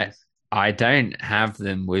 I don't have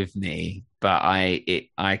them with me, but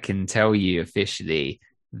I can tell you officially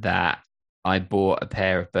that I bought a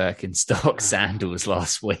pair of Birkenstock sandals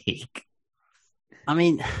last week. I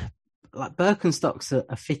mean, like Birkenstocks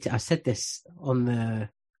are fitted. I said this on the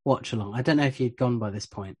watch along. I don't know if you'd gone by this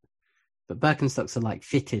point. but Birkenstocks are like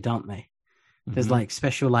fitted, aren't they? There's Mhm. like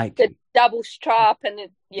special like The double strap and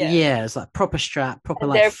it's like proper strap, proper and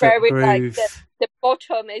like they're foot very groove, like the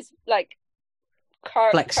bottom is like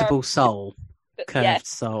flexible sole, curved yes.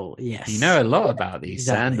 sole. Yes, You know a lot about these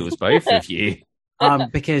Exactly. sandals, both of you.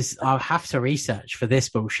 Because I'll have to research for this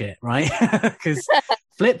bullshit, right? Because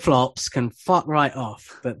flip flops can fuck right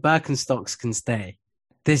off, but Birkenstocks can stay.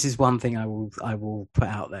 This is one thing I will put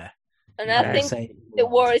out there. And Okay. I think the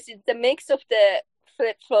worst is the mix of the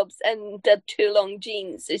flip flops and the too long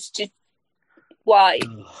jeans. It's just why.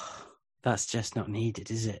 That's just not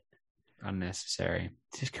needed, is it? Unnecessary.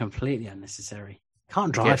 It's just completely unnecessary.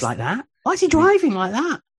 Can't drive Yes. like that. Why is he driving like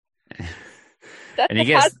that? That's And he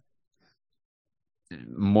the gets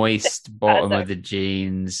moist bottom hazard. of the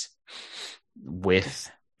jeans, whiff,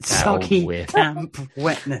 that Soggy old whiff. camp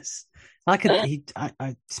wetness. He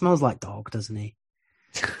smells like dog, doesn't he?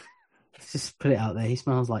 Let's just put it out there. He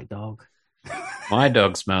smells like dog. My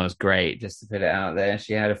dog smells great, just to put it out there.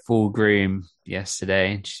 She had a full groom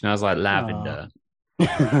yesterday. She smells like lavender.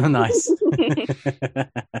 Nice.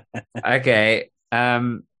 Okay.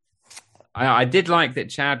 I did like that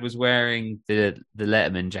Chad was wearing the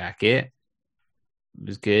Letterman jacket. It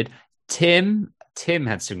was good. Tim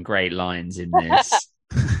had some great lines in this.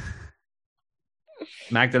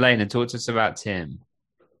 Magdalena, talk to us about Tim.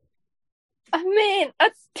 I mean,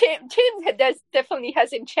 Tim definitely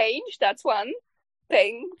hasn't changed. That's one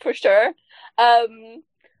thing for sure. I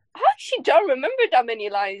actually don't remember that many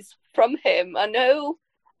lines from him. I know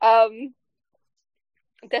the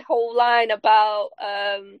whole line about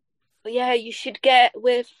you should get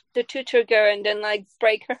with the tutor girl and then like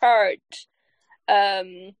break her heart.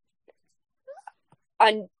 And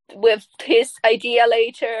with his idea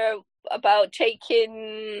later about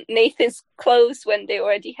taking Nathan's clothes when they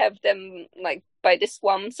already have them like by the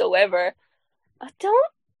swamps or whatever.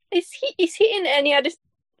 Is he in any other?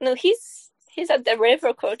 No, he's at the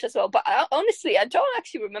river court as well. But honestly, I don't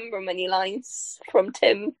actually remember many lines from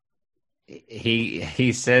Tim.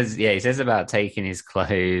 He says about taking his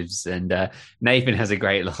clothes, and Nathan has a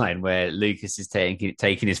great line where Lucas is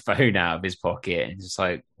taking his phone out of his pocket and just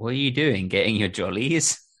like, what are you doing? Getting your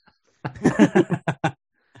jollies?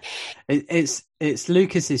 It's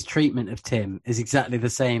Lucas's treatment of Tim is exactly the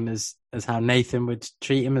same as how Nathan would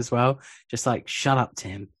treat him as well. Just like, shut up,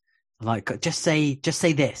 Tim. Like, just say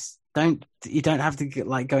this. You don't have to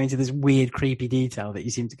like go into this weird, creepy detail that you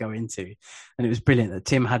seem to go into. And it was brilliant that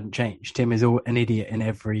Tim hadn't changed. Tim is an idiot in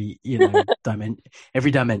every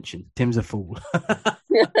every dimension. Tim's a fool.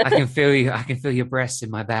 I can feel your breasts in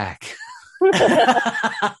my back.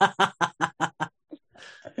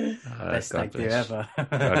 Best thank you ever.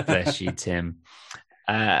 God bless you, Tim.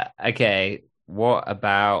 Okay, what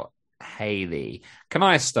about Haley? Can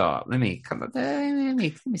I start? Let me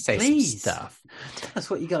say Please. some stuff. That's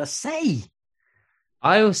what you gotta say.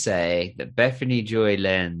 I will say that Bethany Joy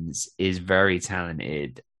Lenz is very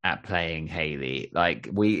talented at playing Haley. Like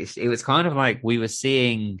it was kind of like we were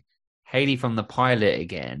seeing Haley from the pilot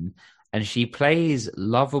again, and she plays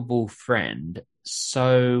lovable friend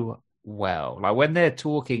so well. Like when they're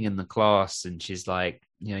talking in the class and she's like,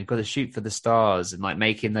 you've got to shoot for the stars and like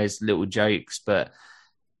making those little jokes, but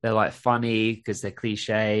they're like funny because they're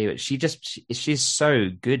cliche. But she's so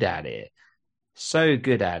good at it. So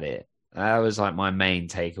good at it. That was like my main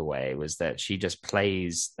takeaway, was that she just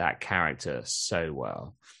plays that character so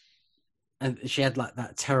well. And she had like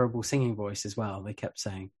that terrible singing voice as well. They kept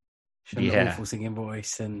saying she had an awful singing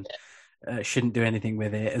voice and shouldn't do anything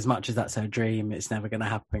with it. As much as that's her dream, it's never going to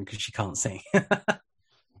happen because she can't sing.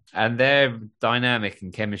 And their dynamic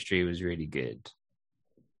and chemistry was really good.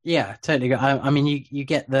 Yeah, totally good. I mean, you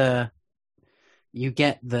get the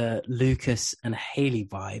Lucas and Haley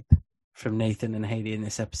vibe from Nathan and Haley in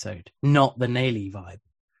this episode, not the Naley vibe.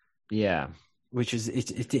 Yeah, which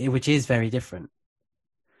is very different.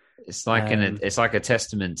 It's like it's like a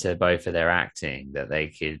testament to both of their acting that they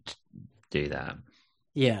could do that.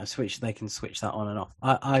 Yeah, they can switch that on and off.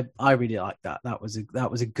 I really like that. That was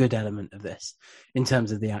a good element of this in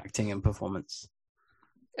terms of the acting and performance.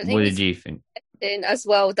 What did you think? As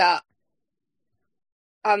well, that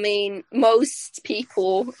I mean, most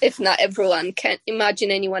people, if not everyone, can't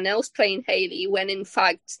imagine anyone else playing Haley when in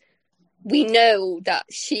fact we know that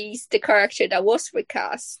she's the character that was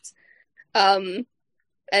recast. And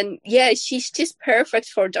yeah, she's just perfect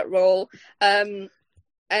for that role.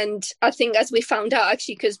 And I think, as we found out,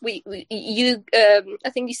 actually, because I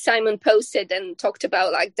think Simon posted and talked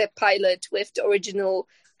about like the pilot with the original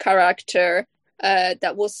character.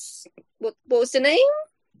 That was what was the name?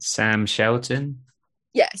 Sam Shelton.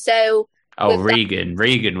 Yeah. So. Oh, Regan.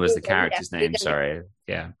 Regan was the character's name. Regan. Sorry.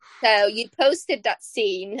 Yeah. So you posted that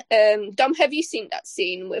scene. Dom, have you seen that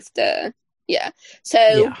scene with the? Yeah.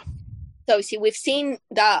 So see, we've seen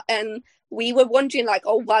that, and we were wondering like,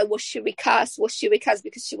 oh, why was she recast? Was she recast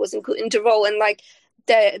because she wasn't good in the role? And like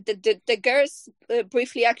the girls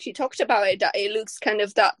briefly actually talked about it, that it looks kind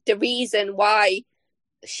of that the reason why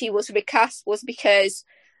she was recast was because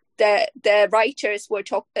the writers were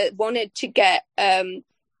wanted to get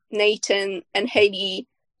Nathan and Haley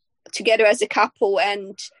together as a couple,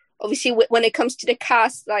 and obviously when it comes to the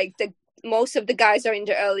cast, like most of the guys are in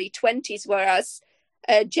their early 20s, whereas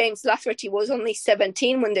James Lafferty was only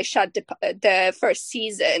 17 when they shot the first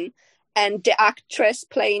season, and the actress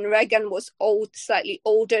playing Regan was slightly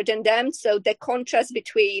older than them. So there's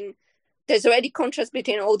already contrast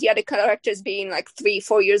between all the other characters being like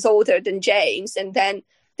 3-4 years older than James, and then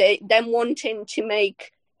them wanting to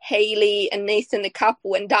make Haley and Nathan a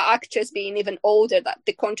couple, and that actress being even older, that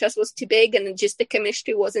the contrast was too big and just the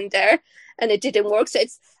chemistry wasn't there and it didn't work. So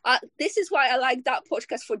it's this is why I like that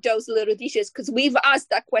podcast, for those little details, because we've asked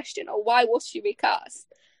that question, or why was she recast?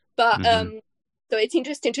 But so it's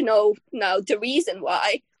interesting to know now the reason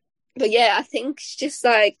why. But yeah, I think it's just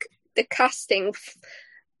like the casting,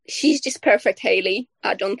 she's just perfect Haley.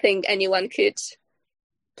 I don't think anyone could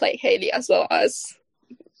play Haley as well as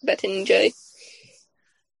Beth and Joy.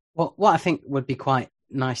 Well, what I think would be quite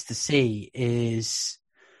nice to see is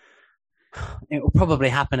it will probably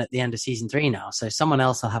happen at the end of season 3 now. So someone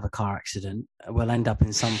else will have a car accident, will end up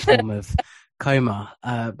in some form of coma.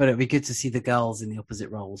 But it'd be good to see the girls in the opposite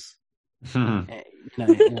roles. Like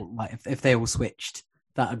if they all switched,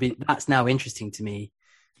 that's now interesting to me.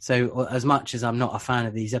 So as much as I'm not a fan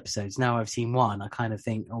of these episodes, now I've seen one, I kind of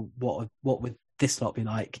think, oh, what would this lot be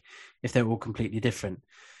like if they were all completely different?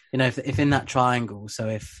 If in that triangle, so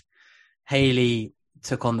if Haley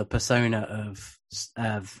took on the persona of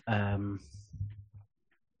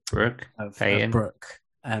Brooke,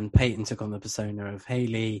 and Peyton took on the persona of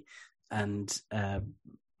Haley, and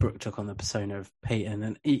Brooke took on the persona of Peyton,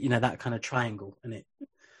 and that kind of triangle, and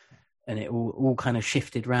it all kind of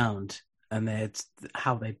shifted round, and it's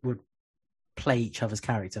how they would play each other's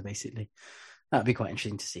character, basically. That'd be quite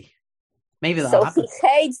interesting to see. Maybe that'll happen. He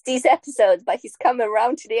hates these episodes, but he's coming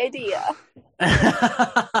around to the idea.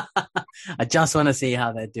 I just want to see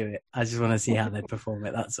how they do it. I just want to see how they perform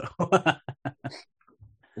it. That's all.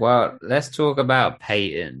 Well, let's talk about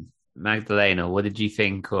Peyton. Magdalena, what did you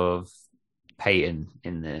think of Peyton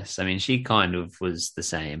in this? I mean, she kind of was the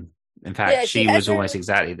same. In fact, she was almost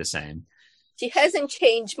exactly the same. She hasn't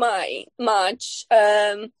changed much.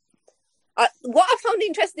 What I found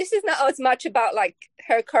interesting, this is not as much about like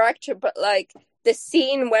her character, but like the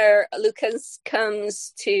scene where Lucas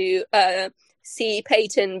comes to see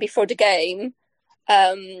Peyton before the game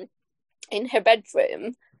in her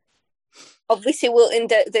bedroom. Obviously, in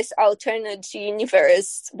this alternate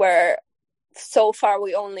universe where so far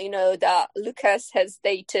we only know that Lucas has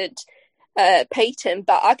dated Peyton,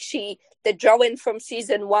 but actually the drawing from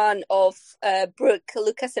season 1 of Brooke,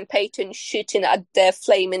 Lucas and Peyton shooting at the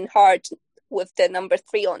flaming heart with the number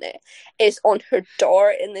 3 on it is on her door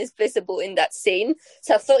and is visible in that scene.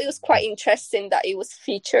 So I thought it was quite interesting that it was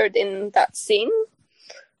featured in that scene.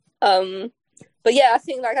 But yeah, I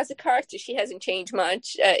think like as a character, she hasn't changed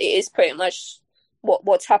much. It is pretty much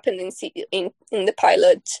what's happened in the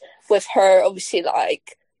pilot with her. Obviously,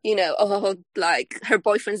 like like her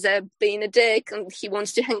boyfriend's there being a dick, and he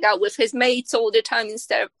wants to hang out with his mates all the time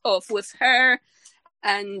instead of with her,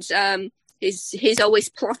 and he's always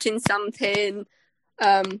plotting something,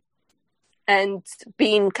 and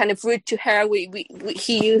being kind of rude to her.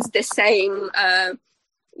 He used the same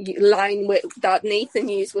line that Nathan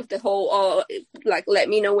used with the whole like let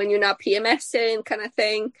me know when you're not PMSing kind of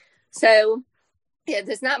thing. So yeah,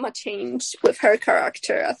 there's not much change with her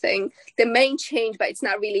character. I think the main change, but it's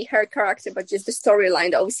not really her character, but just the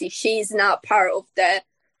storyline. Obviously, she's not part of the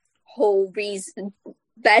whole reason,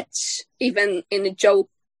 that even in a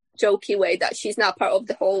jokey way, that she's not part of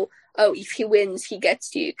the whole, oh, if he wins, he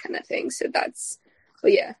gets you kind of thing. So that's,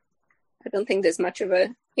 but yeah, I don't think there's much of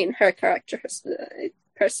a in her character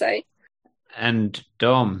per se. And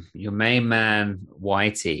Dom, your main man,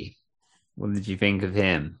 Whitey, what did you think of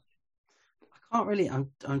him? I can't really.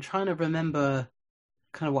 I'm trying to remember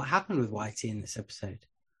kind of what happened with Whitey in this episode.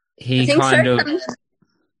 I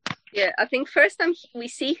think first time we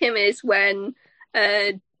see him is when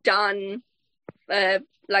Dan,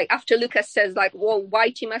 like after Lucas says like, "Well,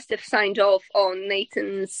 Whitey must have signed off on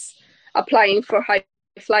Nathan's applying for high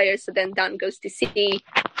flyers." So then Dan goes to see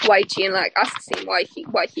Whitey and like asks him why he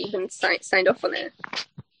even signed off on it.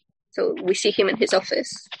 So we see him in his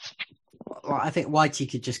office. I think Whitey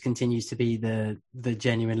could just continues to be the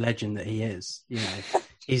genuine legend that he is. You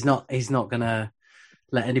know, he's not gonna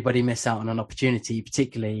let anybody miss out on an opportunity,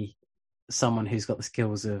 particularly someone who's got the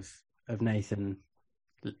skills of Nathan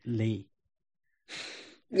Lee.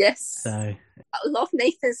 Yes. So I love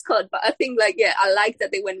Nathan Scott, but I think I like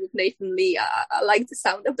that they went with Nathan Lee. I like the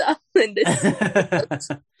sound of that in this.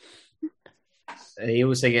 He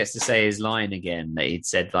also gets to say his line again that he'd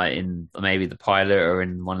said like in maybe the pilot or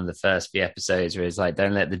in one of the first few episodes, where it's like,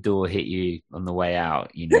 "Don't let the door hit you on the way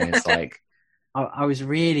out." You know, it's like I was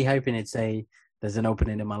really hoping he'd say there's an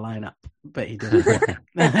opening in my lineup, but he didn't.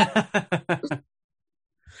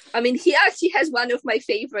 I mean, he actually has one of my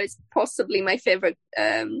favorites, possibly my favorite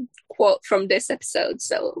quote from this episode.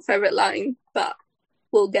 So favorite line, but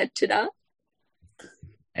we'll get to that.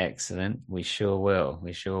 Excellent. We sure will.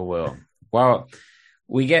 Well,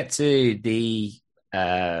 we get to the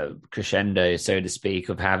crescendo, so to speak,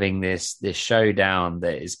 of having this showdown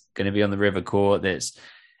that is going to be on the river court. That's,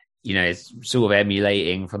 you know, it's sort of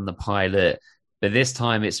emulating from the pilot, but this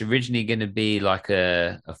time it's originally going to be like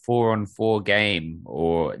a 4-on-4 game,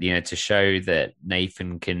 or, you know, to show that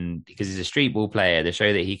Nathan can, because he's a street ball player, to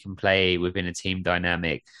show that he can play within a team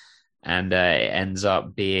dynamic. And it ends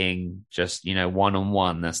up being just, you know,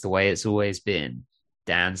 1-on-1. That's the way it's always been.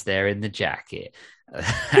 Dan's there in the jacket.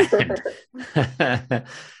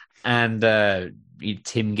 and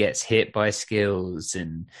Tim gets hit by skills,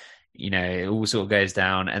 and, you know, it all sort of goes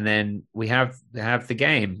down. And then we have the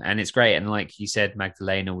game, and it's great. And like you said,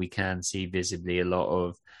 Magdalena, we can see visibly a lot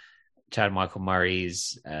of Chad Michael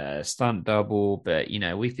Murray's stunt double, but, you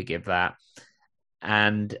know, we forgive that.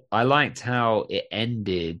 And I liked how it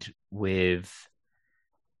ended with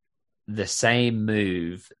the same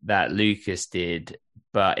move that Lucas did,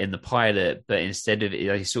 but in the pilot, but instead of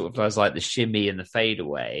it, he sort of does like the shimmy and the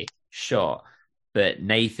fadeaway shot, but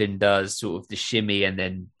Nathan does sort of the shimmy and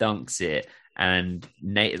then dunks it. And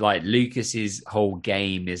like Lucas's whole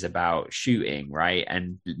game is about shooting, right?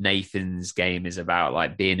 And Nathan's game is about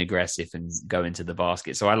like being aggressive and going to the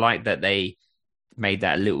basket. So I like that they made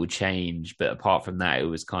that little change, but apart from that, it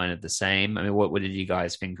was kind of the same. I mean, what did you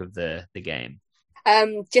guys think of the game?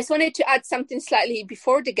 Just wanted to add something slightly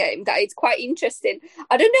before the game that it's quite interesting.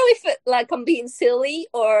 I don't know if I'm being silly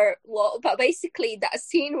or what, but basically that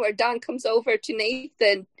scene where Dan comes over to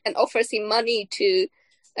Nathan and offers him money to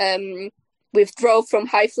withdraw from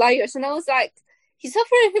High Flyers, and I was like, he's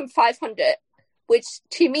offering him 500, which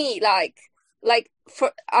to me, like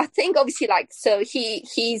for, I think obviously so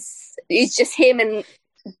it's just him and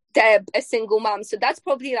Deb, a single mom, so that's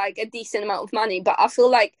probably like a decent amount of money, but I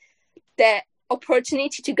feel like the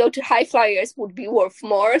opportunity to go to High Flyers would be worth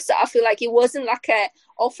more. So I feel like it wasn't like a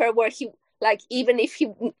offer where he, like, even if he,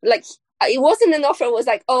 like, it wasn't an offer, it was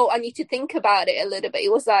like, oh, I need to think about it a little bit.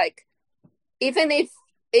 It was like, even if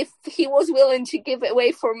he was willing to give it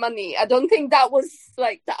away for money, I don't think that was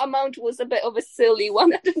like, the amount was a bit of a silly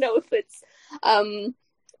one. I don't know if it's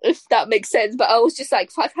if that makes sense, but I was just like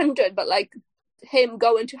 500, but like him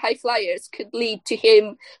going to High Flyers could lead to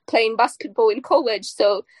him playing basketball in college.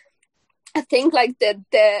 So I think like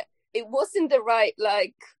it wasn't the right,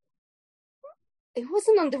 like, it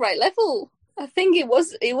wasn't on the right level. I think it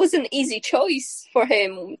was an easy choice for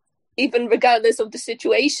him, even regardless of the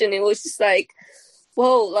situation. It was just like,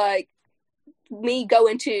 whoa, like, me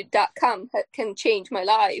going to that camp can change my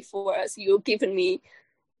life, whereas you're giving me,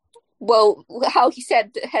 well, how he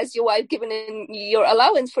said, has your wife given in your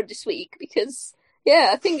allowance for this week? Because,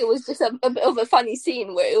 yeah, I think it was just a bit of a funny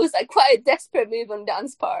scene where it was like quite a desperate move on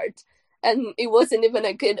Dan's part, and it wasn't even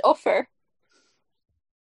a good offer.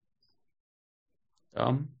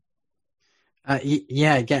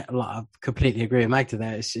 Yeah, again, I completely agree with Magda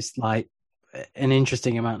there. It's just like an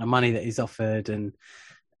interesting amount of money that he's offered, and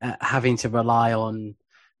having to rely on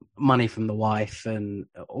money from the wife and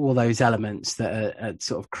all those elements that are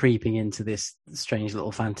sort of creeping into this strange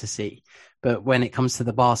little fantasy. But when it comes to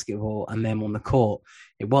the basketball and them on the court,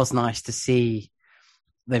 it was nice to see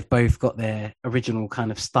they've both got their original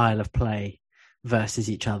kind of style of play versus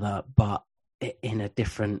each other, but in a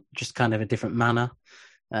different, just kind of a different manner.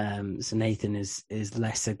 So Nathan is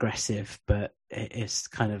less aggressive, but it's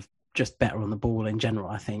kind of just better on the ball in general,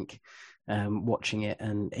 I think, watching it.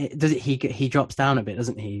 And he drops down a bit,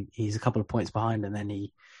 doesn't he? He's a couple of points behind, and then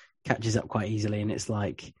he catches up quite easily, and it's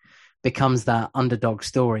like becomes that underdog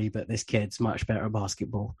story, but this kid's much better at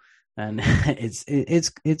basketball. And it's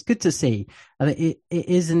good to see. I think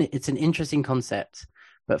it's an interesting concept,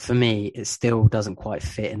 but for me, it still doesn't quite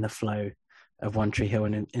fit in the flow of One Tree Hill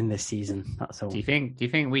in this season. That's all. Do you think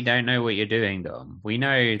we don't know what you're doing, Dom? We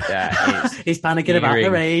know that He's panicking about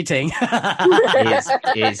the rating.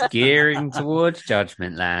 it's gearing towards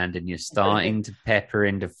Judgment Land, and you're starting to pepper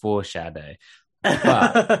into foreshadow.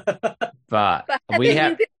 But we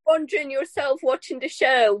have. You been wondering yourself watching the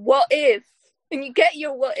show, what if? And you get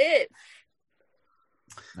your what if.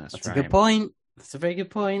 That's right. A good point. That's a very good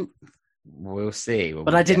point. We'll see.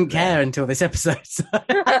 But I didn't care until this episode. So.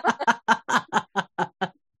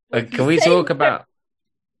 Can we talk about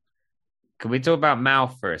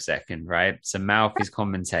Mouth for a second, right? So Mouth is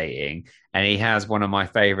commentating, and he has one of my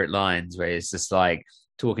favorite lines where it's just like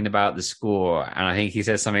talking about the score, and I think he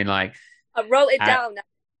says something like, I wrote it down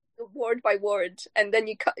word by word, and then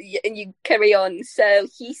you carry on. So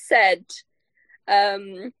he said,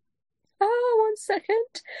 one second.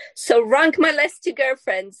 So rank my last two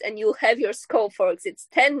girlfriends and you'll have your score, folks. It's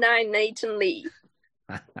 10, 9, Nate and Lee.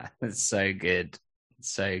 That's so good.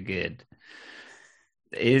 So good.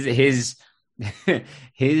 His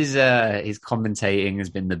commentating has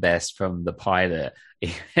been the best from the pilot.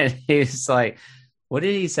 He's like, what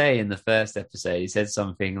did he say in the first episode? He said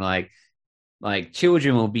something like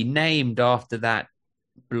children will be named after that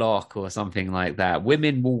block or something like that.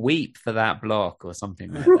 Women will weep for that block or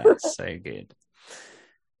something like that. So good.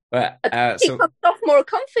 But he comes off more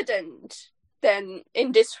confident than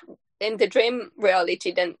in the dream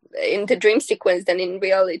reality, than in the dream sequence than in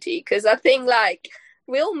reality. Because I think like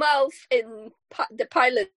real Mouth in the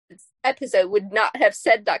pilot episode would not have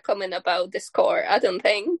said that comment about the score. I don't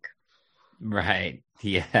think. Right.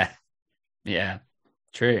 Yeah.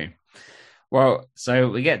 True. Well, so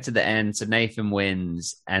we get to the end. So Nathan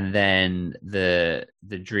wins, and then the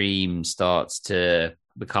dream starts to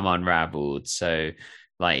become unraveled. So,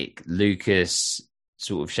 like Lucas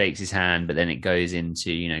sort of shakes his hand, but then it goes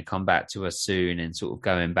into come back to us soon, and sort of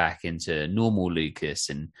going back into normal Lucas.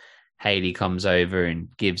 And Haley comes over and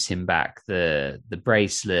gives him back the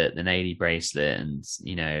bracelet, the Navy bracelet, and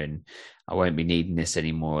and I won't be needing this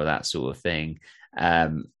anymore, that sort of thing.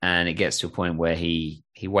 And it gets to a point where he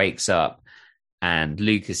wakes up. And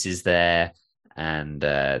Lucas is there, and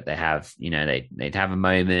they have, they'd have a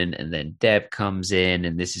moment, and then Deb comes in,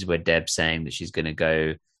 and this is where Deb's saying that she's going to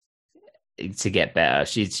go to get better.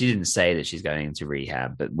 She didn't say that she's going into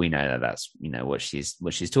rehab, but we know that that's what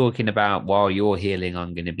she's talking about. While you're healing,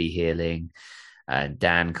 I'm going to be healing.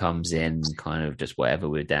 Dan comes in, kind of just whatever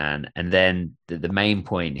with Dan, and then the main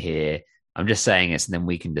point here, I'm just saying it, and then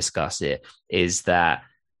we can discuss it, is that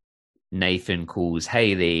Nathan calls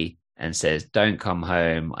Haley and says, don't come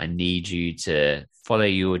home. I need you to follow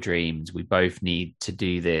your dreams. We both need to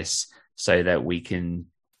do this so that we can,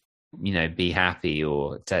 be happy,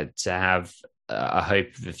 or to have a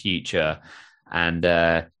hope of the future. And,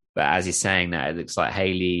 but as he's saying that, it looks like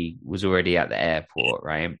Haley was already at the airport,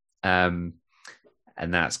 right? And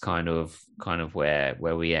that's kind of where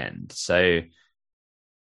we end. So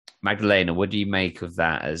Magdalena, what do you make of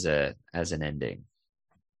that as an ending?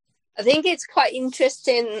 I think it's quite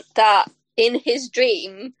interesting that in his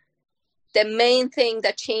dream, the main thing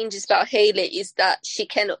that changes about Haley is that she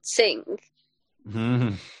cannot sing.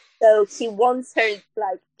 Mm-hmm. So he wants her,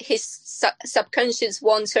 like his subconscious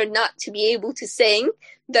wants her not to be able to sing,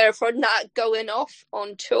 therefore not going off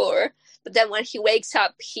on tour. But then when he wakes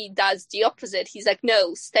up, he does the opposite. He's like,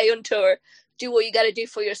 no, stay on tour, do what you got to do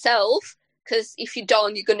for yourself, because if you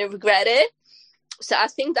don't, you're going to regret it. So I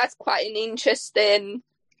think that's quite an interesting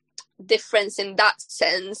difference in that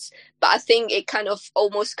sense, but I think it kind of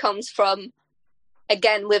almost comes from,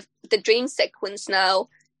 again, with the dream sequence now,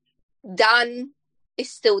 Dan is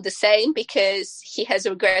still the same because he has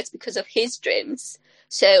regrets because of his dreams.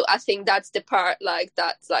 So I think that's the part, like,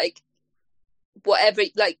 that's like, whatever,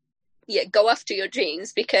 like, go after your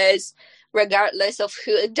dreams, because regardless of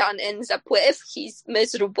who Dan ends up with, he's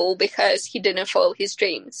miserable because he didn't follow his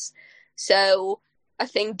dreams. So I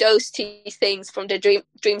think those two things from the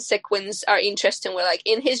dream sequence are interesting. Where, like,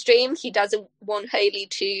 in his dream, he doesn't want Haley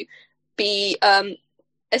to be a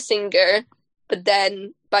singer, but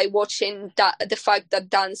then by watching the fact that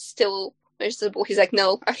Dan's still miserable, he's like,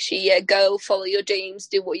 no, actually, go follow your dreams,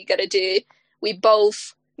 do what you gotta do. We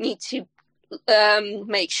both need to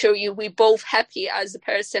make sure we're both happy as a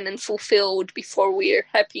person and fulfilled before we're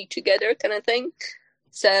happy together, kind of thing.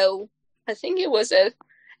 So I think it was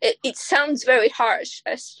it sounds very harsh,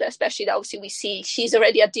 especially that obviously we see she's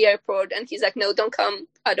already at the airport and he's like, no, don't come,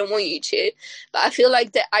 I don't want you to. But I feel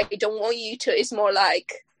like that I don't want you to is more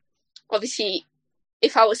like, obviously,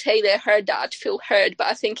 if I was Haley, I heard that, I'd feel hurt, but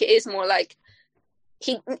I think it is more like,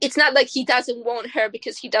 it's not like he doesn't want her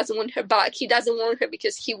because he doesn't want her back. He doesn't want her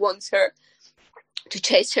because he wants her.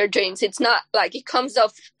 chase her dreams. It's not like it comes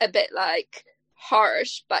off a bit like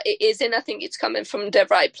harsh, but it isn't. I think it's coming from the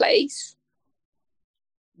right place.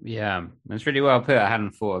 Yeah, it's really well put. I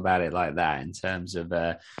hadn't thought about it like that in terms of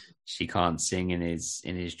she can't sing in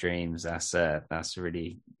his dreams. That's a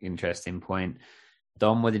really interesting point.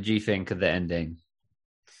 Dom, what did you think of the ending?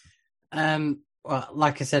 Well,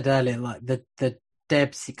 like I said earlier, like the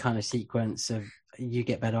Deb kind of sequence of you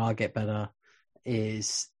get better, I'll get better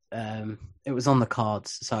is it was on the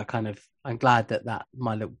cards. So I'm glad that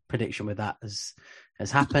my little prediction with that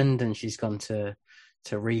has happened, and she's gone to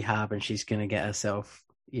rehab and she's going to get herself,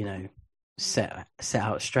 set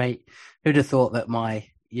out straight. Who'd have thought that my,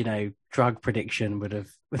 drug prediction would have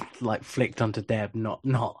like flicked onto Deb, not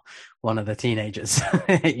one of the teenagers,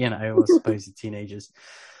 or supposed teenagers.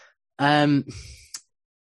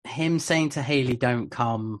 Him saying to Hayley, "Don't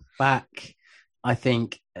come back." I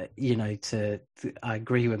think, I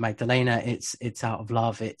agree with Magdalena. It's out of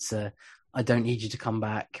love. It's I don't need you to come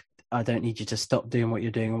back. I don't need you to stop doing what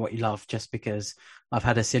you're doing and what you love just because I've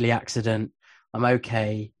had a silly accident. I'm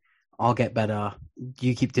okay. I'll get better.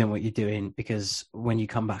 You keep doing what you're doing because when you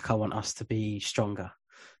come back, I want us to be stronger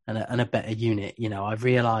and a better unit. I've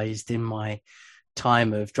realized in my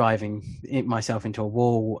time of driving myself into a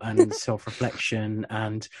wall and self-reflection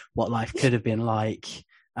and what life could have been like,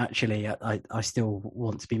 actually, I still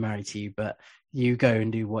want to be married to you, but you go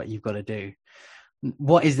and do what you've got to do.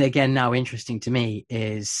 What is again now interesting to me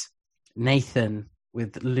is Nathan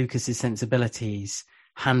with Lucas's sensibilities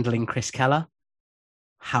handling Chris Keller,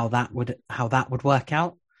 how that would work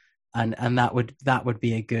out. And that would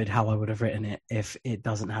be a good how I would have written it if it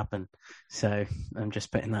doesn't happen. So I'm just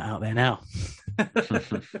putting that out there now.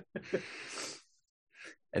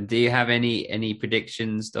 And do you have any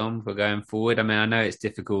predictions, Dom, for going forward? I mean, I know it's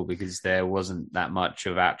difficult because there wasn't that much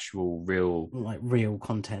of actual real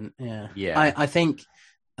content. Yeah. Yeah. I think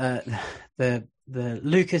the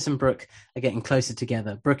Lucas and Brooke are getting closer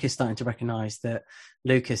together. Brooke is starting to recognize that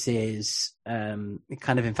Lucas is kind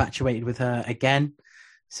of infatuated with her again.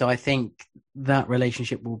 So I think that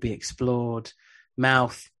relationship will be explored.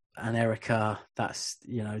 Mouth and Erica, that's,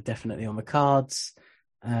 definitely on the cards.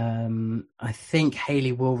 I think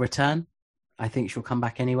Hayley will return. I think she'll come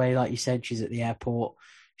back anyway. Like you said, she's at the airport.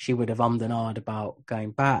 She would have ummed and ahed about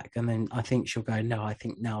going back. And then I think she'll go, no, I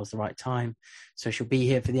think now's the right time. So she'll be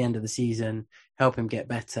here for the end of the season, help him get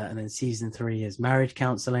better. And then season 3 is marriage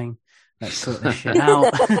counseling. Let's sort this shit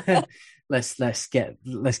out. Let's get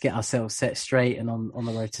ourselves set straight and on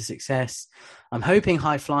the road to success. I'm hoping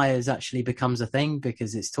High Flyers actually becomes a thing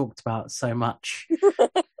because it's talked about so much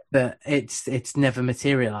that it's never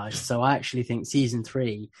materialized. So I actually think season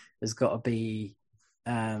 3 has got to be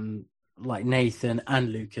like Nathan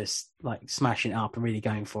and Lucas like smashing it up and really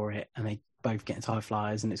going for it, and they both get into High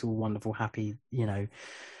Flyers, and it's all wonderful, happy,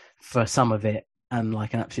 for some of it, and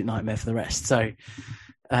like an absolute nightmare for the rest. So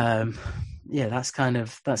yeah, that's kind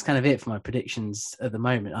of it for my predictions at the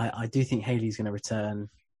moment. I do think Hayley's going to return,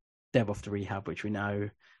 Deb off to rehab, which we know,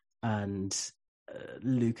 and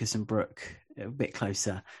Lucas and Brooke a bit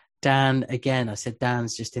closer. Dan, again, I said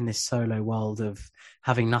Dan's just in this solo world of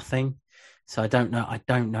having nothing. So I don't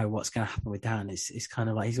know what's going to happen with Dan. It's kind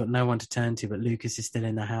of like he's got no one to turn to, but Lucas is still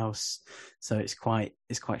in the house. So it's quite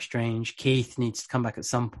strange. Keith needs to come back at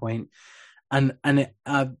some point. And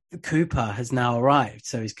Cooper has now arrived.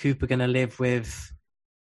 So is Cooper going to live with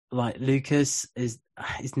like Lucas? Is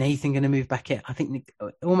Nathan going to move back in? I think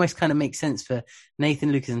it almost kind of makes sense for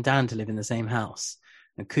Nathan, Lucas and Dan to live in the same house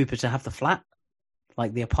and Cooper to have the flat,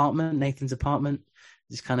 like the apartment, Nathan's apartment.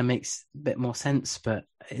 Just kind of makes a bit more sense, but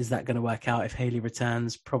is that going to work out if Hayley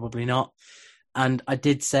returns? Probably not. And I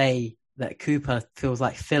did say that Cooper feels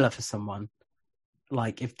like filler for someone.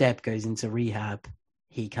 Like if Deb goes into rehab,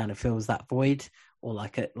 he kind of fills that void, or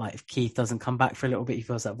like if Keith doesn't come back for a little bit, he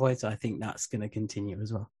fills that void. So I think that's going to continue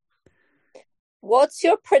as well. What's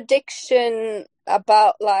your prediction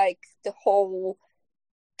about like the whole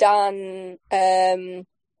Dan and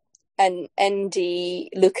Andy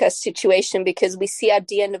Lucas situation? Because we see at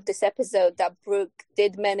the end of this episode that Brooke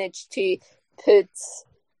did manage to put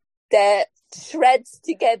the threads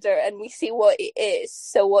together and we see what it is.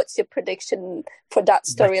 So what's your prediction for that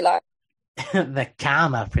storyline? The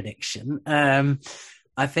karma prediction.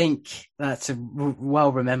 I think that's a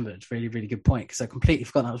well remembered, really, really good point, because I completely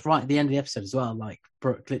forgot that was right at the end of the episode as well. Like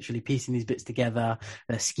Brooke literally piecing these bits together,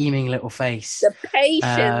 a scheming little face. The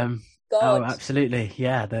patience. God. Oh, absolutely.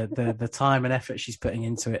 Yeah. The time and effort she's putting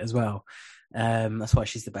into it as well. That's why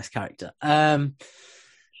she's the best character. I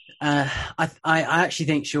actually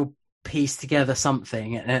think she'll piece together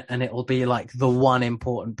something, and it will be like the one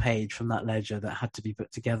important page from that ledger that had to be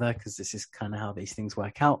put together, because this is kind of how these things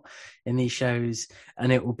work out in these shows.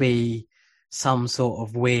 And it will be some sort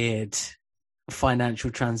of weird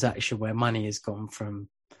financial transaction where money has gone from,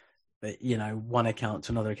 one account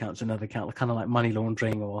to another account to another account, kind of like money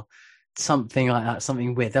laundering or something like that,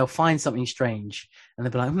 something weird. They'll find something strange and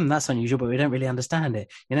they'll be like, that's unusual, but we don't really understand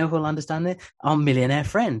it. You know who'll understand it? Our millionaire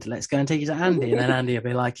friend. Let's go and take it to Andy. And then Andy will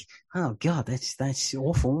be like, oh God, that's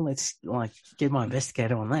awful. Let's like get my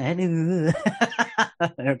investigator on that.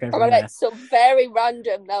 So very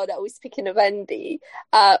random now that we're speaking of Andy.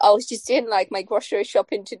 I was just doing like my grocery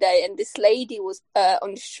shopping today, and this lady was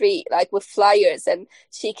on the street like with flyers, and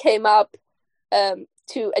she came up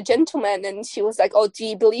to a gentleman, and she was like, "Oh, do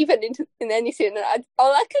you believe in anything?" And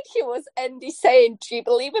all I could hear was Andy saying, "Do you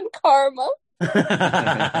believe in karma?"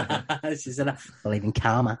 She said, "I believe in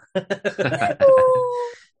karma."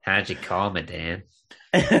 How'd you karma, Dan?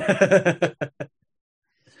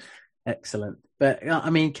 Excellent. But I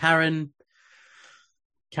mean, Karen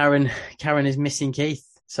is missing Keith,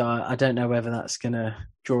 so I don't know whether that's going to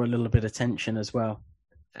draw a little bit of tension as well.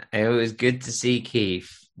 It was good to see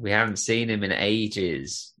Keith. We haven't seen him in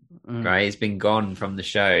ages, right? He's been gone from the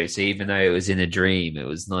show. So even though it was in a dream, it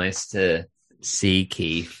was nice to see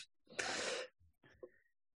Keith.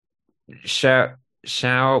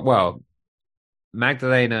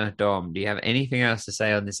 Magdalena, Dom, do you have anything else to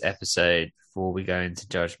say on this episode before we go into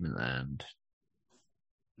Judgment Land?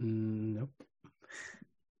 Nope.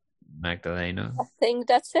 Magdalena? I think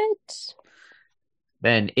that's it.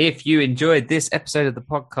 Then, if you enjoyed this episode of the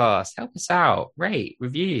podcast, help us out. Rate,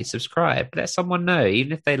 review, subscribe. Let someone know,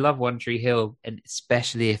 even if they love One Tree Hill, and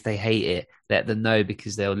especially if they hate it, let them know,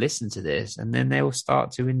 because they'll listen to this and then they will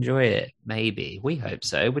start to enjoy it. Maybe. We hope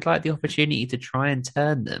so. We'd like the opportunity to try and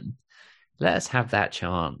turn them. Let us have that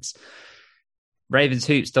chance.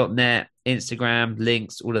 Ravenshoops.net, Instagram,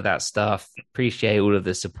 links, all of that stuff. Appreciate all of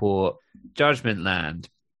the support. Judgment Land.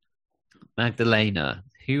 Magdalena,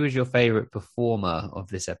 who was your favorite performer of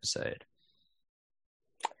this episode?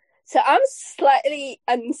 So I'm slightly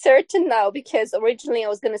uncertain now, because originally I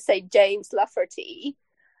was going to say James Lafferty,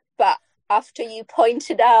 but after you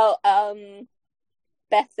pointed out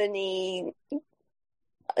Bethany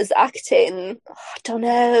as acting, I don't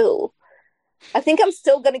know. I think I'm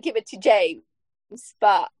still going to give it to James,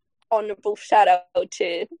 but honorable shout out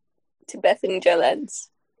to Bethany Jolens.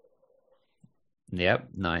 Yep,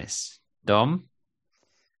 nice. Dom?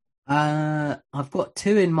 I've got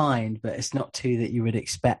two in mind, but it's not two that you would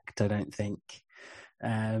expect, I don't think.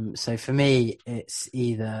 So for me, it's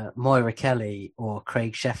either Moira Kelly or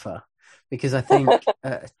Craig Sheffer, because I think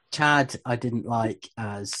Chad I didn't like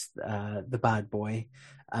as the bad boy,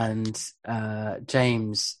 and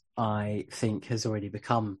James I think has already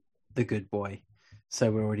become the good boy.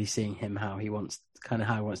 So we're already seeing him how he wants to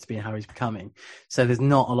be and how he's becoming. So there's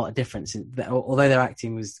not a lot of difference. Although their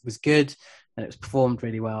acting was good and it was performed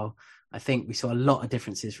really well, I think we saw a lot of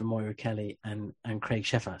differences from Moira Kelly and Craig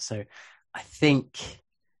Sheffer. So I think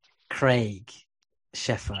Craig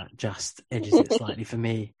Sheffer just edges it slightly for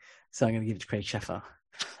me. So I'm going to give it to Craig Sheffer.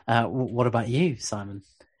 What about you, Simon?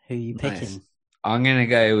 Who are you picking? I'm going to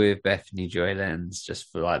go with Bethany Joy Lenz,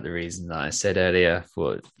 just for like the reason that I said earlier. I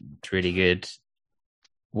thought it's really good.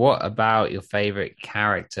 What about your favorite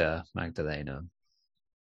character, Magdalena?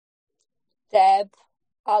 Deb.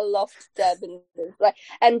 I loved Deb,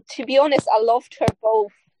 and to be honest, I loved her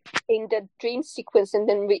both in the dream sequence and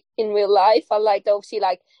then in real life. I liked, obviously,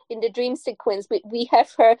 like in the dream sequence, we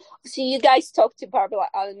have her. See, you guys talked to Barbara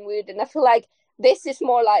Allen Wood, and I feel like this is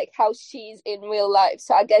more like how she's in real life.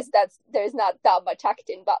 So I guess there's not that much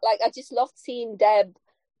acting, but like I just loved seeing Deb,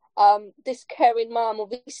 this caring mom.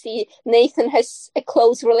 Obviously, Nathan has a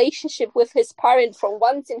close relationship with his parent for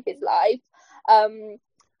once in his life.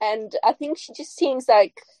 And I think she just seems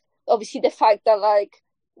like, obviously, the fact that, like,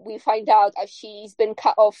 we find out that she's been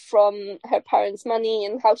cut off from her parents' money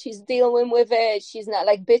and how she's dealing with it. She's not,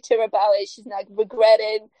 like, bitter about it. She's not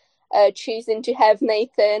regretting choosing to have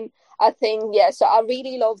Nathan. I think, yeah, so I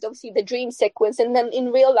really loved, obviously, the dream sequence. And then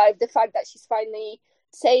in real life, the fact that she's finally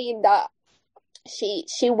saying that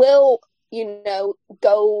she will,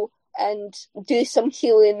 go and do some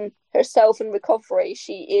healing herself and recovery.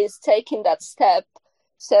 She is taking that step.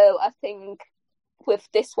 So I think with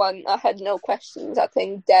this one, I had no questions. I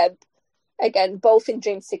think Deb, again, both in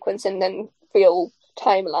dream sequence and then real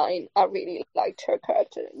timeline, I really liked her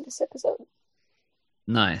character in this episode.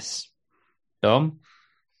 Nice. Dom?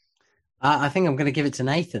 I think I'm going to give it to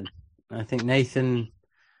Nathan. I think Nathan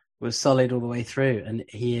was solid all the way through, and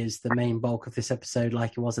he is the main bulk of this episode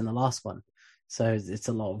like he was in the last one. So it's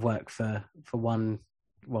a lot of work for one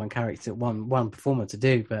character, one performer to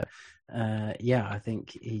do. But I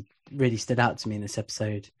think he really stood out to me in this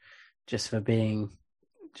episode just for being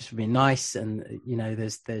nice. And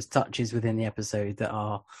there's touches within the episode that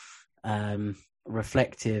are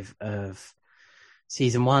reflective of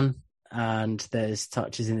season 1, and there's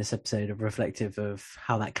touches in this episode of reflective of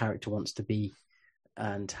how that character wants to be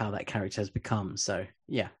and how that character has become. So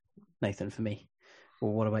yeah, Nathan, for me.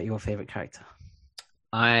 Well, what about your favorite character?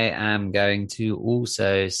 I am going to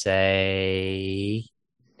also say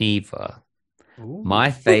Neva. Ooh.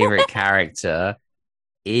 My favorite character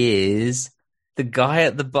is the guy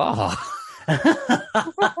at the bar.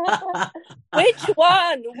 Which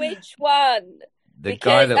one? The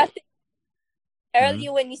guy that... I think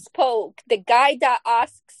earlier when you spoke, the guy that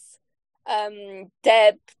asks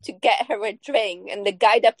Deb to get her a drink and the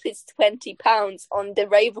guy that puts £20 on the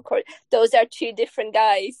rave record, those are two different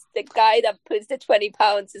guys. The guy that puts the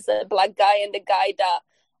 £20 is a black guy, and the guy that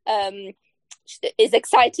is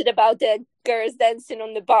excited about the girls dancing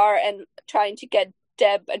on the bar and trying to get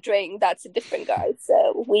Deb a drink, that's a different guy.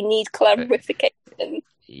 So we need clarification.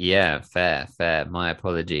 Yeah, fair. My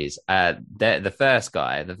apologies. The first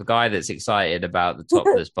guy, the guy that's excited about the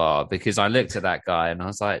topless bar, because I looked at that guy and I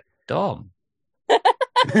was like, Dom,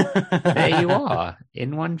 there you are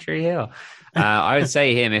in One Tree Hill. I would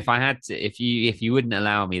say him. If I had to, if you wouldn't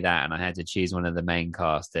allow me that, and I had to choose one of the main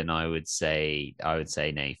cast, then I would say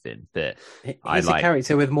Nathan. But he's a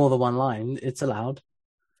character with more than one line. It's allowed.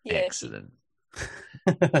 Yeah. Excellent.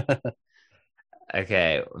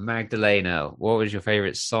 Okay, Magdalena, what was your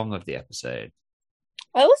favorite song of the episode?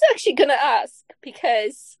 I was actually going to ask,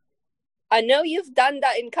 because I know you've done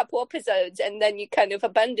that in a couple episodes and then you kind of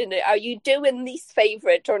abandoned it. Are you doing least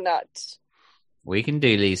favorite or not? We can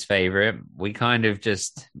do least favorite. We kind of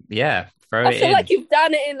just, throw it in. I feel like you've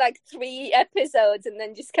done it in like 3 episodes and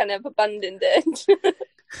then just kind of abandoned it.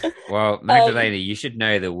 Well, Magdalena, you should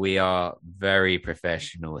know that we are very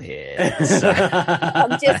professional here. So.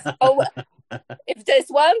 If there's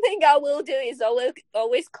one thing I will do is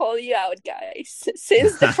always call you out, guys,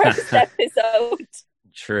 since the first episode.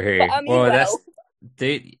 True. I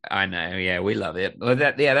know. Yeah, we love it. Well,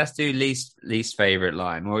 let's do least favorite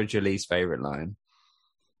line. What was your least favorite line?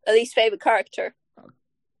 A least favorite character.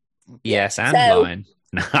 Yes, and line.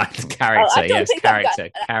 Character. Yes, character.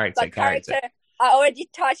 I already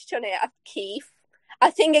touched on it. Keith. I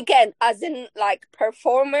think, again, as in like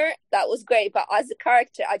performer, that was great, but as a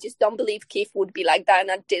character, I just don't believe Keith would be like that, and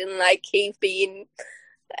I didn't like Keith being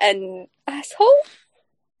an asshole.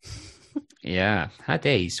 Yeah, how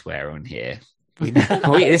dare you swear on here?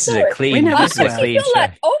 This is a clean show.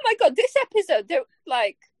 Like, oh my god, this episode, they're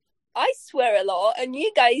like, I swear a lot, and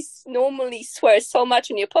you guys normally swear so much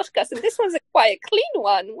on your podcast, and this one's quite a clean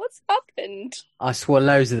one. What's happened? I swore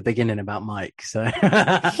loads at the beginning about Mike, so...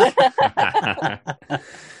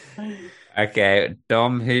 Okay,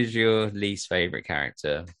 Dom, who's your least favourite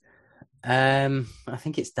character? I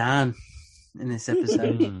think it's Dan in this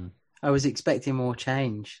episode. I was expecting more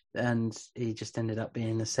change, and he just ended up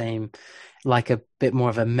being the same, like a bit more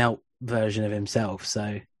of a melt version of himself.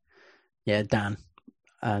 So, yeah, Dan.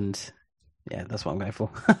 And yeah, that's what I'm going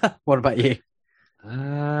for. What about you?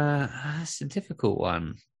 That's a difficult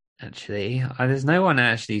one, actually. There's no one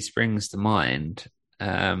actually springs to mind.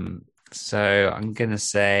 So I'm going to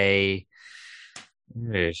say...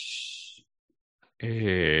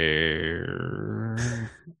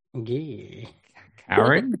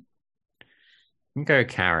 Karen? I can go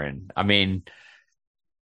Karen. I mean,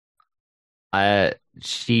 I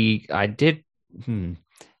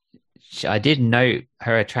did note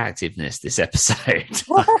her attractiveness this episode.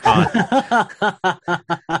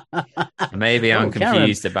 Maybe I'm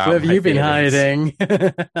confused Karen, about where have you been feelings.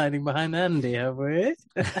 hiding? Hiding behind Andy, have we?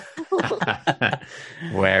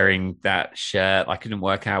 Wearing that shirt. I couldn't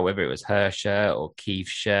work out whether it was her shirt or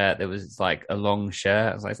Keith's shirt. There was like a long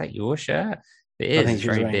shirt. I was like, is that your shirt? It is. It's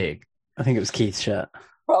very big. I think it was Keith's shirt.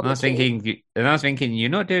 And I was thinking, you're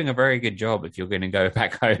not doing a very good job if you're going to go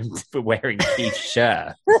back home for wearing Keith's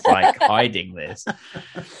shirt, like hiding this.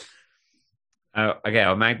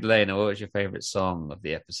 Okay, Magdalena, what was your favorite song of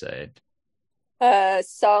the episode?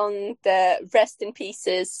 Song the Rest in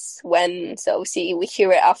Pieces, so obviously we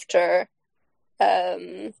hear it after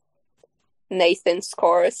Nathan's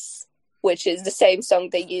chorus, which is the same song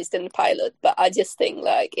they used in the pilot, but I just think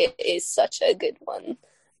like it is such a good one,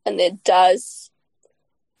 and it's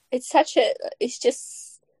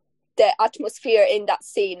just the atmosphere in that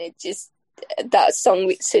scene. That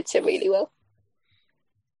song suits it really well.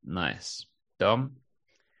 Nice. Dom?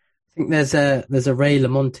 I think there's a Ray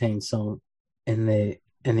LaMontagne song in the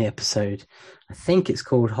in the episode. I think it's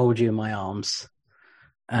called "Hold You in My Arms."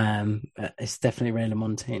 It's definitely Ray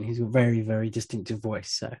LaMontagne. He's got a very, very distinctive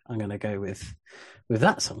voice, so I'm going to go with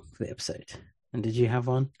that song for the episode. And did you have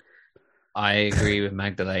one? I agree with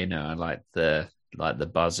Magdalena. I like the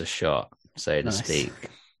buzzer shot, so to speak.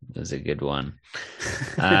 It was a good one.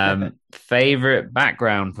 Favorite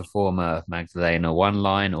background performer, Magdalena, one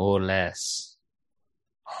line or less?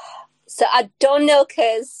 So I don't know,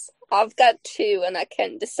 because I've got two and I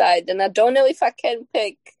can't decide, and I don't know if I can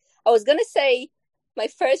pick. I was going to say my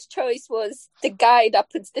first choice was the guy that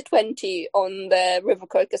puts the 20 on the river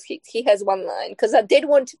court, because he has one line, because I did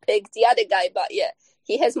want to pick the other guy, but yeah,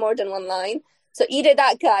 he has more than one line. So either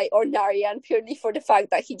that guy or Narayan, purely for the fact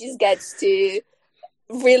that he just gets to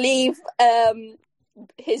relieve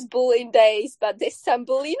his bullying days, but this time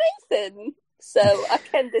bully Nathan. So I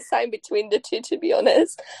can't decide between the two, to be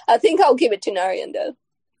honest. I think I'll give it to Narayan, though.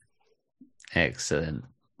 Excellent.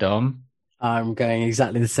 Dom? I'm going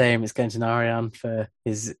exactly the same. It's going to Narayan for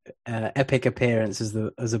his epic appearance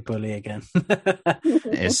as a bully again.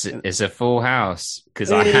 It's a full house,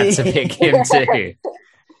 because I had to pick him too.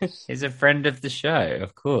 He's a friend of the show,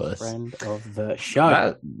 of course. Friend of the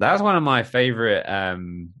show. That's one of my favorite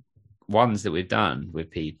ones that we've done with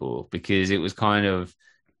people, because it was kind of,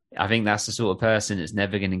 I think that's the sort of person that's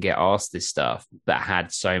never going to get asked this stuff, but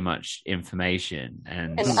had so much information.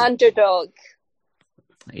 And an underdog.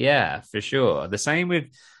 Yeah, for sure. The same with,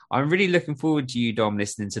 I'm really looking forward to you, Dom,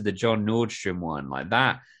 listening to the John Nordstrom one like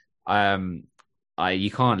that.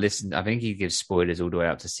 You can't listen. I think he gives spoilers all the way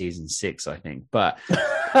up to season 6, I think. But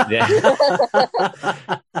but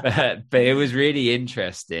it was really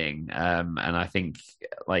interesting. And I think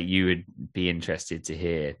like you would be interested to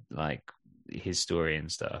hear like his story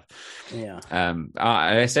and stuff. Yeah.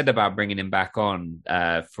 I said about bringing him back on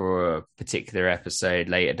for a particular episode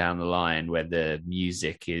later down the line where the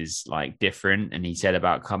music is like different, and he said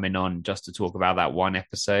about coming on just to talk about that one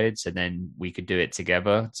episode, so then we could do it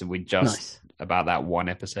together. So we just about that one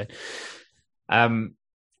episode.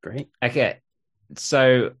 Great. Okay.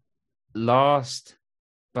 So last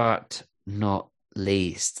but not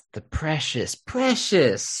least, the precious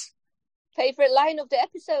favorite line of the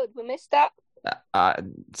episode. We missed that.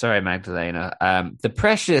 Sorry, Magdalena. The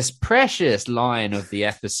precious line of the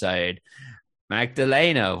episode.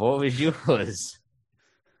 Magdalena, what was yours?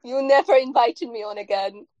 You never invited me on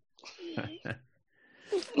again.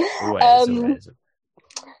 Always.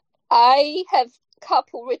 I have a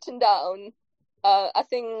couple written down. I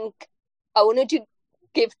think I wanted to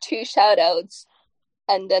give 2 shout outs,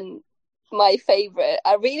 and then my favorite.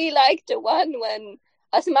 I really liked the one when,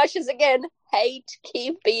 as much as again, hate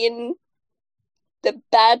Keith being the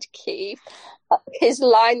bad Keith, his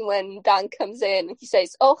line when Dan comes in and he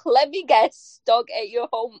says, "Oh, let me guess, dog ate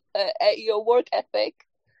your work ethic."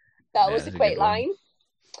 That was a great line.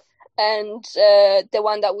 And the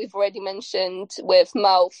one that we've already mentioned with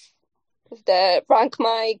Mouth, with the rank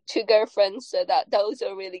my 2 girlfriends, so those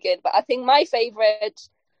are really good. But I think my favorite is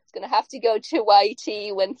going to have to go to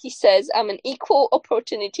YT when he says, "I'm an equal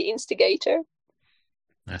opportunity instigator."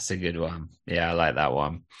 That's a good one. Yeah, I like that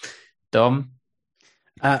one. Dom?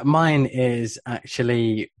 Mine is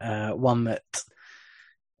actually one that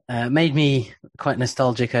made me quite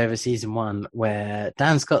nostalgic over season 1, where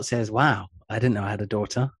Dan Scott says, "Wow, I didn't know I had a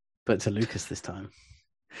daughter," but to Lucas this time.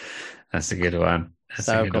 That's a good one.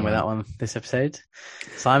 So I've gone with that one this episode.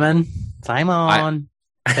 Simon,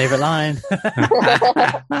 favorite line.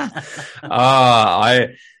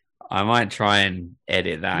 I might try and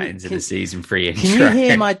edit that into the season 3 intro.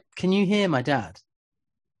 Can you hear my dad?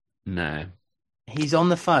 No. He's on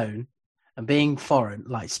the phone and being foreign,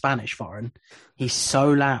 like Spanish foreign. He's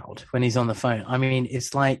so loud when he's on the phone. I mean,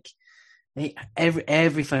 it's like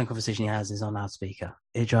every phone conversation he has is on loudspeaker.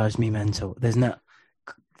 It drives me mental. There's no,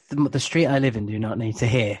 the street I live in do not need to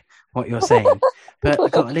hear what you're saying.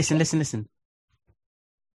 But God, listen.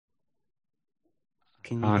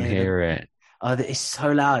 Can you Can't hear it. Oh, it's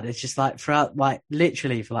so loud. It's just like throughout, like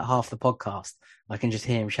literally for like half the podcast, I can just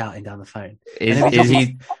hear him shouting down the phone. Is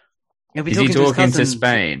he talking to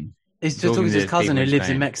Spain? He's just talking to his cousin who lives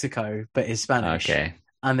in Mexico, but is Spanish. Okay.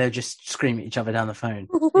 And they're just screaming at each other down the phone,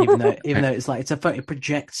 even though it's like, it's a phone, it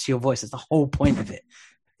projects your voice. That's the whole point of it.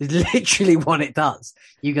 It's literally what it does.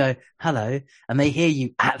 You go, "Hello," and they hear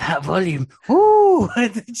you at that volume. Ooh, they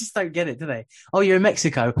just don't get it, do they? "Oh, you're in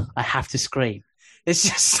Mexico. I have to scream." It's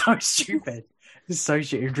just so stupid. It's so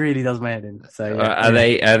stupid. It really does my head in. So are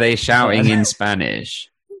they shouting in Spanish?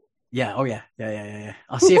 Yeah. Oh yeah. Yeah.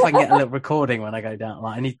 I'll see if I can get a little recording when I go down.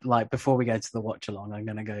 Like I need, like before we go to the watch along, I'm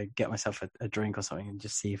gonna go get myself a drink or something and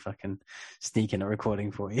just see if I can sneak in a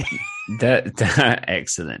recording for you.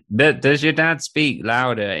 Excellent. Does your dad speak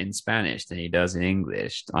louder in Spanish than he does in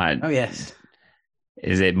English? Oh yes.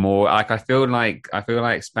 Is it more like I feel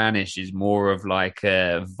like Spanish is more of like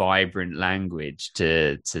a vibrant language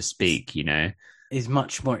to speak, you know? He's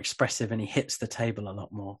much more expressive and he hits the table a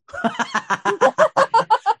lot more.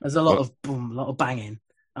 There's a lot of boom, a lot of banging.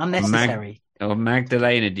 Unnecessary.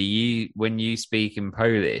 Magdalena, when you speak in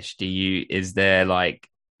Polish, is there like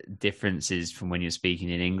differences from when you're speaking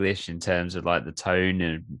in English in terms of like the tone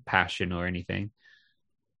and passion or anything?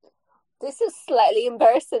 This is slightly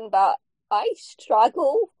embarrassing, but I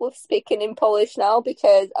struggle with speaking in Polish now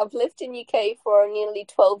because I've lived in UK for nearly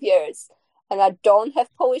 12 years and I don't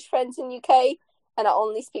have Polish friends in UK and I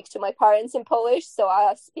only speak to my parents in Polish, so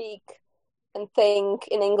I speak and think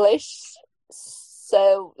in English.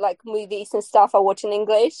 So like movies and stuff I watch in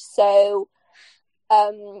English. So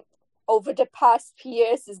over the past few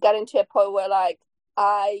years it's gotten to a point where like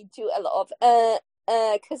I do a lot of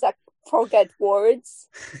because I forget words.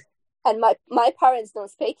 And my parents don't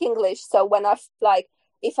speak English, so when I've got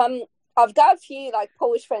a few like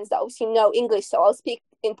Polish friends that obviously know English, so I'll speak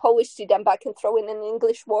in Polish to them, but I can throw in an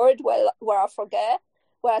English word where I forget.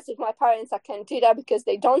 Whereas with my parents, I can't do that because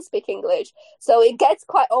they don't speak English. So it gets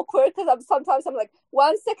quite awkward because sometimes I'm like,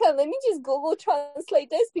 1 second, let me just Google translate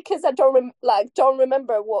this because I don't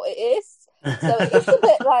remember what it is. So it's a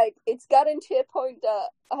bit like it's gotten to a point that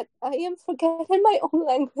I am forgetting my own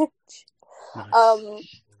language.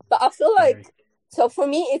 Nice. But I feel like so for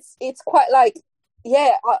me, it's quite like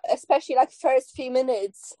especially like first few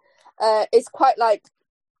minutes, it's quite like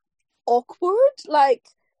awkward. Like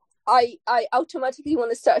I automatically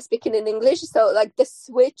want to start speaking in English, so like the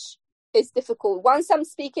switch is difficult. Once I'm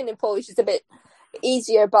speaking in Polish, it's a bit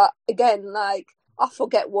easier, but again, like I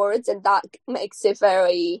forget words, and that makes it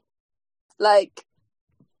very like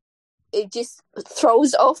it just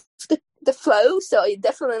throws off the flow. So it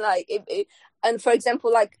definitely like and for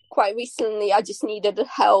example, like quite recently, I just needed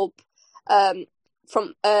help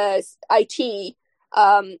from IT.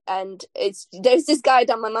 And there's this guy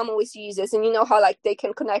that my mom always uses, and you know how like they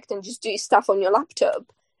can connect and just do stuff on your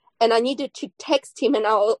laptop. And I needed to text him, and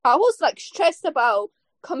I was like stressed about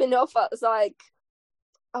coming off. I was like,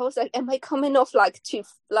 am I coming off like to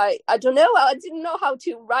like I don't know. I didn't know how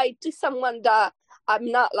to write to someone that I'm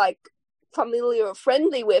not like familiar or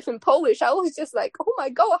friendly with in Polish. I was just like, oh my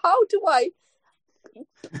god, how do I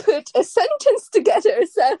put a sentence together?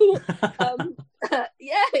 So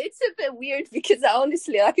it's a bit weird because I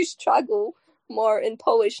honestly like struggle more in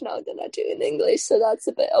Polish now than I do in English. So that's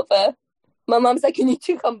a bit of a my mom's like, you need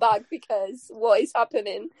to come back because what is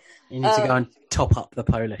happening? You need to go and top up the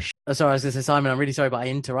Polish. Sorry, I was going to say, Simon, I'm really sorry, but I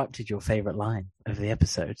interrupted your favourite line of the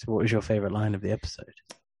episode. What was your favourite line of the episode?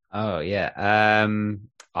 Oh yeah,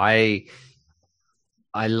 I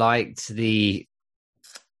liked the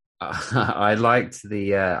I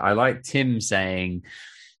liked Tim saying,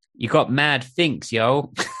 "You got mad thinks,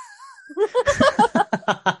 yo."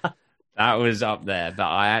 That was up there, but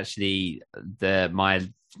I actually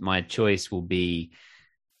my choice will be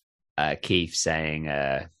Keith saying,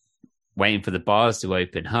 "Waiting for the bars to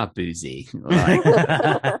open, huh, Boozy?" Like,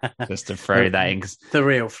 just to throw that in. The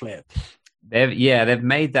real flip. They've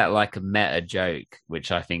made that like a meta joke,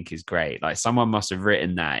 which I think is great. Like someone must have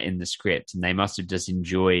written that in the script, and they must have just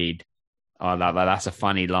enjoyed. Oh, that's a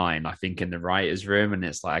funny line, I think, in the writer's room. And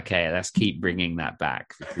it's like, okay, let's keep bringing that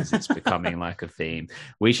back because it's becoming like a theme.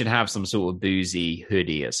 We should have some sort of Boozy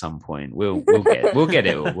hoodie at some point. We'll get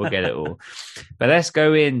it all. We'll get it all. But let's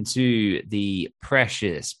go into the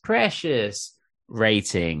precious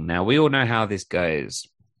rating. Now, we all know how this goes.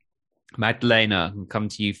 Magdalena, I'll come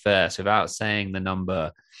to you first without saying the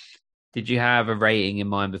number. Did you have a rating in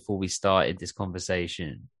mind before we started this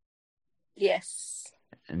conversation? Yes.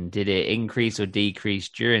 And did it increase or decrease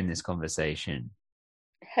during this conversation?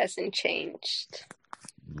 It hasn't changed.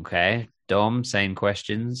 Okay. Dom, same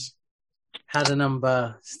questions. Had a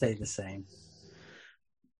number, stayed the same.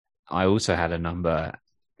 I also had a number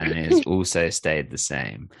and it's also stayed the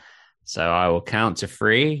same. So I will count to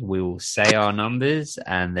 3. We will say our numbers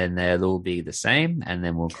and then they'll all be the same. And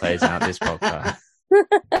then we'll close out this podcast.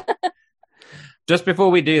 Just before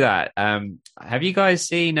we do that, have you guys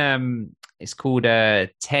seen... It's called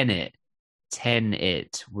Tenet from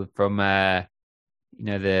with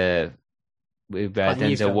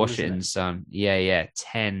Denzel Washington's son. Yeah,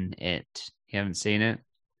 Tenet. You haven't seen it?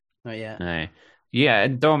 Not yet. No. Yeah,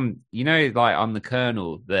 and Dom, you know, like I'm the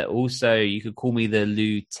colonel, that also you could call me the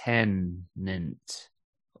lieutenant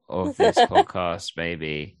of this podcast,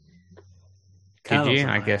 maybe. Could Colonel's you? a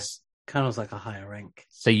I higher- guess. Colonel's like a higher rank.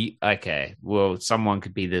 So, okay. Well, someone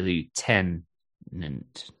could be the lieutenant.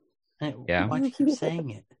 Hey, Yeah. Why do you keep saying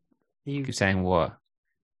it? You Keep saying what?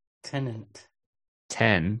 tenant.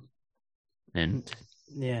 10?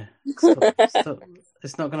 Yeah. Stop.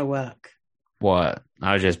 It's not going to work. What?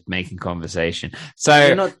 I was just making conversation. So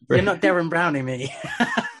You're not Darren Browning me.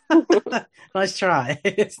 Nice try.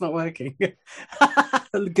 It's not working.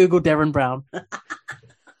 Google Darren Brown.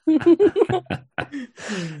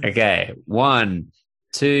 okay. 1,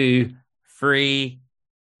 2, 3,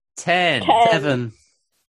 10. 7.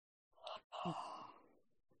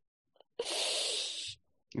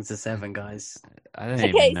 It's a 7, guys. I don't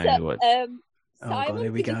Okay, even know what. Oh, Simon, God,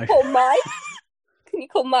 here we can go. you call Mike? Can you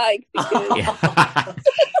call Mike? Because Yeah.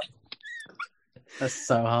 That's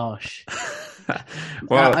so harsh.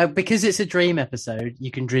 well, Because it's a dream episode,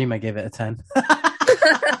 you can dream I give it a 10.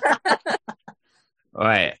 all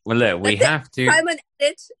right. Well, look, we have to. Simon,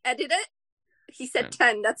 edit it. He said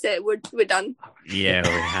 10. That's it. We're done. Yeah,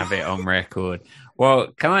 we have it on record.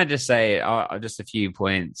 Well, can I just say just a few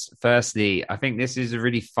points? Firstly, I think this is a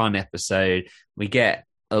really fun episode. We get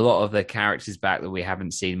a lot of the characters back that we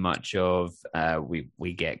haven't seen much of.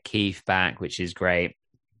 We get Keith back, which is great.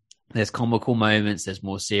 There's comical moments. There's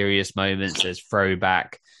more serious moments. There's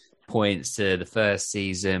throwback points to the first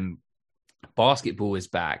season. Basketball is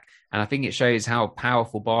back. And I think it shows how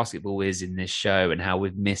powerful basketball is in this show and how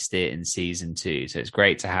we've missed it in season 2. So it's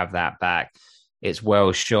great to have that back. It's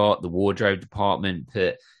well shot. The wardrobe department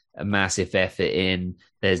put a massive effort in.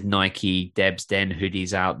 There's Nike Deb's Den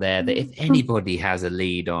hoodies out there that if anybody has a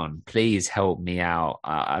lead on, please help me out.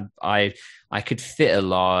 I could fit a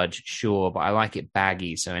large, sure, but I like it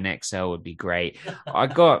baggy, so an XL would be great.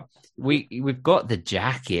 We've got the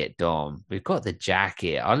jacket, Dom. We've got the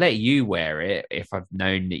jacket. I'll let you wear it if I've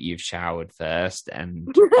known that you've showered first and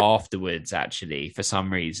afterwards, actually, for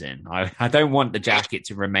some reason. I don't want the jacket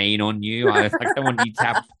to remain on you. I don't want you to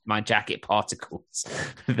have my jacket particles.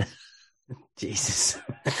 Jesus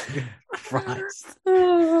Christ.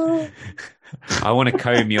 I want to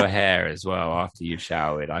comb your hair as well after you've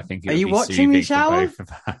showered. I think Are you watching me shower? For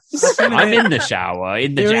both of us. I'm in the shower,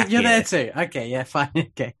 in the jacket. You're there too. Okay, yeah, fine.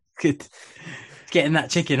 Okay, good. Getting that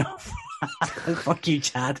chicken off. Fuck you,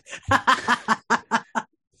 Chad.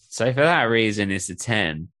 So for that reason, it's a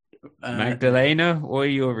 10. Magdalena, what are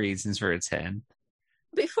your reasons for a 10?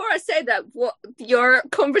 Before I say that, what your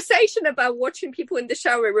conversation about watching people in the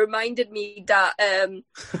shower reminded me that Where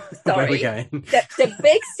are we sorry, going? the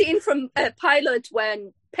big scene from Pilot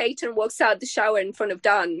when Peyton walks out the shower in front of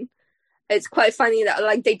Dan. It's quite funny that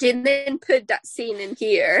like they didn't put that scene in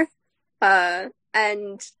here,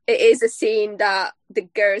 and it is a scene that the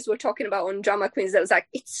girls were talking about on Drama Queens. That was like,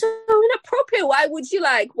 it's so inappropriate. Why would you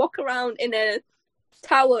like walk around in a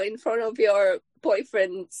towel in front of your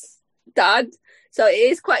boyfriend's dad? So it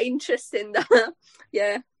is quite interesting that,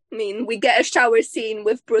 yeah, I mean, we get a shower scene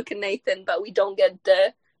with Brooke and Nathan, but we don't get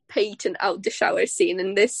the Peyton out the shower scene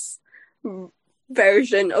in this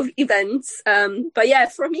version of events. But yeah,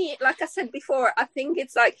 for me, like I said before, I think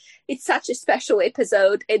it's such a special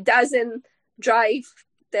episode. It doesn't drive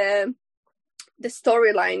the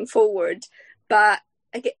storyline forward, but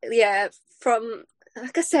yeah, from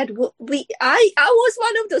like I said, I was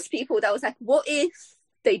one of those people that was like, what if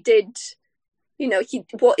they did? You know,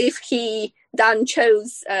 what if Dan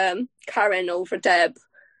chose Karen over Deb,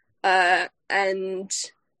 and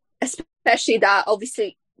especially that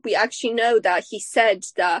obviously we actually know that he said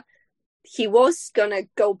that he was gonna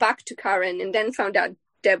go back to Karen and then found out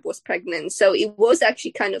Deb was pregnant. So it was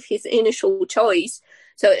actually kind of his initial choice.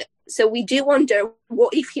 So we do wonder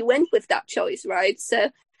what if he went with that choice, right? So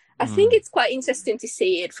I think it's quite interesting to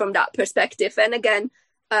see it from that perspective. And again,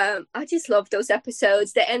 I just love those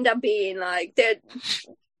episodes. They end up being like they're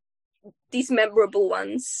these memorable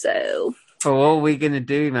ones. So what are we going to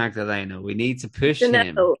do, Magdalena? We need to push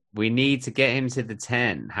him. We need to get him to the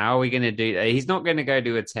 10. How are we going to do that? He's not going to go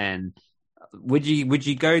to a 10. Would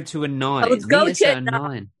you go to a 9? I would go to a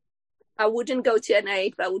 9. I wouldn't go to an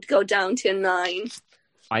 8, but I would go down to a 9.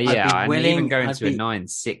 Yeah, I'm even going to a 9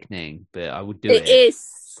 sickening, but I would do it. It is.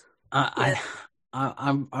 I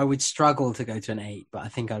would struggle to go to an 8, but I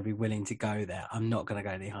think I'd be willing to go there. I'm not going to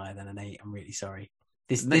go any higher than an 8. I'm really sorry.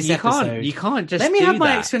 This episode, you can't just let me do have my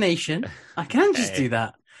that. explanation. I can just do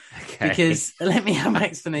that. Okay. Because let me have my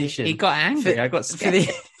explanation. He got angry. I got scared.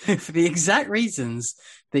 For the exact reasons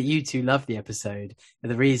that you two love the episode are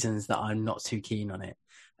the reasons that I'm not too keen on it.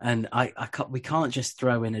 And we can't just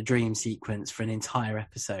throw in a dream sequence for an entire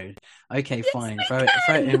episode. Okay, yes, fine. Throw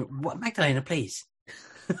it in. What, Magdalena, please.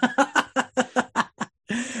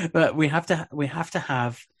 But we have to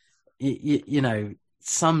have you know,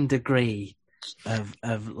 some degree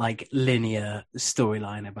of like linear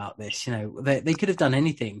storyline about this. You know, they could have done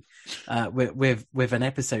anything with an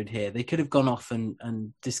episode here. They could have gone off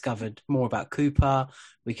and discovered more about Cooper.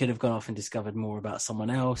 We could have gone off and discovered more about someone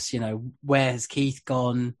else. You know, where has Keith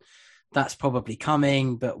gone? That's probably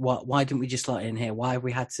coming, but why didn't we just slot it in here? Why have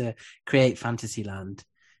we had to create Fantasyland?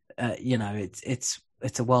 You know,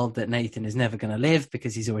 it's a world that Nathan is never going to live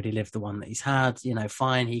because he's already lived the one that he's had. You know,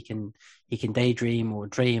 fine, he can daydream or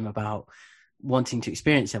dream about wanting to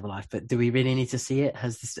experience other life, but do we really need to see it?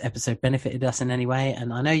 Has this episode benefited us in any way?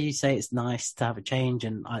 And I know you say it's nice to have a change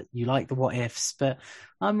and you like the what ifs, but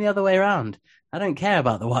I'm the other way around. I don't care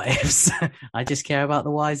about the what ifs. I just care about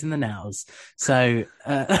the whys and the nows. So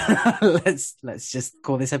let's just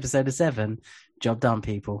call this episode a 7. Job done,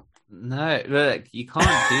 people. No, look, you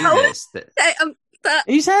can't do this.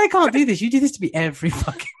 You say I can't do this. You do this to me every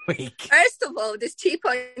fucking week. First of all, there's 2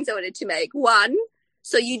 points I wanted to make. One,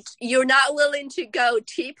 so you're not willing to go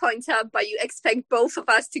 2 points up, but you expect both of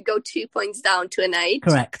us to go 2 points down to an 8.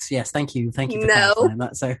 Correct. Yes. Thank you. Thank you for clarifying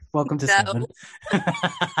that. So welcome to 7.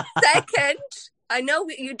 Second, I know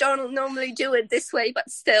you don't normally do it this way, but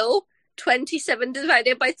still, 27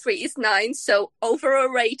 divided by 3 is 9. So overall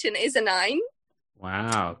rating is a 9.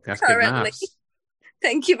 Wow, that's currently. Good maths.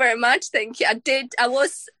 Thank you very much. Thank you. I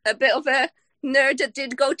was a bit of a nerd that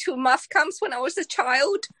did go to math camps when I was a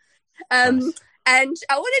child. Nice. And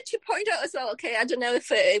I wanted to point out as well, okay, I don't know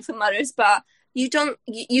if it matters, but you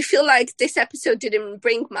feel like this episode didn't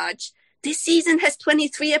bring much. This season has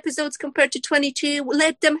 23 episodes compared to 22.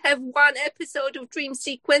 Let them have 1 episode of dream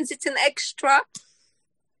sequence. It's an extra.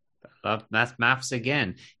 That's maths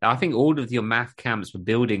again. I think all of your math camps were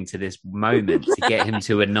building to this moment to get him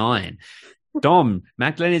to a 9. Dom,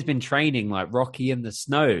 Magdalena's been training like Rocky in the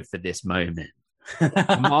snow for this moment.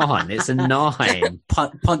 Come on, it's a 9.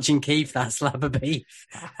 Punching Keith, that slab of beef.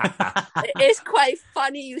 It's quite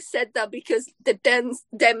funny you said that because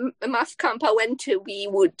the math camp I went to, we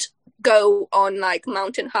would go on like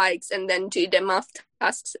mountain hikes and then do the math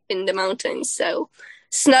tasks in the mountains. So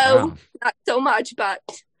snow, not so much, but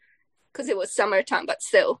because it was summertime, but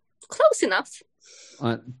still close enough.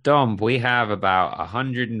 Dom, we have about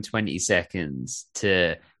 120 seconds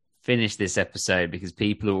to finish this episode because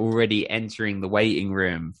people are already entering the waiting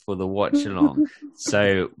room for the watch along.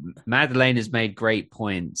 So Madeleine has made great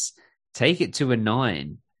points. Take it to a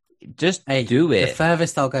 9. Just 8. do it. The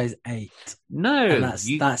furthest I'll go is 8. No, and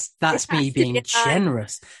that's me being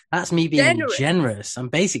generous. That's me being generous. I'm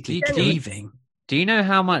basically leaving. Do you know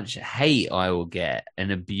how much hate I will get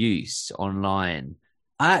and abuse online?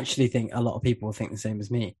 I actually think a lot of people think the same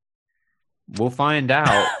as me. We'll find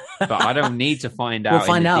out, but I don't need to find out. We'll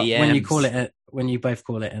find out DMs. when you both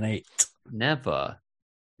call it an 8. Never.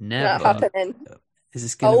 Not happening. Is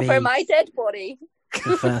this going to be over my dead body?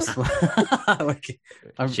 The first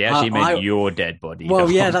one. She actually meant your dead body.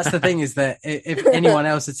 Well, yeah, that's the thing is that if anyone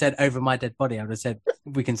else had said over my dead body, I would have said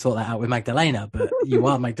we can sort that out with Magdalena, but you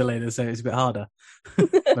are Magdalena, so it's a bit harder.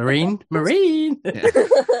 Marine. Yeah.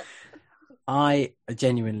 I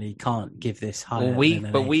genuinely can't give this higher.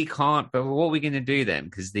 But we can't. But what are we going to do then?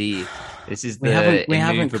 Because we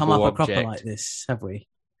haven't come up object. a cropper like this, have we?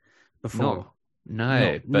 Before,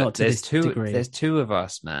 no. But not to there's this two. degree. There's 2 of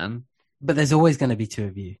us, man. But there's always going to be 2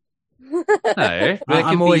 of you. No,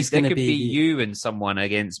 I'm always going to to be you and someone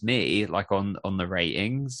against me, like on the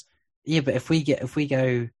ratings. Yeah, but if we go,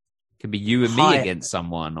 it could be you and me against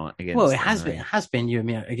someone or against. Well, it has been you and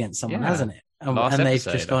me against someone, hasn't it? And they've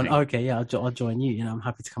just gone, okay, yeah, I'll join you. You know, I'm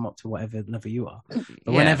happy to come up to whatever level you are.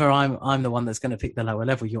 But whenever I'm the one that's going to pick the lower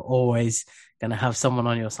level, you're always going to have someone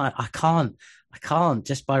on your side. I can't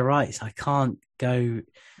just by rights. I can't go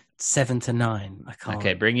 7 to 9. I can't.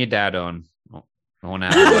 Okay, bring your dad on. I want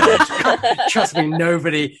to have Trust me,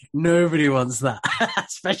 nobody wants that,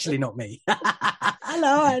 especially not me.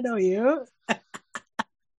 Hello, I know you.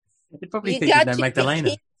 You'd probably think you know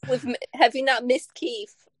Magdalena. Have you not missed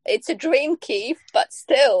Keith? It's a dream Keith, but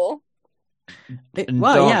still.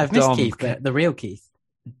 I've missed Keith, but the real Keith.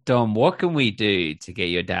 Dom, what can we do to get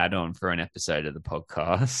your dad on for an episode of the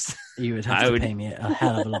podcast? You would have to pay me a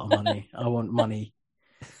hell of a lot of money. I want money.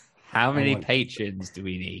 How many patrons do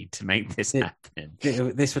we need to make this happen?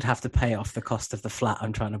 This would have to pay off the cost of the flat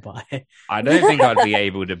I'm trying to buy. I don't think I'd be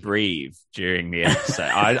able to breathe during the episode.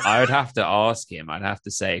 I would have to ask him. I'd have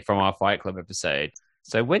to say from our Fight Club episode.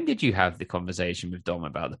 So when did you have the conversation with Dom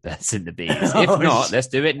about the birds and the bees? If not, let's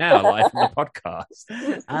do it now, live on the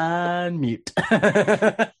podcast. And mute.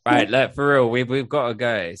 Right, look, for real, we've got to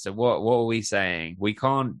go. So what are we saying? We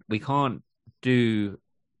can't do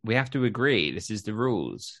we have to agree. This is the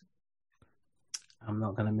rules. I'm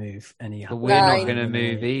not going to move any. But we're not going to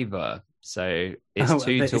move either. So it's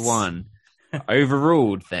 2-1.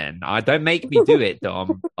 Overruled then. Don't make me do it,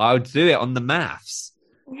 Dom. I'll do it on the maths.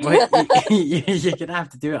 Wait, you're going to have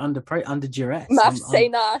to do it under duress. Maths say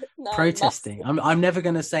no. Protesting. I'm never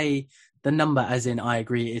going to say the number as in I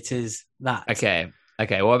agree it is that. Okay.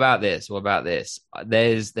 What about this?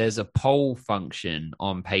 There's a poll function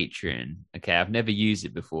on Patreon. Okay, I've never used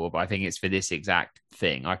it before, but I think it's for this exact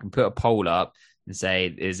thing. I can put a poll up and say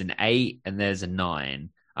there's an 8 and there's a 9. And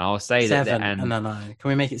I'll say 7 and a 9. Can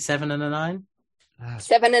we make it 7 and a 9?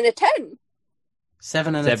 7 and a 10.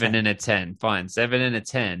 7 and a 10. 7 and a 10. Fine, 7 and a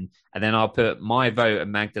 10. And then I'll put my vote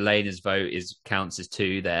and Magdalena's vote counts as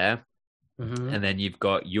 2 there. Mm-hmm. And then you've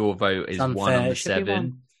got your vote is 1 on the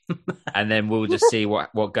 7. And then we'll just see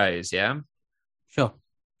what goes, yeah? Sure.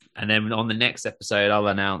 And then on the next episode, I'll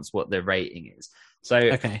announce what the rating is. So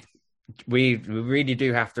okay, we really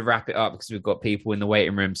do have to wrap it up because we've got people in the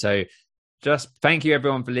waiting room. So just thank you,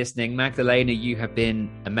 everyone, for listening. Magdalena, you have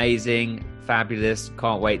been amazing, fabulous.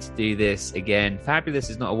 Can't wait to do this again. Fabulous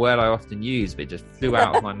is not a word I often use, but it just flew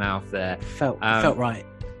out of my mouth there. Felt right.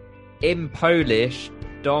 In Polish,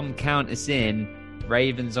 Dom, count us in.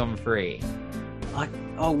 Ravens on 3.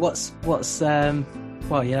 What's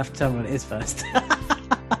well, you have to tell me what it is first.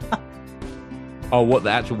 What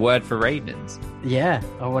the actual word for ravens? Yeah,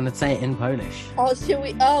 I want to say it in Polish. Should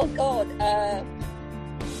we? Oh God.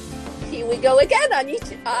 Here we go again. I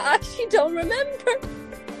actually don't remember.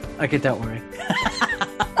 Okay, don't worry.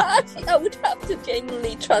 I would have to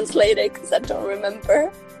genuinely translate it because I don't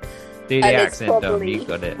remember. Do the accent, Dom. You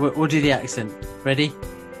got it. We'll do the accent. Ready?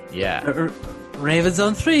 Yeah. Ravens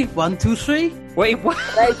on 3. 1, 2, 3. Wait, what?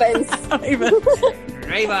 Ravens.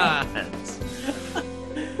 Ravens.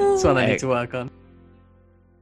 That's what I need to work on.